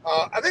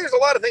I think there's a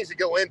lot of things that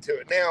go into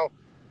it. Now,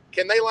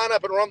 can they line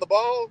up and run the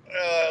ball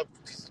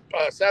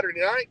Saturday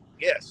night?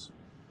 Yes.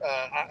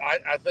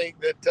 I think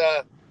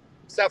that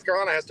South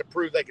Carolina has to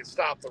prove they can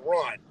stop the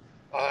run.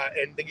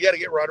 And you got to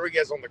get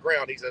Rodriguez on the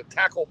ground. He's a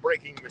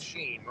tackle-breaking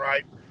machine,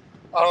 right?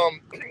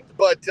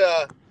 But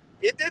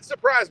it did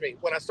surprise me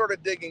when I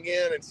started digging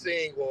in and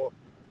seeing,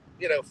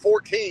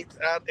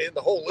 14th out in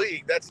the whole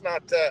league. That's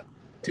not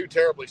too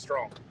terribly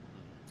strong.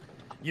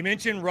 You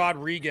mentioned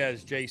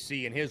Rodriguez,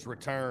 JC, and his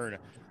return.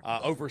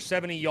 Over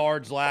 70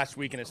 yards last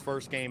week in his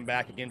first game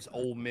back against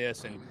Ole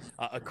Miss, and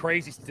a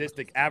crazy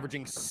statistic,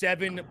 averaging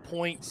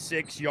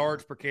 7.6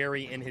 yards per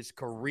carry in his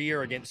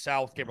career against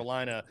South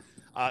Carolina.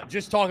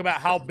 Just talk about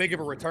how big of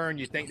a return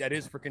you think that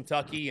is for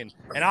Kentucky, and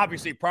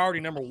obviously priority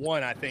number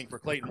 1, I think, for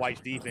Clayton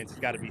White's defense has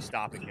got to be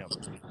stopping him.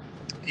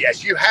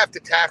 Yes, you have to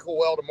tackle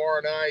well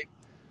tomorrow night,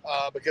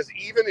 because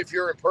even if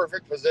you're in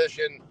perfect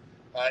position,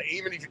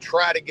 even if you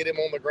try to get him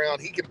on the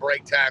ground, he can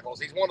break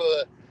tackles. He's one of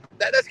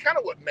That's kind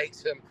of what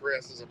makes him,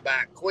 Chris, as a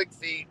back. Quick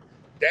feet,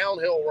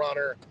 downhill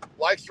runner,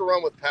 likes to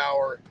run with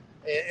power,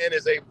 and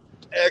is a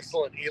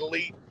excellent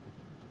elite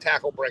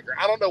tackle breaker.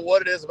 I don't know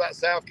what it is about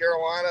South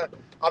Carolina.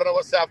 I don't know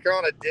what South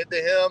Carolina did to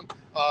him.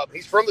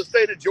 He's from the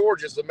state of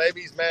Georgia, so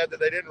maybe he's mad that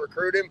they didn't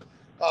recruit him.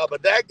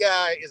 But that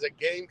guy is a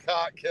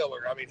Gamecock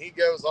killer. I mean, he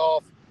goes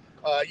off.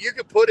 You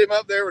could put him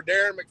up there with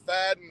Darren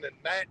McFadden and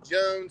Matt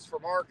Jones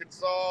from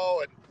Arkansas,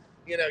 and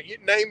you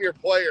name your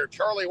player,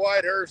 Charlie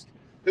Whitehurst,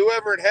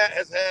 whoever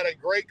has had a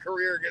great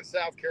career against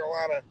South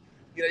Carolina.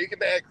 You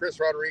can add Chris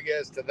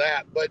Rodriguez to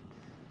that, but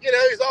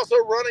he's also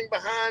running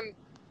behind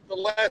the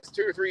last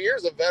 2 or 3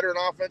 years a veteran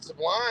offensive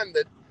line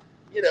that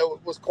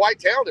was quite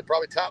talented,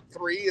 probably top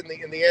 3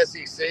 in the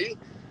SEC.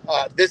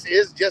 This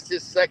is just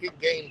his second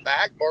game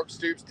back. Mark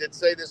Stoops did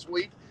say this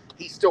week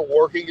he's still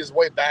working his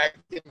way back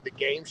into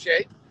game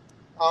shape.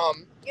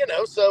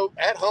 So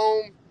at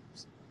home,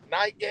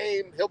 night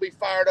game, he'll be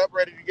fired up,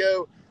 ready to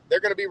go. They're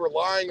going to be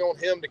relying on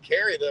him to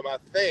carry them, I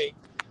think.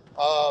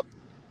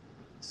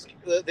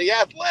 The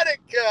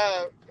athletic,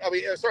 the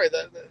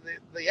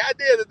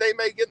idea that they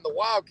may get in the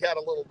Wildcat a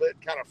little bit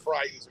kind of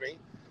frightens me.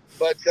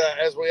 But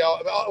as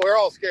we're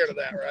all scared of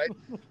that, right?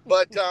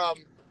 But, I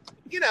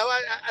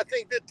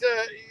think that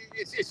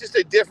it's just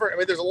a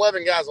different – there's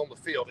 11 guys on the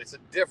field. It's a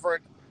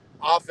different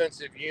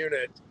offensive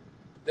unit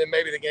than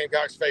maybe the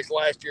Gamecocks faced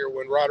last year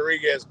when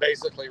Rodriguez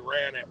basically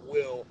ran at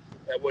will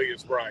at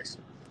Williams-Brice.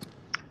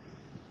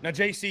 Now,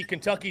 JC,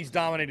 Kentucky's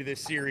dominated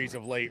this series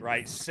of late,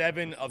 right?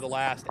 7 of the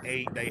last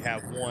 8 they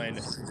have won.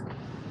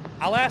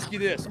 I'll ask you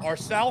this. Are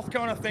South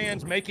Carolina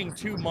fans making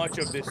too much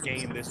of this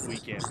game this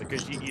weekend?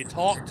 Because you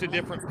talk to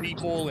different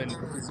people, and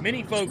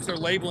many folks are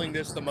labeling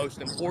this the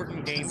most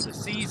important game of the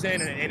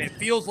season, and it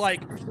feels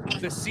like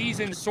the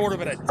season's sort of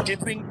at a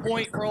tipping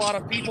point for a lot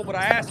of people. But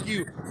I ask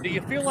you, do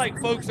you feel like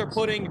folks are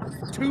putting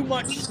too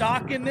much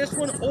stock in this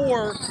one,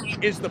 or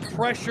is the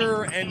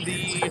pressure and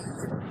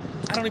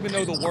I don't even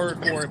know the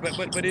word for it,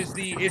 but is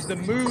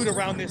the mood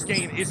around this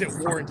game, is it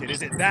warranted?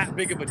 Is it that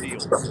big of a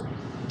deal?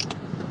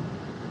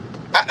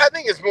 I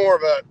think it's more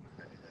of a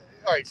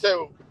 – all right,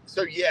 so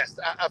yes,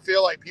 I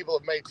feel like people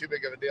have made too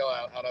big of a deal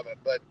out of it.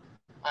 But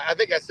I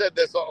think I said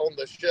this on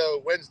the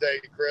show Wednesday,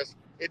 Chris.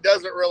 It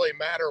doesn't really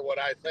matter what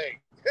I think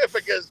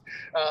because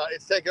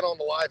it's taken on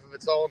the life of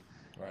its own.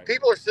 Right.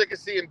 People are sick of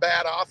seeing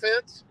bad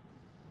offense,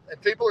 and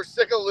people are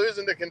sick of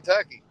losing to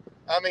Kentucky.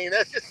 I mean,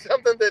 that's just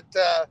something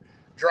that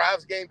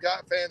drives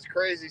Gamecock fans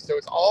crazy. So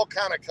it's all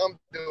kind of come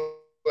to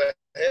a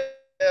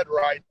head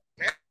right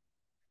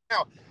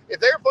now. If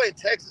they were playing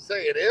Texas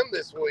A&M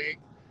this week,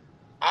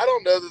 I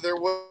don't know that there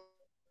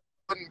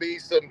wouldn't be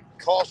some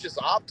cautious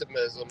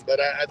optimism.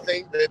 But I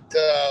think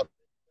that,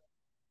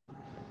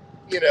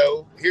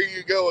 here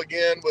you go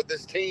again with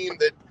this team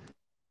that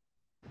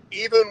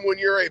even when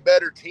you're a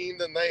better team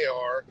than they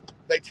are,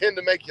 they tend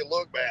to make you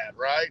look bad,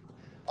 right?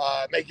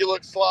 Make you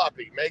look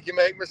sloppy, make you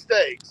make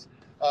mistakes,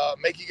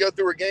 make you go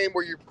through a game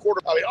where your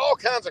all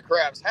kinds of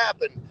craps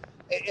happen.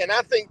 And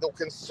I think the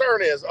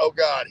concern is, oh,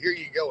 God, here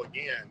you go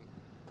again.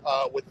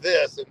 With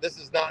this, and this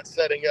is not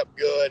setting up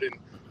good, and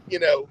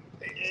and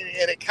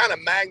it kind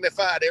of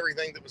magnified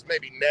everything that was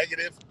maybe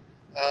negative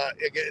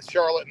against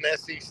Charlotte and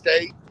SC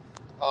State.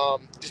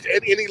 Just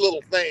any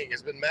little thing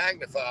has been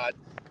magnified,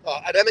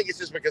 and I think it's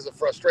just because of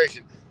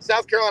frustration.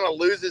 South Carolina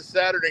loses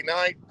Saturday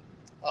night.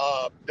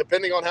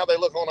 Depending on how they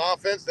look on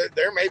offense,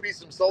 there may be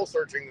some soul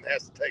searching that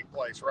has to take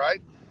place,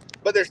 right?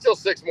 But there's still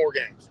 6 more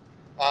games,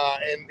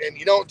 and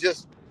you don't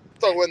just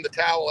throw in the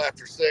towel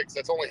after 6.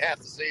 That's only half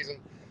the season.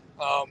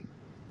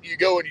 You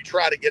go and you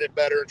try to get it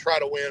better and try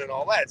to win and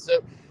all that.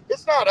 So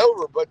it's not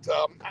over. But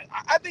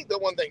I think the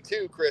one thing,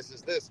 too, Chris,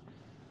 is this.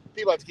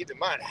 People have to keep in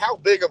mind, how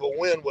big of a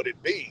win would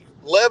it be?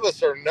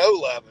 Levis or no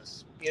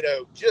Levis,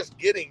 just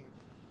getting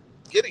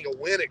a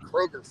win at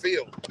Kroger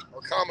Field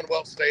or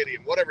Commonwealth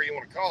Stadium, whatever you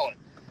want to call it,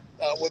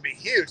 would be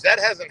huge.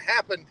 That hasn't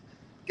happened,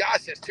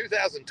 since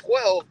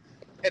 2012.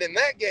 And in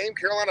that game,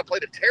 Carolina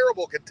played a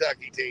terrible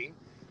Kentucky team.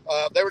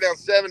 They were down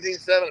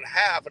 17-7 at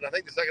half, and I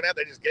think the second half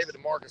they just gave it to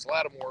Marcus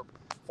Lattimore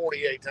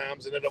 48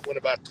 times and ended up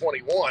winning about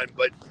 21.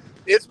 But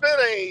it's been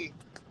a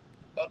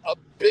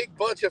big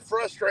bunch of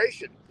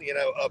frustration,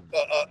 up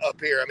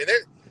here. I mean,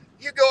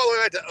 you go all the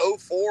way back to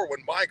 2004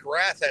 when Mike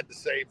Rath had to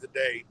save the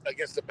day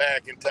against a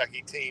bad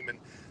Kentucky team, and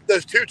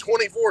those 2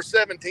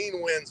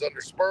 24-17 wins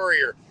under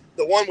Spurrier,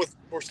 the one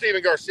where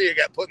Stephen Garcia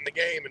got put in the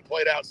game and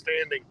played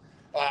outstanding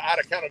out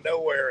of kind of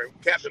nowhere,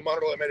 and Captain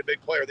Munderland made a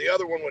big player. The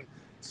other one when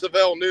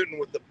Savell Newton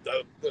with the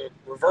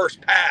reverse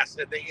pass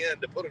at the end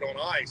to put it on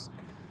ice,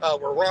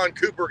 where Ron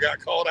Cooper got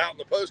called out in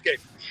the postgame.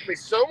 I mean,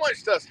 so much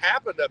stuff's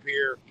happened up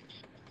here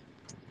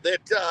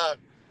that,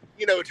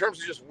 in terms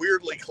of just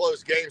weirdly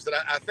close games, that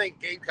I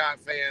think Gamecock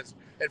fans,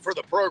 and for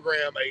the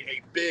program,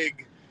 a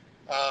big,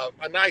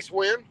 a nice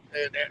win,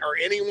 or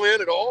any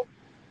win at all,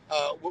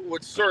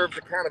 would serve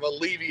to kind of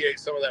alleviate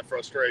some of that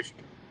frustration.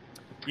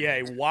 Yeah,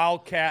 a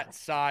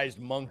Wildcat-sized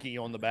monkey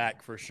on the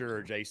back for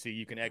sure, JC.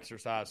 You can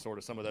exercise sort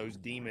of some of those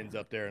demons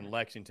up there in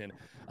Lexington.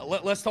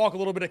 Let's talk a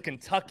little bit of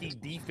Kentucky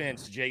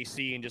defense,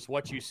 JC, and just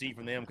what you see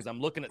from them, because I'm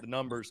looking at the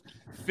numbers.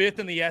 5th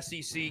in the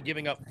SEC,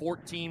 giving up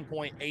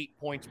 14.8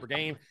 points per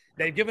game.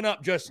 They've given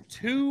up just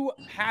 2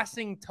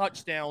 passing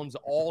touchdowns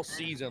all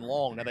season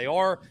long. Now, they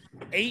are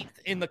 8th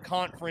in the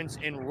conference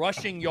in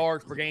rushing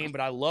yards per game, but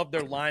I love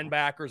their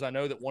linebackers. I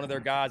know that one of their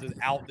guys is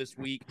out this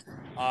week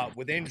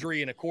with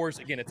injury. And, of course,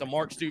 again, it's a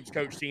Mark Stoops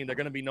coach team. They're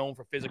going to be known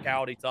for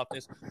physicality,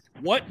 toughness.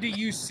 What do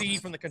you see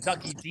from the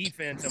Kentucky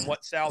defense and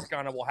what South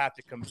Carolina will have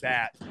to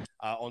combat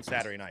on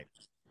Saturday night?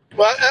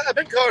 Well, I've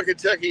been calling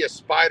Kentucky a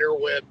spider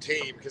web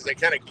team because they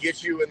kind of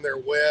get you in their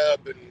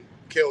web and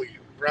kill you,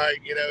 right?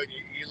 You know,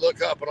 you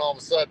look up and all of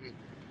a sudden,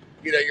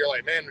 you know, you're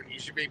like, man, you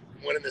should be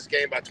winning this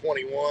game by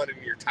 21 and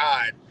you're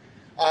tied.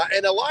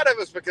 And a lot of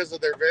it's because of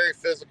their very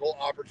physical,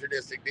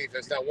 opportunistic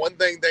defense. Now, one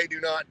thing they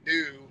do not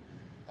do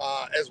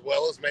as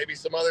well as maybe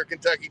some other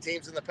Kentucky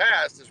teams in the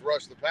past is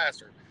rush the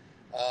passer.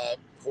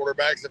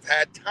 Quarterbacks have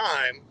had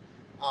time.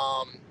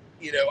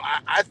 You know,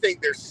 I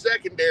think their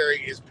secondary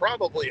is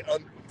probably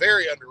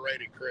very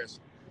underrated, Chris,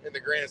 in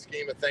the grand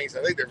scheme of things.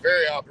 I think they're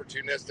very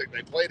opportunistic.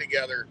 They play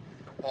together.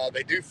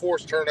 They do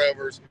force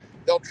turnovers.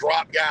 They'll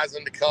drop guys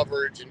into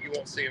coverage, and you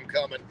won't see them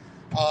coming.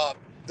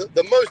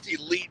 The most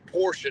elite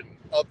portion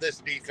of this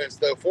defense,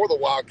 though, for the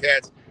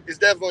Wildcats is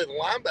definitely the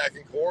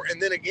linebacking core.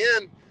 And then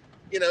again,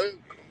 you know,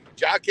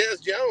 Jaquez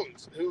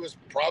Jones, who was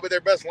probably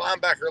their best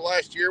linebacker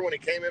last year when he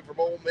came in from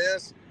Ole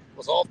Miss,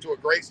 was off to a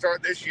great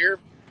start this year.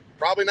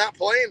 Probably not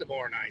playing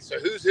tomorrow night. So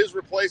who's his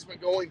replacement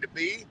going to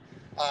be?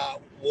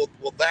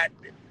 Will that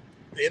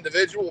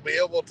individual be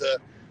able to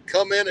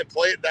come in and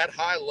play at that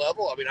high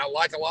level? I mean, I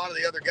like a lot of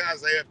the other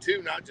guys they have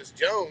too, not just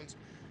Jones.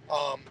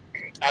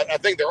 I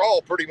think they're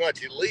all pretty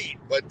much elite,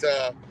 but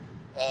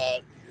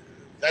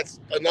that's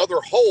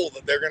another hole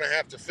that they're going to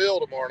have to fill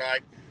tomorrow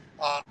night.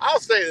 I'll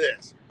say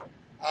this.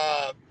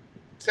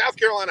 South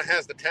Carolina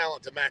has the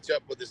talent to match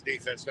up with this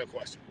defense, no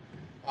question.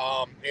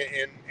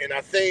 And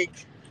I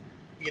think,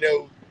 you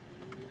know,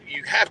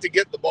 you have to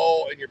get the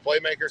ball in your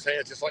playmakers'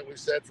 hands, just like we've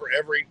said for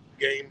every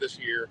game this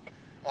year.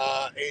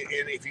 And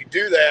if you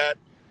do that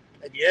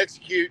and you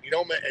execute, you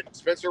don't. And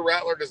Spencer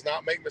Rattler does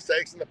not make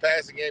mistakes in the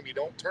passing game. You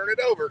don't turn it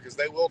over because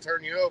they will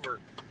turn you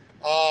over.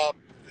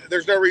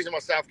 There's no reason why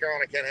South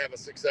Carolina can't have a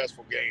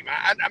successful game.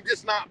 I'm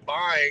just not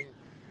buying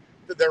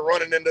that they're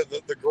running into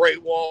the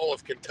Great Wall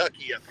of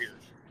Kentucky up here.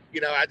 You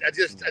know, I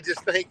just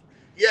think,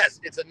 yes,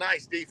 it's a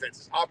nice defense.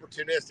 It's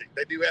opportunistic.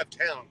 They do have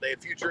talent. They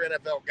have future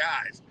NFL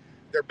guys.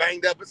 They're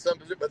banged up at some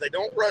position, but they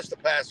don't rush the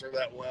passer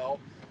that well.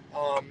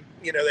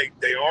 You know,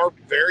 they are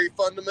very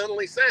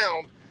fundamentally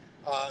sound.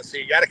 So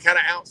you got to kind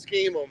of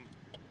out-scheme them.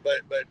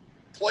 But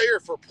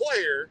player for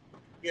player,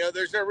 you know,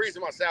 there's no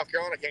reason why South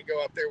Carolina can't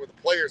go up there with the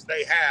players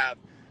they have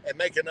and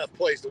make enough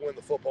plays to win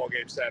the football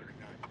game Saturday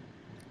night.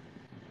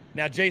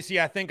 Now, JC,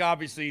 I think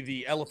obviously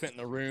the elephant in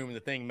the room and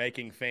the thing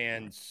making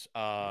fans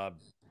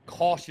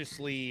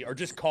cautiously, or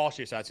just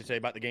cautious, I should say,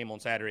 about the game on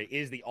Saturday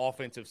is the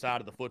offensive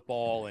side of the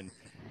football. And,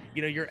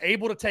 you know, you're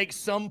able to take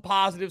some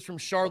positives from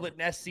Charlotte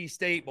and SC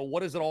State, but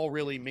what does it all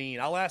really mean?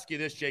 I'll ask you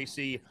this,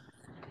 JC.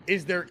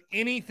 Is there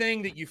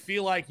anything that you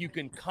feel like you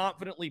can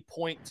confidently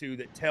point to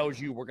that tells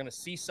you we're going to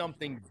see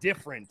something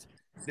different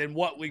than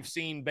what we've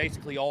seen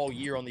basically all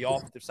year on the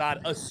offensive side,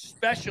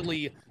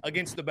 especially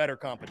against the better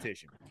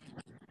competition?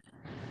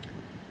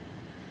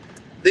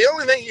 The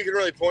only thing you can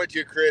really point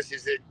to, Chris,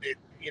 is that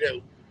you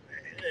know,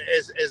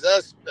 as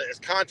us as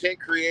content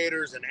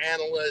creators and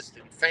analysts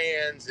and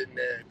fans and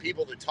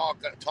people that talk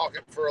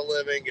it for a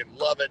living and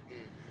love it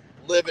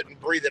and live it and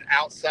breathe it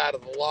outside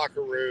of the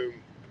locker room,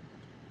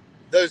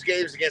 those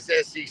games against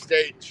SC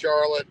State and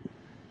Charlotte,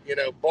 you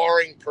know,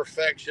 barring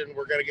perfection,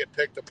 we're going to get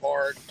picked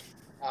apart.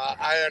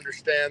 I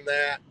understand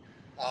that.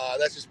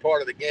 That's just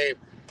part of the game.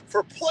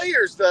 For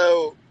players,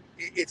 though,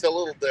 it's a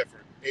little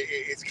different.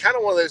 It's kind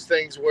of one of those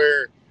things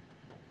where,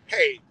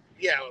 hey,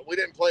 yeah, we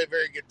didn't play a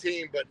very good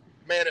team, but,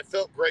 man, it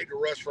felt great to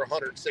rush for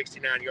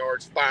 169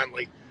 yards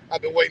finally.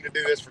 I've been waiting to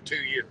do this for 2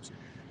 years.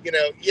 You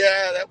know,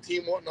 yeah, that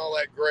team wasn't all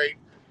that great,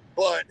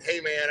 but,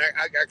 hey, man,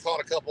 I caught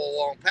a couple of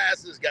long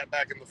passes, got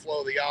back in the flow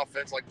of the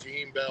offense like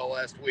Jaheim Bell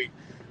last week.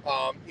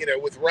 You know,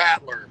 with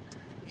Rattler,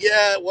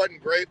 yeah, it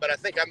wasn't great, but I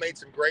think I made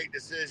some great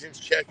decisions,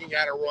 checking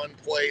out a run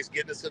plays,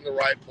 getting us in the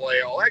right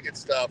play, all that good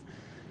stuff.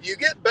 You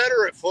get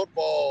better at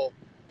football.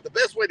 The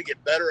best way to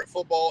get better at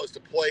football is to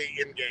play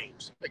in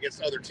games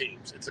against other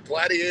teams. It's a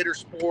gladiator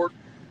sport,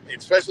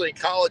 especially in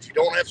college. You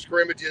don't have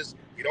scrimmages.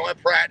 You don't have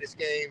practice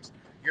games.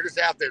 You're just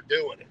out there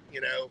doing it,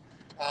 you know.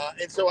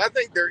 And so I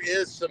think there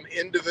is some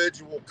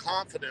individual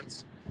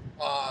confidence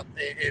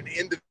and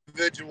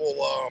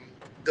individual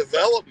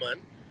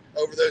development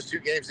over those two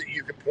games that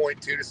you can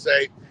point to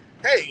say,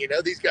 hey, you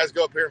know, these guys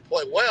go up here and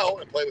play well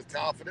and play with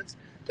confidence.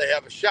 They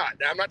have a shot.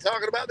 Now, I'm not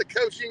talking about the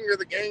coaching or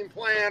the game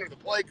plan or the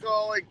play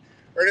calling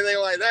or anything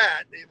like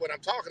that. When I'm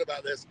talking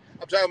about this,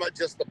 I'm talking about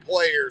just the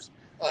players,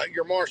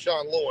 your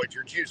Marshawn Lloyd,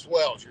 your Juice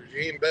Wells, your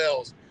Jaheim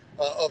Bells,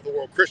 of the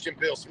world, Christian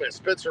Bill Smith,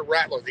 Spencer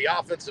Rattler, the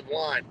offensive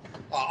line,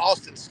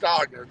 Austin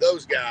Stogner,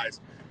 those guys.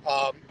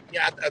 I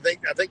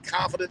think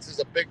confidence is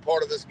a big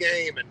part of this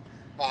game, and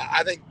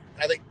I think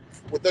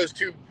with those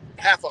two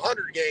half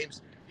 100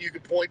 games, you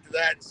could point to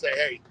that and say,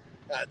 hey,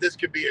 this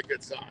could be a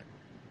good sign.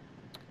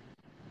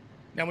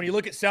 Now, when you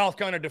look at South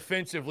Carolina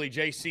defensively,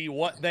 JC,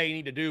 what they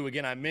need to do,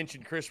 again, I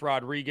mentioned Chris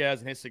Rodriguez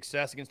and his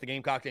success against the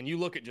Gamecocks, and you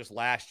look at just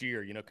last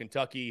year,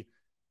 Kentucky,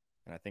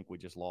 and I think we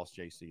just lost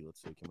JC.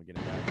 Let's see. Can we get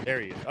him back? There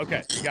he is.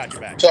 Okay, we got you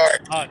back. Sorry.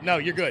 No,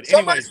 you're good.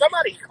 Somebody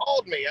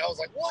called me. I was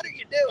like, what are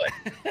you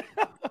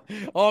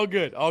doing? All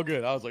good. I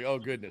was like, oh,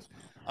 goodness.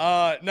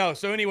 No,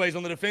 so anyways,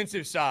 on the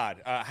defensive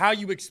side, how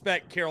you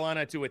expect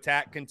Carolina to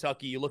attack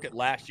Kentucky. You look at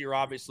last year,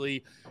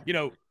 obviously,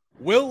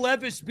 Will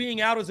Levis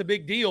being out is a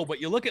big deal,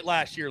 but you look at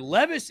last year,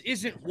 Levis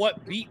isn't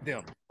what beat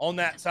them on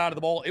that side of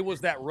the ball. It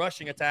was that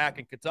rushing attack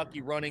and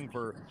Kentucky running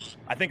for,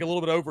 I think, a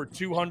little bit over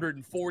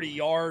 240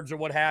 yards or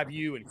what have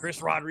you, and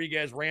Chris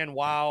Rodriguez ran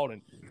wild.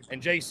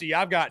 And JC,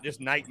 I've got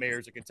just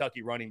nightmares of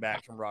Kentucky running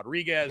backs, from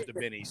Rodriguez to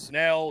Benny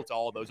Snell to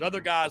all those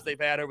other guys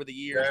they've had over the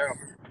years. Yeah.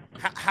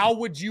 How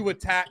would you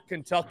attack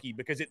Kentucky?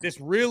 Because this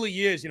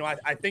really is,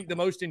 I think the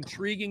most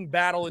intriguing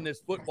battle in this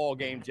football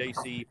game,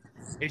 JC,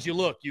 is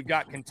you've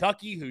got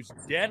Kentucky, who's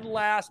dead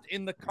last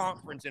in the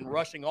conference in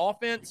rushing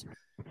offense,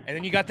 and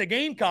then you got the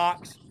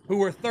Gamecocks,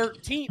 who are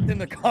 13th in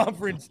the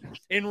conference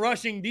in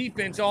rushing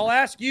defense. So I'll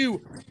ask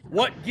you,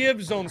 what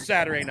gives on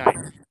Saturday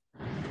night?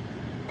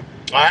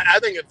 I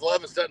think if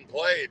Levis doesn't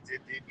play,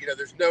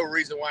 there's no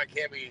reason why it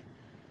can't be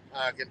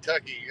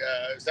Kentucky.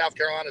 South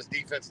Carolina's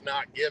defense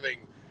not giving.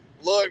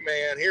 Look,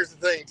 man, here's the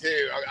thing,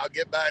 too. I'll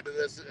get back to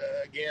this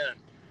again.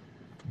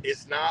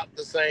 It's not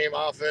the same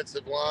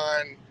offensive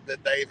line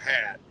that they've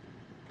had.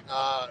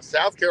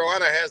 South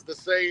Carolina has the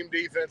same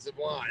defensive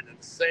line and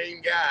the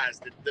same guys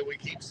that we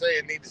keep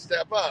saying need to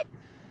step up.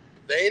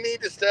 They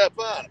need to step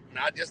up,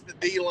 not just the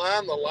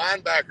D-line, the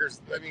linebackers.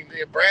 I mean,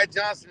 Brad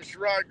Johnson and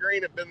Sherrod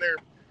Green have been there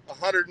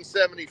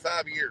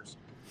 175 years,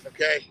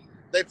 okay?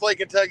 They play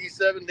Kentucky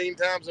 17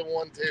 times and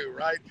won 2,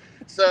 right?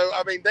 So,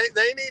 I mean,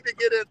 they need to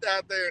get it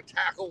out there and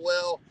tackle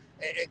well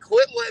and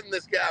quit letting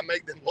this guy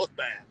make them look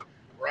bad,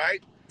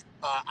 right?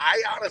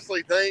 I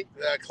honestly think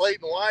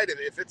Clayton White,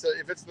 if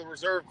it's the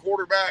reserve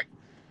quarterback,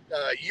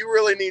 you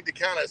really need to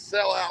kind of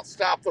sell out,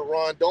 stop the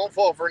run, don't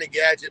fall for any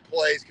gadget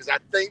plays, because I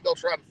think they'll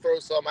try to throw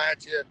some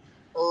at you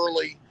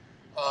early,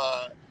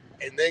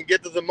 and then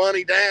get to the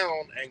money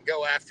down and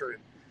go after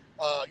him.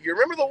 You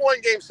remember the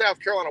one game South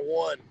Carolina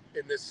won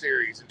in this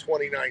series in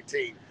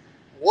 2019?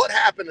 What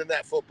happened in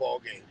that football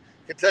game?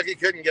 Kentucky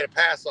couldn't get a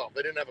pass off.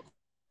 They didn't have a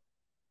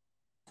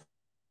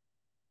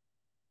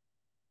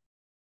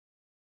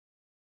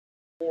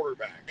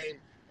quarterback. And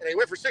they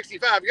went for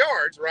 65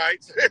 yards,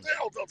 right? So they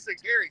held on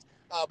 6 carries.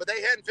 But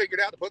they hadn't figured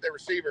out to put their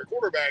receiver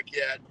quarterback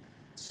yet.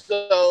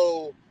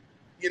 So,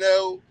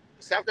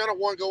 South Carolina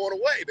won going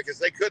away because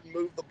they couldn't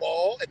move the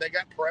ball, and they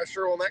got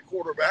pressure on that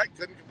quarterback,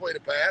 couldn't complete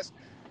a pass.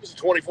 It was a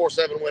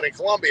 24-7 win in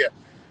Columbia.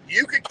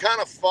 You could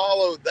kind of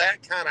follow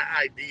that kind of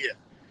idea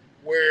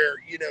where,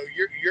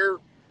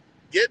 you're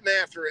getting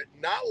after it,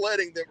 not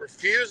letting them,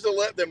 refuse to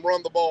let them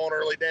run the ball on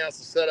early downs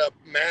to set up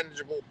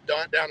manageable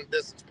down and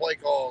distance play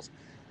calls,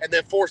 and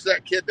then force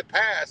that kid to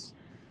pass,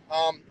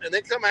 and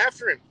then come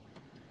after him.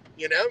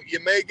 You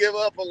may give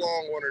up a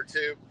long one or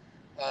two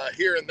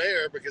here and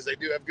there because they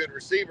do have good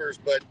receivers,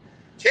 but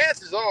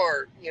chances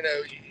are,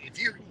 if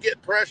you can get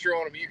pressure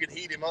on him, you can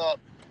heat him up.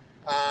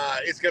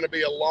 It's going to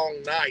be a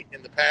long night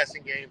in the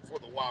passing game for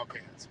the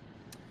Wildcats.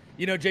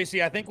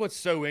 JC, I think what's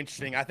so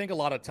interesting, I think a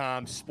lot of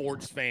times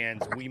sports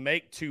fans, we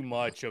make too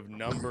much of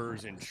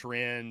numbers and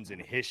trends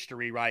and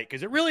history, right?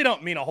 Because it really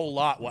don't mean a whole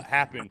lot what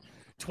happened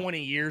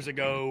 20 years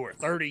ago or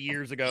 30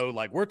 years ago.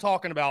 Like, we're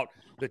talking about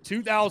the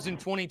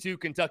 2022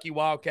 Kentucky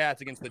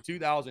Wildcats against the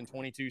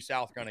 2022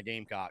 South Carolina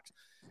Gamecocks.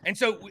 And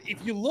so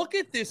if you look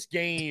at this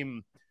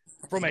game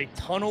from a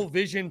tunnel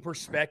vision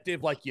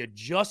perspective, like you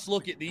just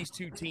look at these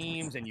two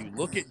teams and you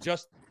look at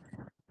just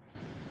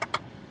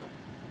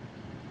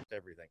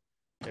everything.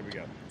 There we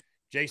go.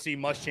 JC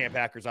Muschamp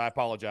Hackers, I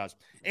apologize.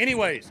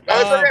 Anyways,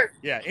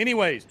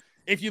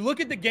 if you look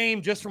at the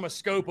game just from a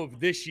scope of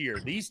this year,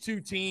 these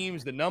two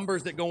teams, the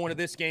numbers that go into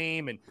this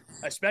game, and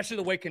especially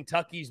the way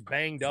Kentucky's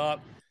banged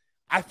up,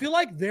 I feel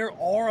like there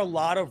are a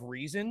lot of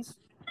reasons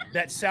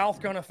that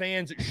South Carolina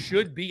fans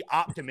should be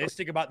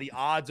optimistic about the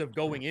odds of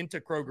going into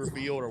Kroger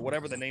Field or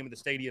whatever the name of the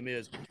stadium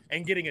is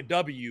and getting a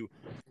W.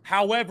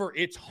 However,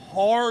 it's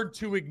hard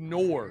to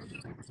ignore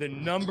the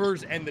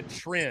numbers and the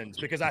trends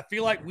because I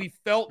feel like we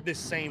felt this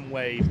same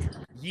way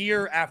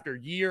year after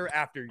year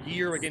after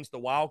year against the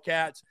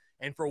Wildcats.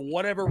 And for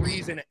whatever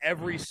reason,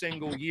 every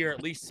single year,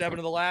 at least 7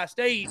 of the last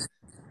 8,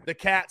 the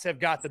Cats have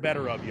got the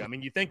better of you. I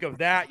mean, you think of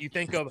that. You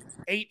think of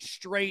 8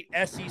 straight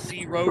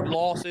SEC road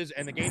losses,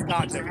 and the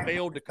Gamecocks have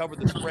failed to cover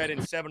the spread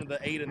in 7 of the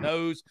 8 of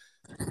those.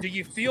 Do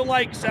you feel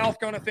like South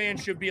Carolina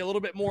fans should be a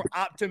little bit more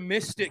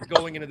optimistic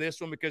going into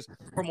this one? Because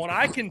from what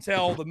I can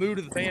tell, the mood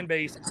of the fan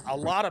base, a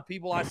lot of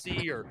people I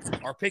see are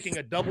picking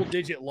a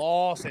double-digit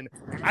loss. And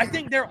I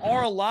think there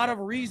are a lot of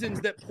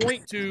reasons that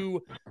point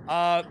to,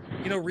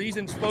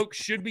 reasons folks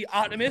should be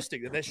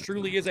optimistic, that this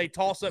truly is a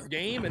toss-up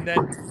game and that,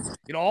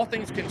 all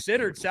things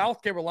considered,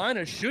 South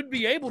Carolina should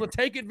be able to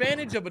take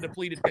advantage of a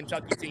depleted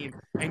Kentucky team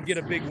and get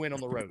a big win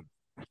on the road.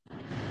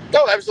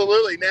 No,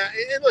 absolutely. Now,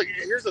 and look,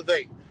 here's the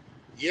thing.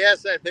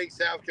 Yes, I think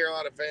South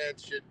Carolina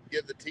fans should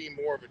give the team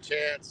more of a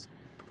chance.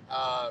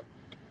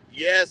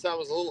 Yes, I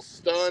was a little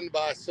stunned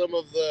by some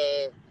of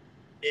the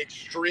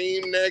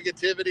extreme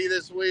negativity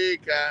this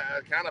week.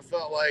 I kind of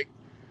felt like,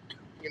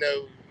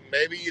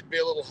 maybe you'd be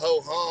a little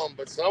ho-hum,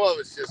 but some of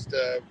it's just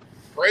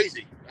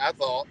crazy, I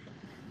thought.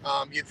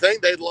 You'd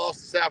think they'd lost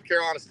to South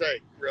Carolina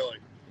State, really.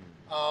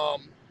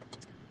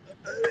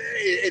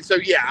 And so,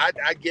 yeah,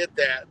 I get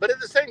that. But at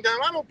the same time,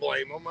 I don't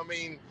blame them. I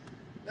mean,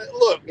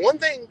 look, one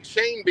thing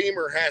Shane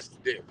Beamer has to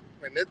do,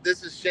 and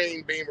this is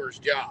Shane Beamer's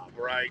job,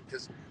 right?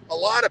 Because a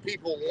lot of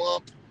people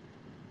lump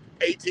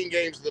 18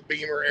 games of the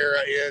Beamer era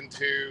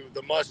into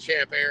the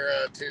Muschamp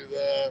era, to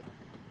the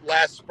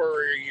last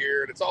Spurrier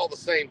year, and it's all the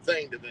same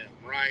thing to them,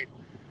 right?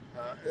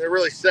 They're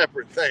really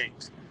separate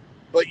things.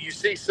 But you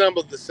see some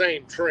of the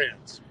same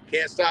trends.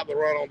 Can't stop the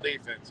run on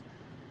defense.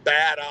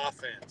 Bad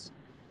offense.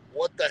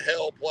 What the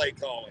hell play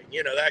calling?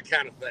 That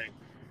kind of thing.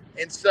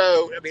 And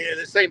so, I mean,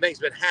 the same thing's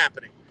been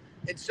happening.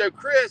 And so,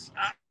 Chris,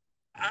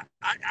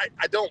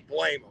 I don't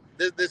blame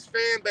them. This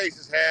fan base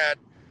has had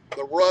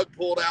the rug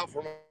pulled out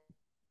from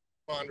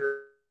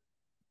under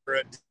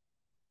it.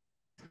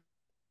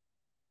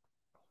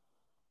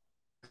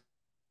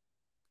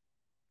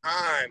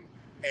 Time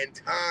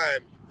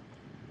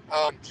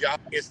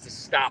job is to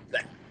stop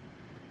that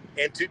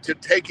and to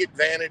take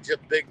advantage of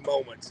big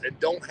moments and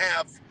don't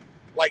have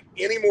like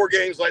any more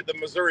games like the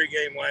Missouri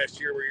game last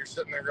year where you're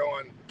sitting there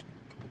going,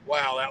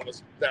 wow,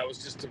 that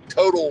was just a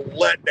total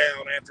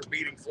letdown after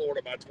beating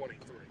Florida by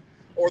 23.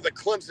 Or the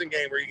Clemson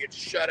game where you get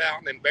shut out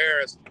and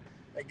embarrassed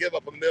and give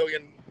up 1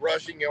 million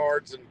rushing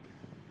yards and,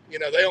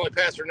 they only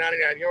passed for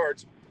 99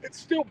 yards. It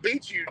still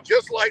beats you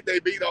just like they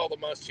beat all the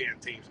Muschamp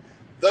teams.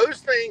 Those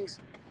things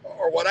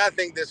are what I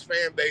think this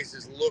fan base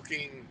is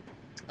looking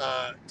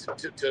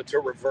to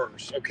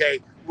reverse, okay?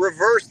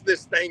 Reverse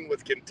this thing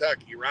with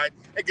Kentucky, right?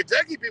 And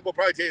Kentucky people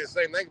probably tell you the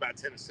same thing about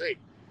Tennessee.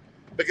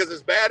 Because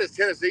as bad as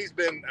Tennessee's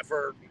been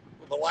for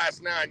the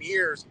last 9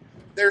 years,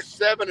 they're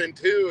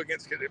 7-2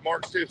 against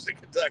Mark Stoops in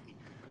Kentucky.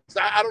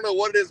 So I don't know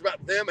what it is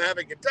about them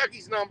having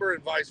Kentucky's number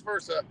and vice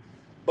versa.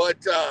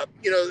 But,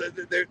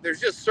 there's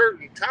just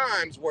certain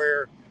times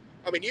where,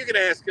 I mean, you can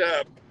ask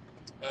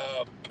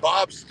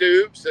Bob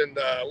Stoops and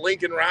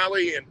Lincoln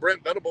Riley and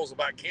Brent Venables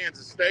about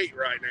Kansas State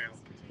right now.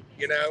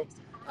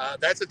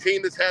 That's a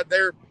team that's had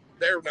their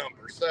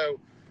number. So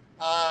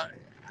I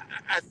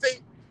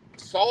think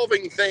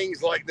solving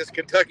things like this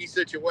Kentucky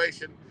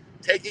situation,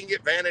 taking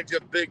advantage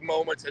of big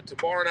moments, and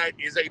tomorrow night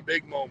is a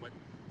big moment.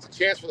 It's a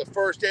chance for the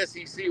first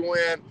SEC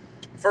win,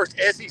 first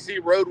SEC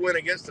road win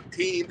against a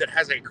team that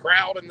has a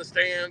crowd in the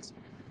stands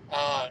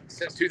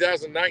since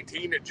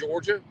 2019 at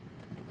Georgia.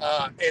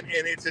 And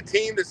it's a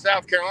team that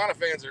South Carolina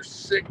fans are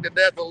sick to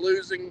death of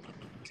losing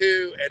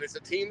to, and it's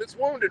a team that's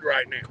wounded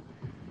right now.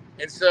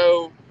 And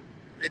so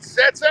it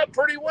sets up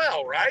pretty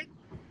well, right?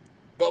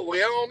 But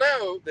we all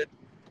know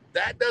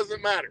that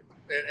doesn't matter,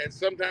 and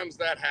sometimes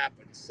that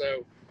happens.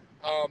 So,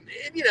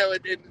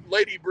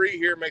 Lady Bree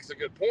here makes a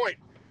good point.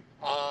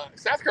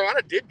 South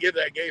Carolina did give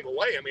that game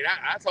away. I mean,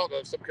 I talked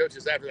to some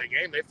coaches after that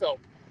game. They felt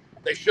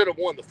they should have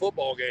won the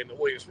football game at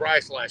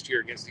Williams-Brice last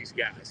year against these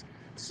guys.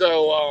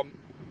 So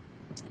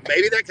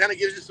maybe that kind of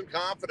gives you some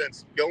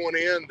confidence going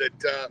in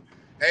that,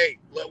 hey,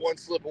 let one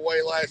slip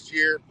away last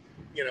year.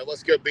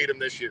 Let's go beat them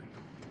this year.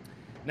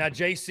 Now,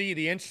 JC,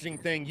 the interesting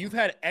thing, you've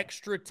had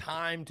extra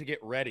time to get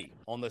ready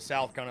on the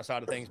South Carolina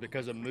side of things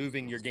because of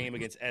moving your game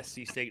against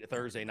SC State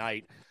Thursday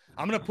night.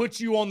 I'm going to put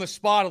you on the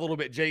spot a little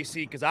bit, JC,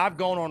 because I've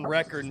gone on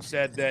record and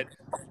said that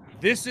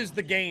this is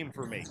the game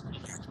for me.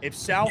 If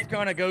South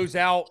Carolina goes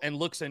out and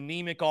looks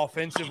anemic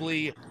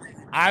offensively,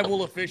 I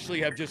will officially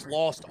have just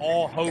lost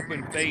all hope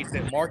and faith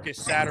that Marcus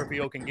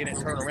Satterfield can get it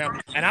turned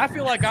around. And I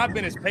feel like I've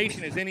been as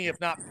patient as any, if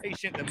not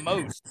patient the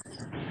most.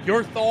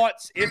 Your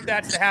thoughts, if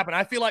that's to happen?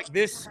 I feel like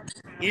this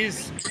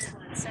is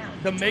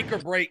the make or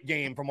break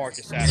game for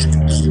Marcus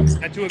Satterfield. Is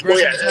that too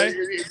aggressive to say?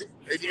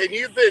 And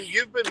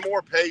you've been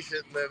more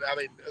patient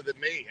than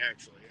me,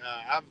 actually.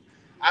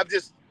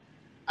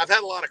 I've had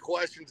a lot of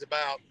questions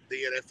about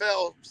the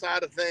NFL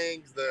side of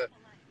things, the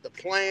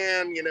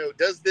plan.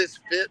 Does this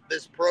fit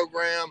this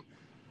program?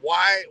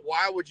 Why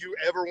would you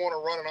ever want to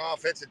run an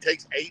offense that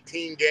takes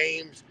 18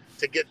 games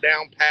to get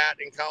down pat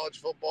in college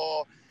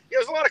football?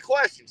 There's a lot of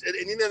questions. And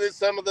there's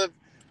some of the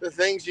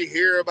things you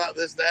hear about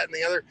this, that, and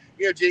the other.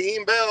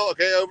 Jaheim Bell,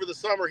 okay, over the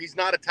summer, he's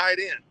not a tight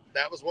end.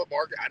 That was what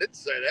I didn't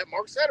say that.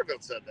 Mark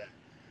Satterfield said that.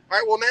 All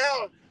right, well,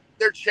 now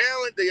they're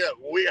challenged.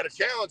 We got to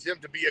challenge him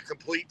to be a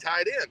complete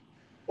tight end.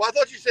 Well, I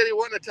thought you said he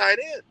wasn't a tight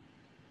end.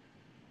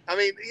 I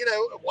mean,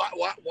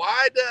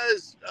 why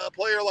does a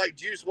player like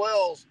Juice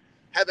Wells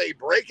have a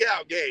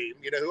breakout game?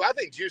 Who I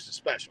think Juice is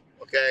special.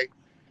 Okay,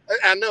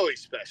 I know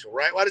he's special,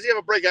 right? Why does he have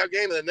a breakout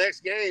game? And the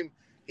next game,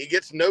 he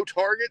gets no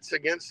targets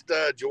against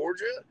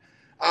Georgia.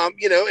 And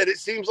it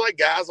seems like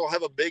guys will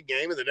have a big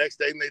game and the next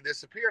day they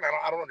disappear. And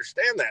I don't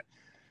understand that.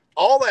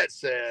 All that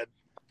said,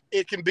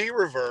 it can be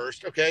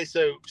reversed. Okay.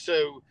 So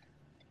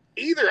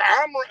either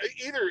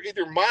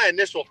my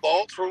initial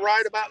thoughts were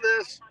right about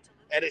this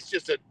and it's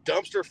just a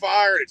dumpster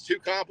fire and it's too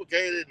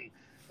complicated and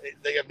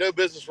they have no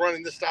business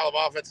running this style of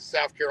offense in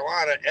South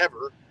Carolina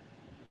ever,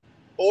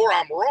 or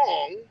I'm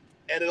wrong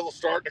and it'll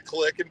start to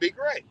click and be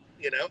great,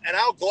 and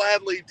I'll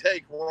gladly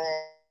take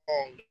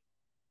wrong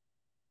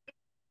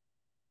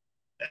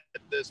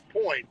at this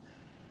point.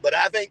 But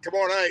I think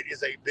tomorrow night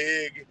is a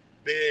big,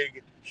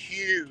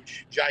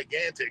 huge,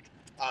 gigantic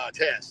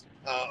test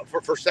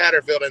for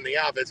Satterfield and the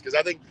offense, because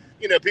I think,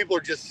 people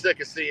are just sick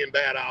of seeing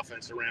bad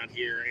offense around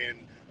here. And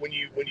when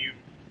you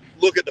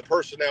look at the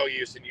personnel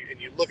use and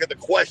you look at the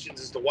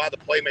questions as to why the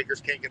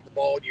playmakers can't get the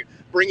ball, and you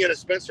bring in a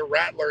Spencer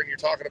Rattler and you're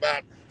talking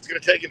about it's going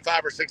to take him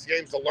 5 or 6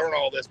 games to learn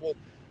all this. Well,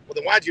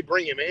 then why'd you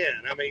bring him in?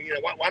 I mean,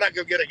 why not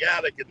go get a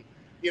guy that can,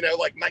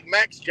 like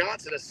Max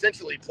Johnson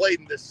essentially played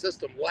in this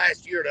system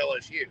last year at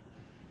LSU.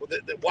 Well,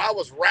 why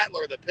was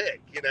Rattler the pick?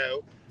 It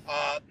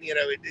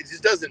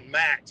just doesn't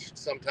match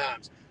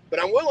sometimes. But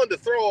I'm willing to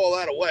throw all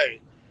that away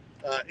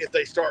if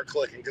they start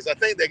clicking, because I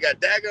think they got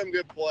daggum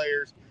good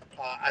players.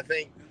 I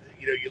think,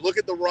 you look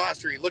at the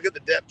roster, you look at the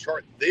depth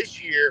chart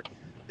this year,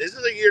 this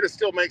is a year to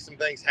still make some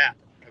things happen,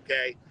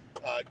 okay?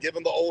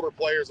 Given the older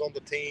players on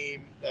the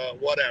team,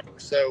 whatever.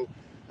 So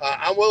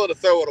I'm willing to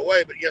throw it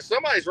away. But,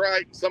 somebody's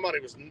right and somebody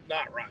was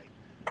not right.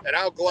 And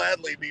I'll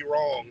gladly be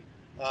wrong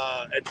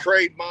and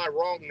trade my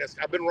wrongness.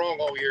 I've been wrong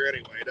all year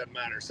anyway. It doesn't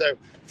matter. So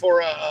for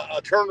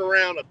a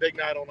turnaround, a big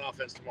night on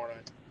offense tomorrow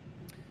night.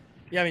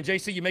 Yeah, I mean,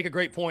 JC, you make a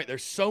great point.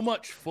 There's so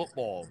much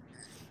football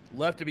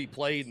left to be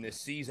played in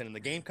this season, and the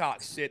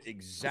Gamecocks sit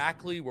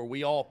exactly where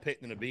we all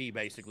picked them to be,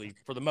 basically,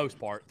 for the most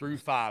part, through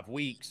 5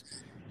 weeks.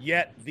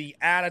 Yet the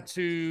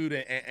attitude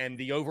and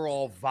the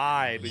overall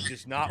vibe is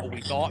just not what we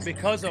thought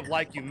because of,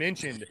 like you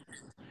mentioned,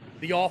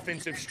 the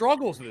offensive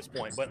struggles at this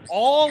point. But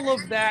all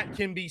of that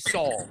can be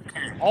solved.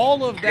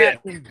 All of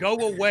that can go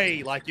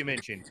away, like you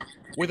mentioned,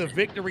 with a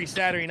victory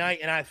Saturday night.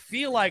 And I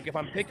feel like if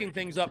I'm picking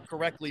things up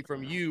correctly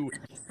from you,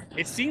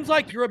 it seems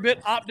like you're a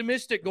bit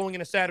optimistic going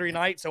into Saturday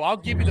night. So I'll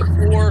give you the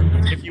floor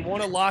if you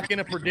want to lock in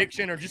a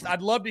prediction, or just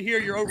I'd love to hear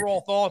your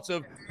overall thoughts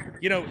of,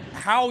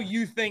 how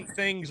you think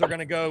things are going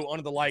to go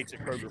under the lights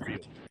at Kroger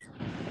Field.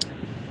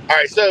 All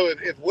right, so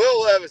if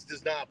Will Levis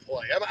does not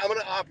play, I'm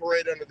going to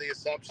operate under the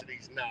assumption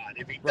he's not.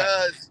 If he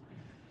does,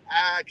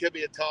 it could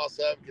be a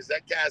toss-up, because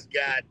that guy's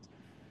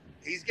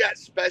got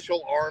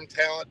special arm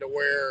talent to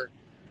where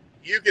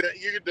you can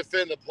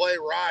defend the play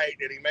right,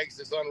 and he makes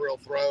this unreal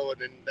throw, and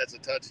then that's a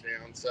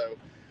touchdown. So,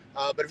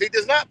 but if he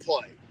does not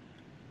play,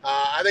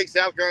 I think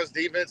South Carolina's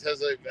defense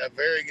has a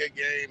very good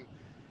game.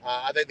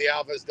 I think the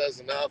offense does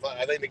enough.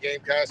 I think the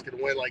Gamecocks could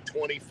win like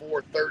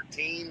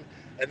 24-13,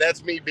 and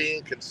that's me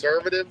being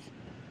conservative.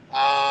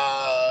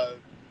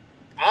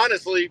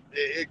 Honestly,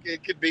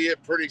 it could be a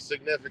pretty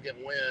significant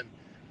win,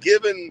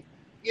 given,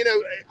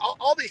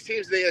 all these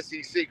teams in the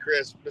SEC,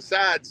 Chris,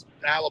 besides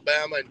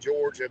Alabama and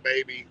Georgia,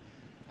 maybe,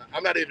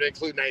 I'm not even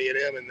including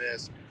A&M in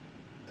this,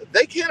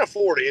 they can't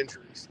afford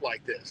injuries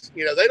like this.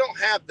 They don't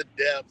have the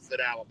depth that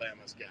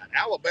Alabama's got.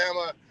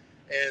 Alabama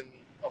and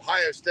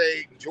Ohio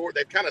State and Georgia,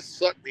 they've kind of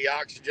sucked the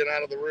oxygen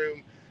out of the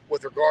room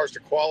with regards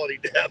to quality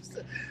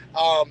depth.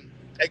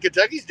 And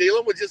Kentucky's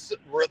dealing with just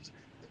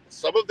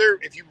some of their,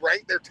 if you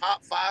rank their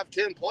top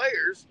 5-10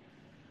 players,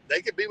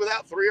 they could be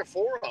without 3 or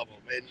 4 of them.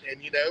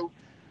 And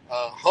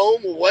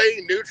home,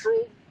 away,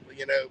 neutral,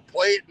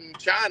 play it in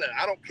China.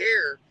 I don't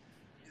care.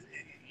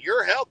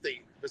 You're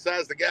healthy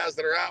besides the guys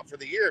that are out for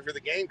the year. If you're the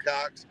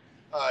Gamecocks,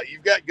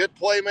 you've got good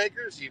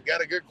playmakers. You've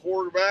got a good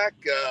quarterback.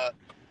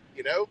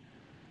 You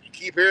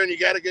keep hearing you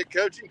got a good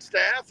coaching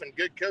staff and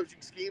good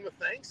coaching scheme of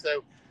things.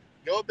 So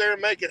go up there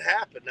and make it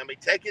happen. I mean,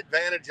 take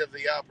advantage of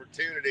the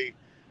opportunity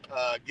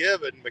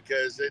given,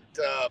 because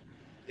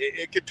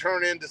it could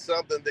turn into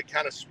something that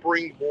kind of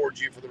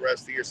springboards you for the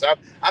rest of the year. So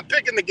I'm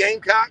picking the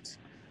Gamecocks.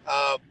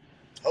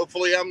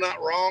 Hopefully I'm not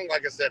wrong.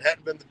 Like I said,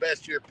 hadn't been the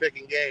best year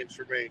picking games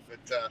for me,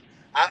 but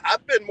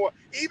I've been more,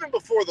 even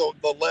before the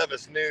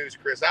Levis news,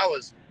 Chris, I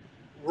was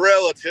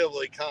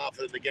relatively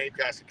confident the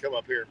Gamecocks could come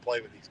up here and play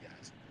with these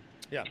guys.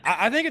 Yeah,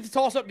 I think it's a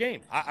toss-up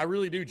game. I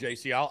really do,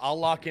 JC. I'll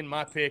lock in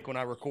my pick when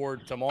I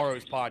record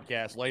tomorrow's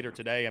podcast later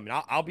today. I mean,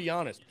 I'll be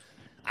honest.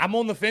 I'm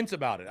on the fence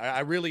about it. I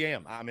really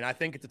am. I mean, I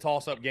think it's a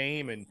toss-up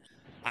game, and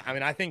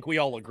I think we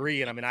all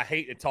agree. And I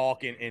hate to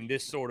talk in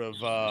this sort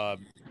of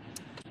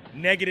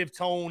negative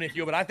tone, if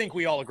you will, but I think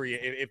we all agree.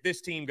 If this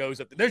team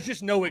goes up, there's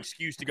just no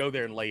excuse to go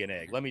there and lay an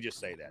egg. Let me just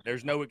say that.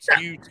 There's no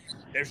excuse.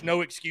 There's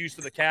no excuse for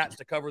the Cats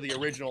to cover the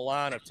original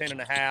line of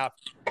 10.5.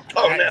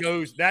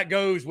 That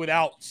goes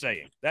without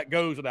saying.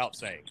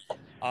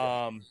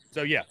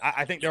 So, yeah,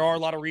 I think there are a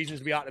lot of reasons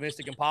to be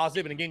optimistic and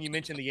positive. And, again, you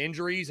mentioned the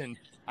injuries, and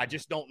I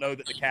just don't know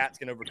that the Cats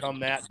can overcome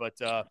that.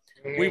 But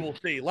we will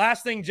see.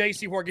 Last thing,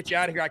 JC, before I get you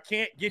out of here, I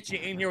can't get you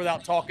in here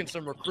without talking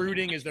some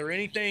recruiting. Is there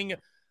anything,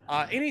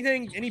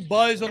 any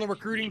buzz on the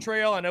recruiting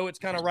trail? I know it's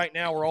kind of right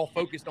now we're all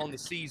focused on the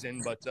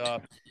season,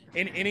 but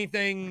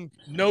anything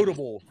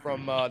notable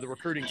from the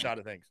recruiting side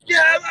of things?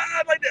 Yeah,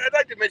 I'd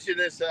like to mention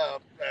this.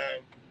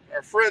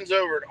 Our friends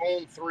over at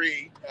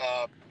On3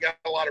 got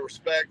a lot of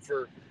respect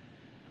for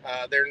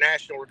their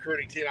national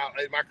recruiting team.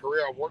 In my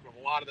career, I've worked with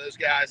a lot of those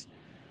guys.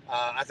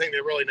 I think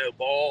they really know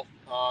ball.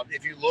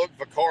 If you look,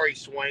 Vakari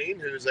Swain,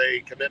 who's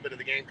a commitment to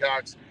the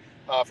Gamecocks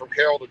from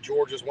Carroll to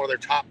Georgia, is one of their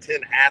top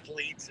 10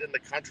 athletes in the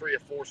country, a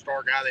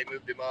 4-star guy. They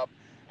moved him up.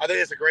 I think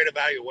it's a great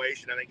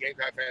evaluation. I think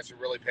Gamecock fans should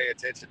really pay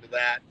attention to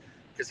that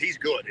because he's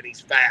good and he's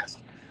fast.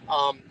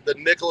 The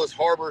Nicholas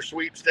Harbor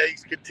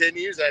sweepstakes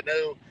continues. I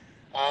know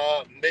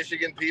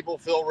Michigan people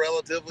feel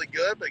relatively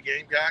good, but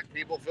Gamecock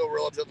people feel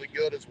relatively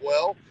good as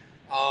well.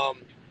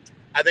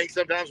 I think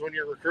sometimes when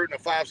you're recruiting a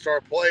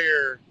 5-star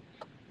player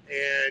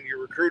and you're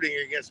recruiting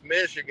against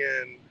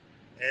Michigan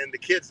and the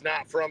kid's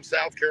not from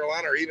South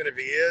Carolina, or even if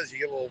he is, you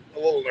get a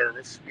little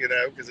nervous,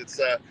 because it's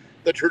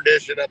the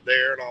tradition up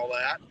there and all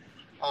that.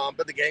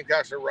 But the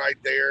Gamecocks are right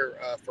there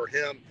for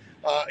him.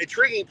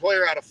 Intriguing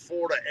player out of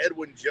Florida,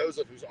 Edwin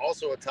Joseph, who's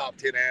also a top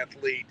 10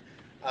 athlete.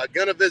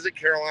 Going to visit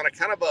Carolina,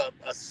 kind of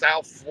a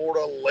South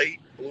Florida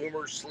late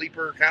bloomer,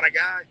 sleeper kind of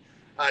guy.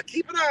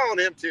 Keep an eye on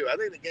him, too. I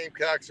think the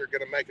Gamecocks are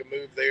going to make a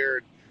move there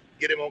and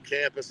get him on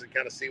campus and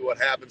kind of see what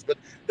happens. But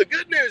the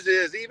good news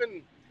is,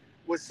 even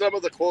with some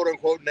of the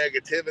quote-unquote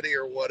negativity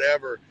or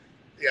whatever,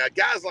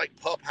 guys like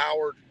Pup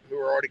Howard, who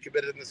are already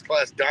committed in this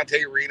class,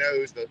 Dante Reno,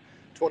 who's the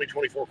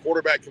 2024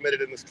 quarterback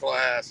committed in this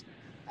class,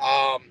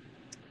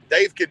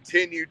 they've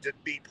continued to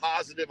be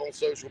positive on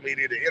social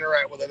media, to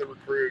interact with other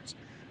recruits,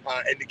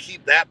 and to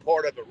keep that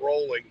part of it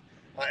rolling.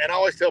 And I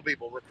always tell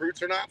people,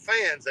 recruits are not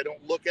fans. They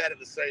don't look at it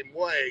the same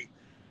way.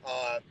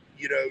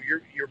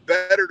 You're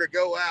better to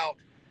go out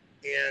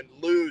and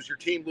lose. Your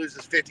team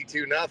loses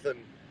 52-0.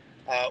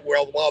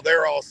 While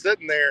they're all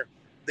sitting there,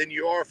 than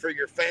you are for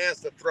your fans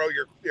to throw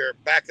your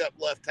backup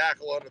left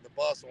tackle under the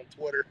bus on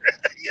Twitter.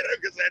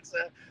 Because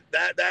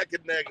that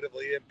could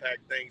negatively impact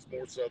things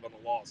more so than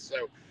a loss.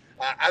 So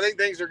I think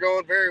things are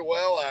going very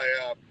well.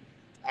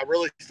 I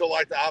really still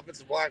like the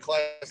offensive line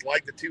class,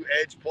 like the 2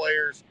 edge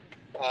players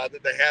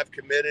that they have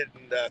committed,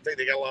 and I think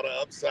they got a lot of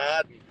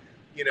upside. And,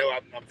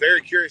 I'm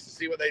very curious to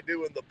see what they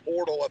do in the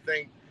portal. I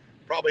think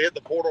probably hit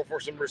the portal for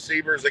some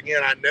receivers.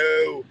 Again, I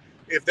know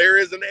if there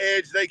is an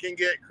edge they can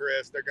get,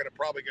 Chris, they're going to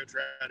probably go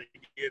try to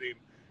get him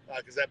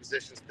because that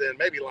position's thin.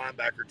 Maybe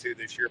linebacker too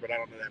this year, but I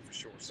don't know that for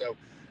sure. So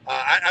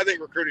I think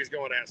recruiting is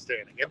going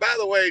outstanding. And by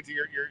the way, to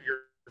your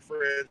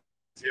friends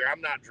here, I'm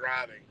not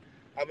driving.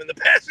 I'm in the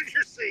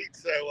passenger seat,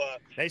 so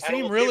they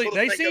seem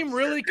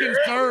really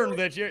concerned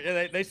that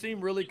you're. They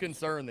seem really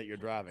concerned that you're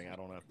driving. I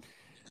don't know.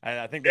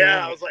 I think.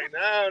 I was like,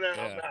 no,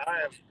 yeah.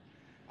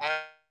 I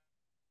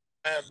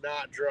am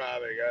not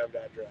driving.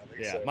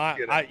 Yeah, so,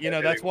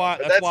 that's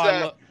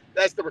why.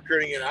 That's the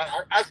recruiting, and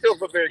I still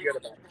feel very good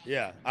about it.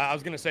 Yeah, I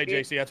was going to say,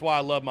 JC, that's why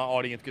I love my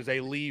audience, because they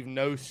leave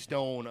no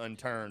stone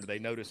unturned. They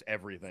notice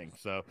everything.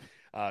 So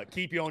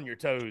keep you on your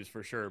toes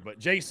for sure. But,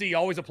 JC,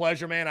 always a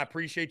pleasure, man. I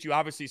appreciate you.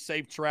 Obviously,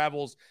 safe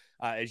travels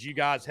as you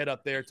guys head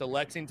up there to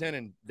Lexington,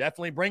 and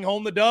definitely bring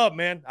home the dub,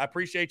 man. I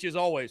appreciate you as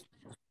always.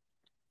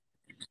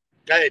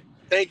 Hey,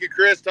 thank you,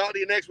 Chris. Talk to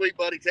you next week,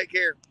 buddy. Take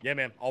care. Yeah,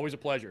 man. Always a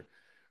pleasure.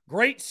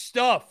 Great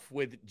stuff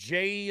with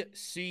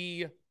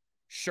J.C.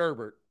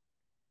 Sherbert.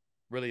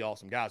 Really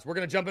awesome, guys. We're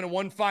going to jump into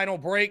one final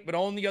break, but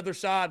on the other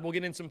side, we'll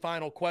get in some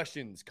final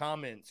questions,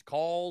 comments,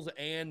 calls,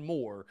 and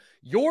more.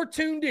 You're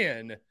tuned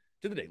in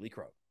to the Daily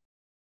Crow.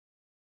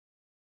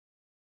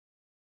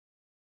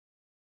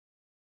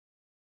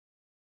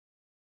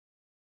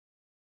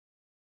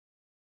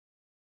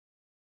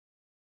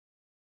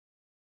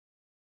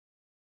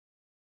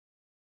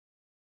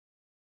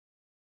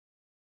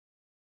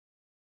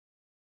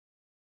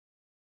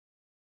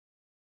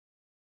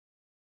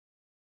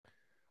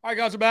 All right,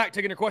 guys, we're back.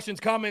 Taking your questions,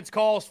 comments,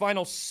 calls.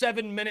 Final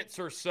 7 minutes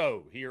or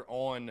so here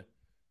on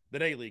the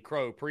Daily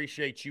Crow.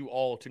 Appreciate you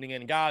all tuning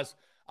in. Guys,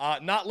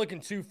 not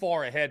looking too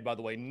far ahead, by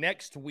the way.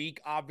 Next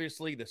week,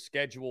 obviously, the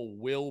schedule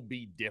will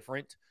be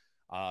different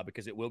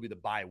because it will be the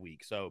bye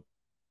week. So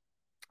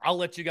I'll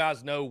let you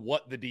guys know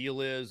what the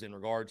deal is in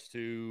regards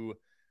to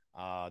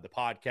the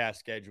podcast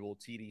schedule,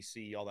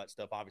 TDC, all that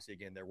stuff. Obviously,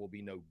 again, there will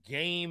be no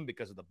game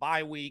because of the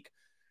bye week.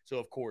 So,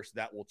 of course,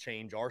 that will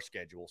change our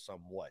schedule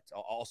somewhat. I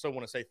also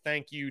want to say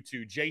thank you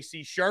to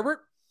J.C. Sherbert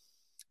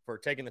for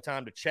taking the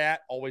time to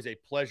chat. Always a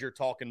pleasure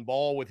talking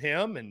ball with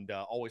him, and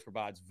always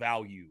provides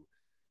value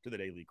to the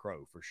Daily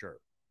Crow for sure.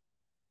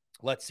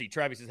 Let's see.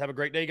 Travis says, have a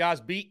great day,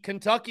 guys. Beat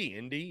Kentucky.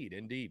 Indeed,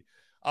 indeed.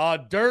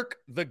 Dirk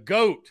the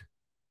GOAT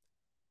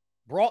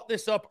brought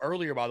this up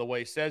earlier, by the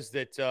way. Says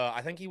that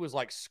I think he was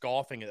like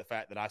scoffing at the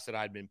fact that I said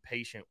I'd been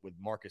patient with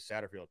Marcus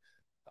Satterfield.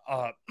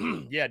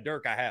 Yeah,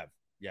 Dirk, I have.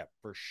 Yeah,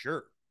 for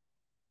sure.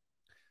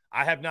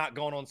 I have not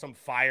gone on some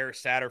fire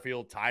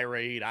Satterfield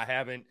tirade. I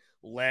haven't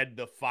led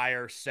the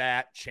fire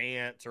Sat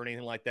chants or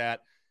anything like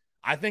that.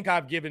 I think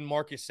I've given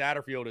Marcus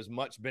Satterfield as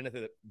much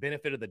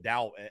benefit of the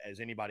doubt as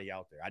anybody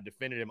out there. I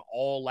defended him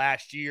all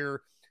last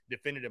year,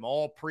 defended him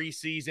all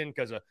preseason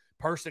because of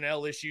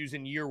personnel issues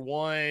in year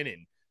one.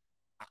 And,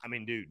 I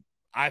mean, dude,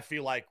 I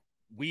feel like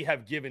we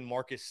have given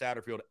Marcus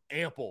Satterfield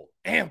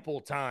ample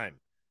time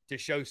to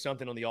show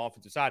something on the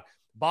offensive side.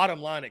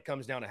 Bottom line, it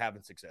comes down to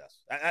having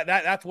success.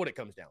 That's what it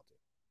comes down to.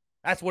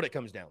 That's what it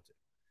comes down to.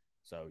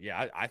 So,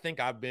 yeah, I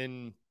think I've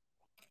been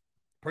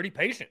pretty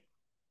patient.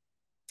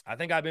 I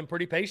think I've been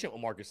pretty patient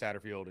with Marcus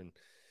Satterfield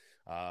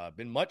and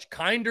been much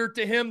kinder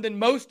to him than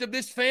most of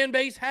this fan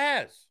base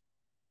has.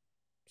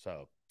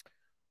 So,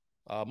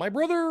 my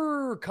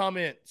brother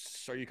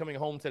comments, are you coming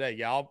home today?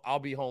 Yeah, I'll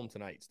be home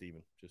tonight,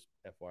 Steven. Just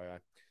FYI.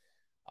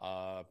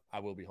 I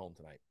will be home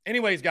tonight.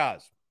 Anyways,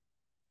 guys.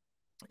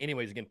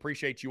 Again,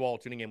 appreciate you all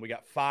tuning in. We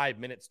got 5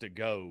 minutes to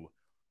go.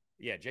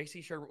 Yeah,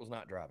 J.C. Sherbert was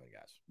not driving,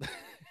 guys.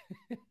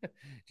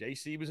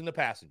 J.C. was in the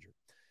passenger.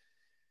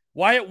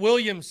 Wyatt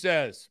Williams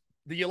says,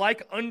 do you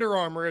like Under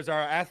Armour as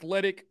our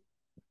athletic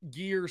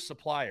gear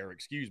supplier?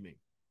 Excuse me.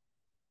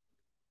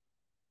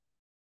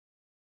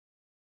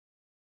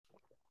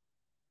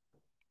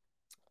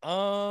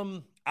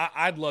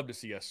 I'd love to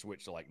see us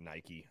switch to like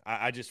Nike.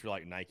 I just feel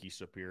like Nike's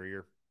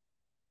superior.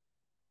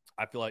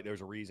 I feel like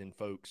there's a reason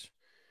folks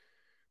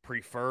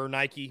prefer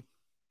Nike.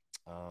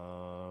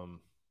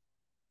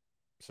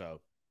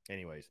 So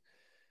anyways,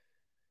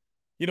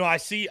 you know, I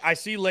see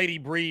Lady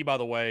Bree, by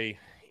the way,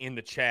 in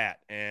the chat,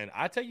 and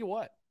I tell you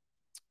what,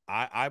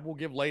 I will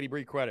give Lady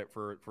Bree credit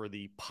for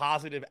the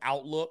positive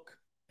outlook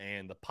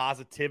and the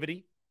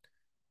positivity,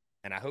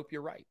 and I hope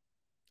you're right.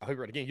 I hope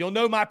you're right. Again, you'll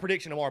know my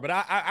prediction tomorrow, but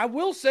I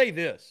will say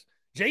this.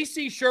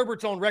 J.C.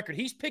 Sherbert's on record.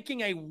 He's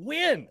picking a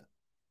win.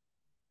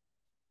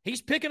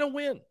 He's picking a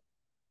win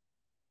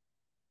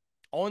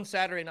on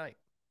Saturday night.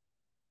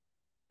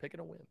 Picking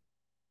a win.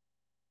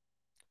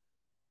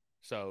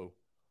 So,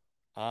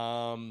 you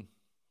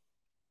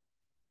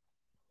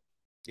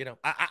know,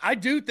 I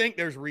do think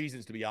there's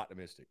reasons to be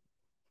optimistic.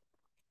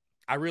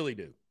 I really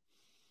do.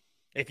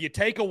 If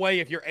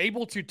you're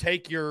able to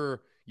take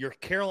your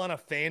Carolina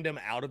fandom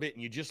out of it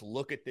and you just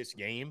look at this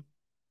game,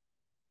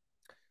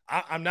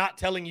 I'm not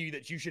telling you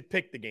that you should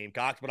pick the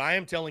Gamecocks, but I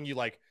am telling you,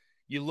 like,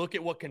 you look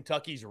at what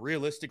Kentucky's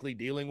realistically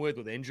dealing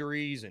with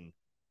injuries, and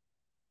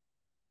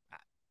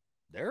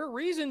there are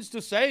reasons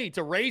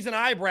to raise an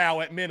eyebrow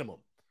at minimum.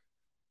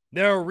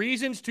 There are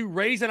reasons to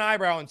raise an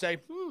eyebrow and say,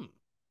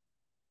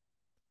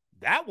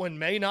 that one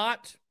may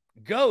not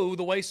go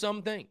the way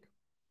some think.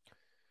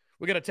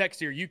 We got a text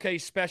here. UK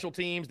special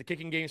teams, the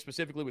kicking game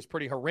specifically, was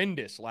pretty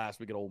horrendous last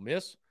week at Ole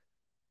Miss.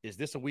 Is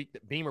this a week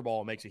that Beamer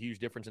ball makes a huge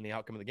difference in the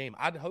outcome of the game?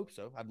 I'd hope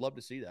so. I'd love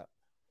to see that.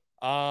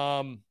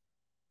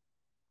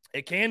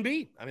 It can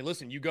be. I mean,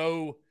 listen, you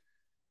go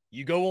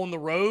on the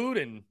road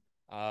and,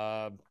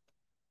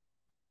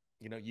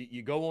 you know,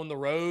 you go on the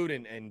road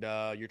and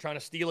you're trying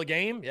to steal a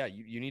game. Yeah,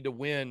 you need to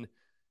win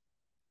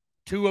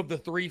two of the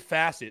three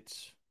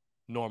facets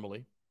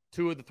normally.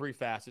 Two of the three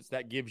facets.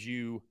 That gives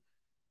you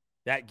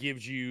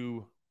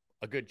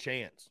a good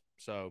chance.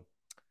 So,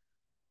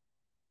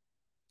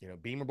 you know,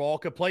 Beamer ball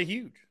could play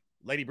huge.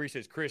 Lady Bree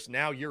says, Chris,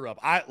 now you're up.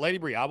 Lady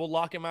Bree, I will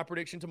lock in my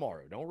prediction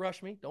tomorrow. Don't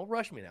rush me. Don't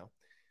rush me now.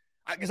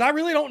 Because I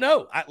really don't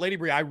know. Lady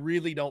Bree, I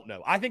really don't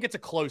know. I think it's a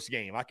close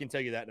game. I can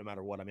tell you that no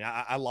matter what. I mean,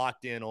 I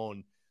locked in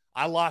on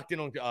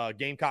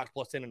Gamecocks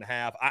plus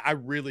 10.5. I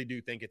really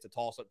do think it's a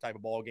toss-up type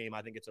of ball game.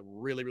 I think it's a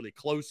really, really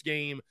close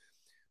game.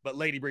 But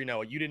Lady Bree,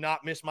 no, you did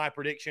not miss my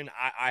prediction.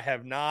 I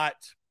have not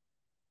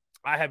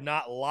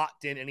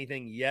locked in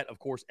anything yet. Of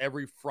course,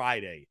 every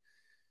Friday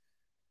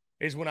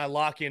is when I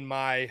lock in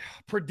my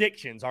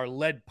predictions, our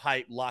lead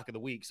pipe lock of the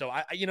week. So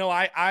I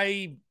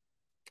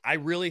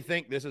really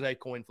think this is a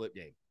coin flip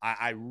game.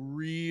 I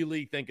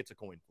really think it's a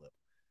coin flip.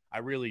 I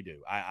really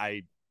do.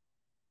 I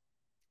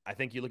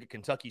think you look at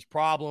Kentucky's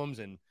problems,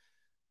 and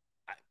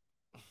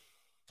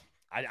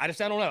I just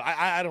don't know.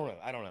 I don't know.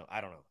 I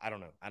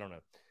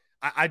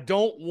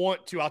don't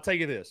want to. I'll tell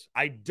you this.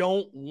 I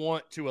don't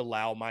want to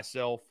allow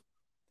myself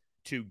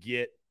to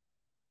get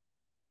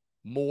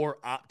more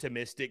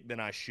optimistic than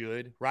I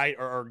should, right?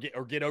 Or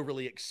get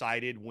overly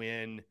excited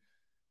when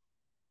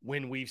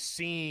we've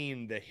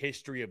seen the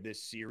history of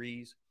this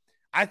series.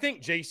 I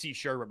think J.C.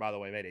 Sherbert, by the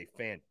way, made a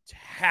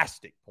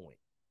fantastic point.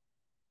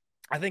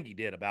 I think he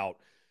did about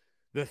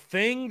the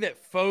thing that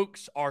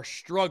folks are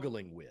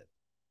struggling with.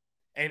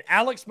 And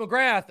Alex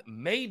McGrath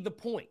made the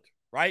point,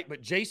 right?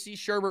 But J.C.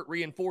 Sherbert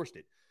reinforced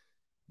it.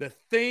 The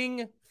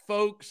thing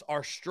folks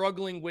are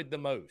struggling with the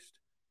most.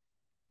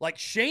 Like,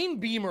 Shane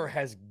Beamer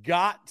has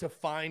got to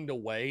find a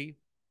way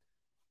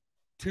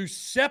to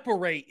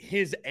separate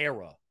his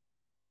era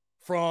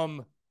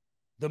from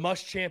the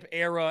Muschamp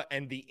era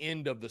and the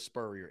end of the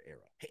Spurrier era.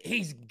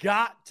 He's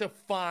got to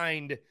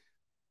find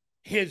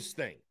his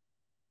thing,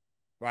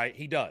 right?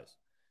 He does.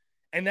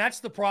 And that's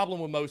the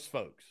problem with most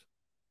folks.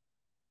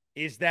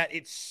 is that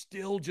it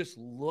still just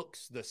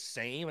looks the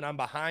same. And I'm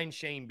behind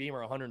Shane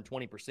Beamer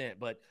 120%.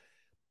 But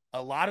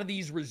a lot of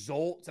these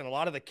results and a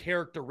lot of the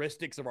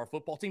characteristics of our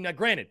football team, now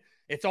granted,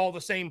 it's all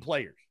the same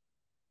players.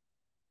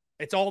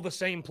 It's all the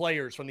same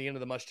players from the end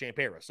of the Muschamp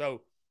era.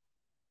 So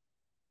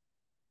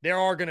there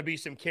are going to be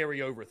some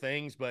carryover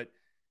things, but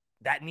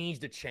that needs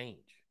to change.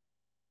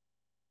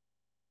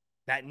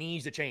 That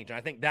needs to change. And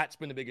I think that's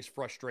been the biggest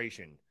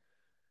frustration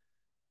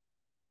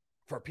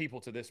for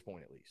people to this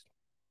point, at least.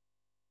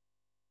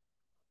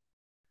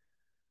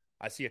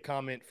 I see a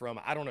comment from,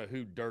 I don't know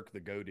who Dirk the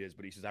GOAT is,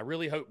 but he says, I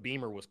really hope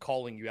Beamer was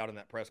calling you out in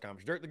that press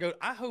conference. Dirk the GOAT,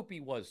 I hope he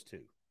was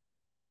too.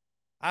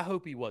 I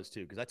hope he was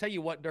too. Because I tell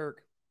you what,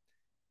 Dirk,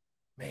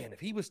 man, if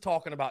he was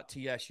talking about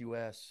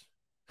TSUS,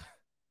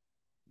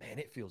 man,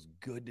 it feels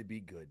good to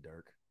be good,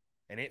 Dirk.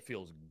 And it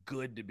feels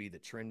good to be the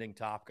trending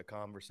topic of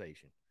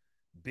conversation.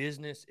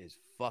 Business is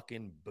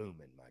fucking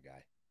booming, my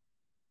guy.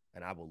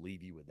 And I will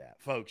leave you with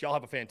that. Folks, y'all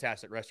have a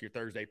fantastic rest of your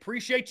Thursday.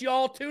 Appreciate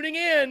y'all tuning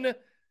in.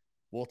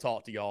 We'll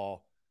talk to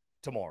y'all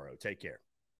tomorrow. Take care.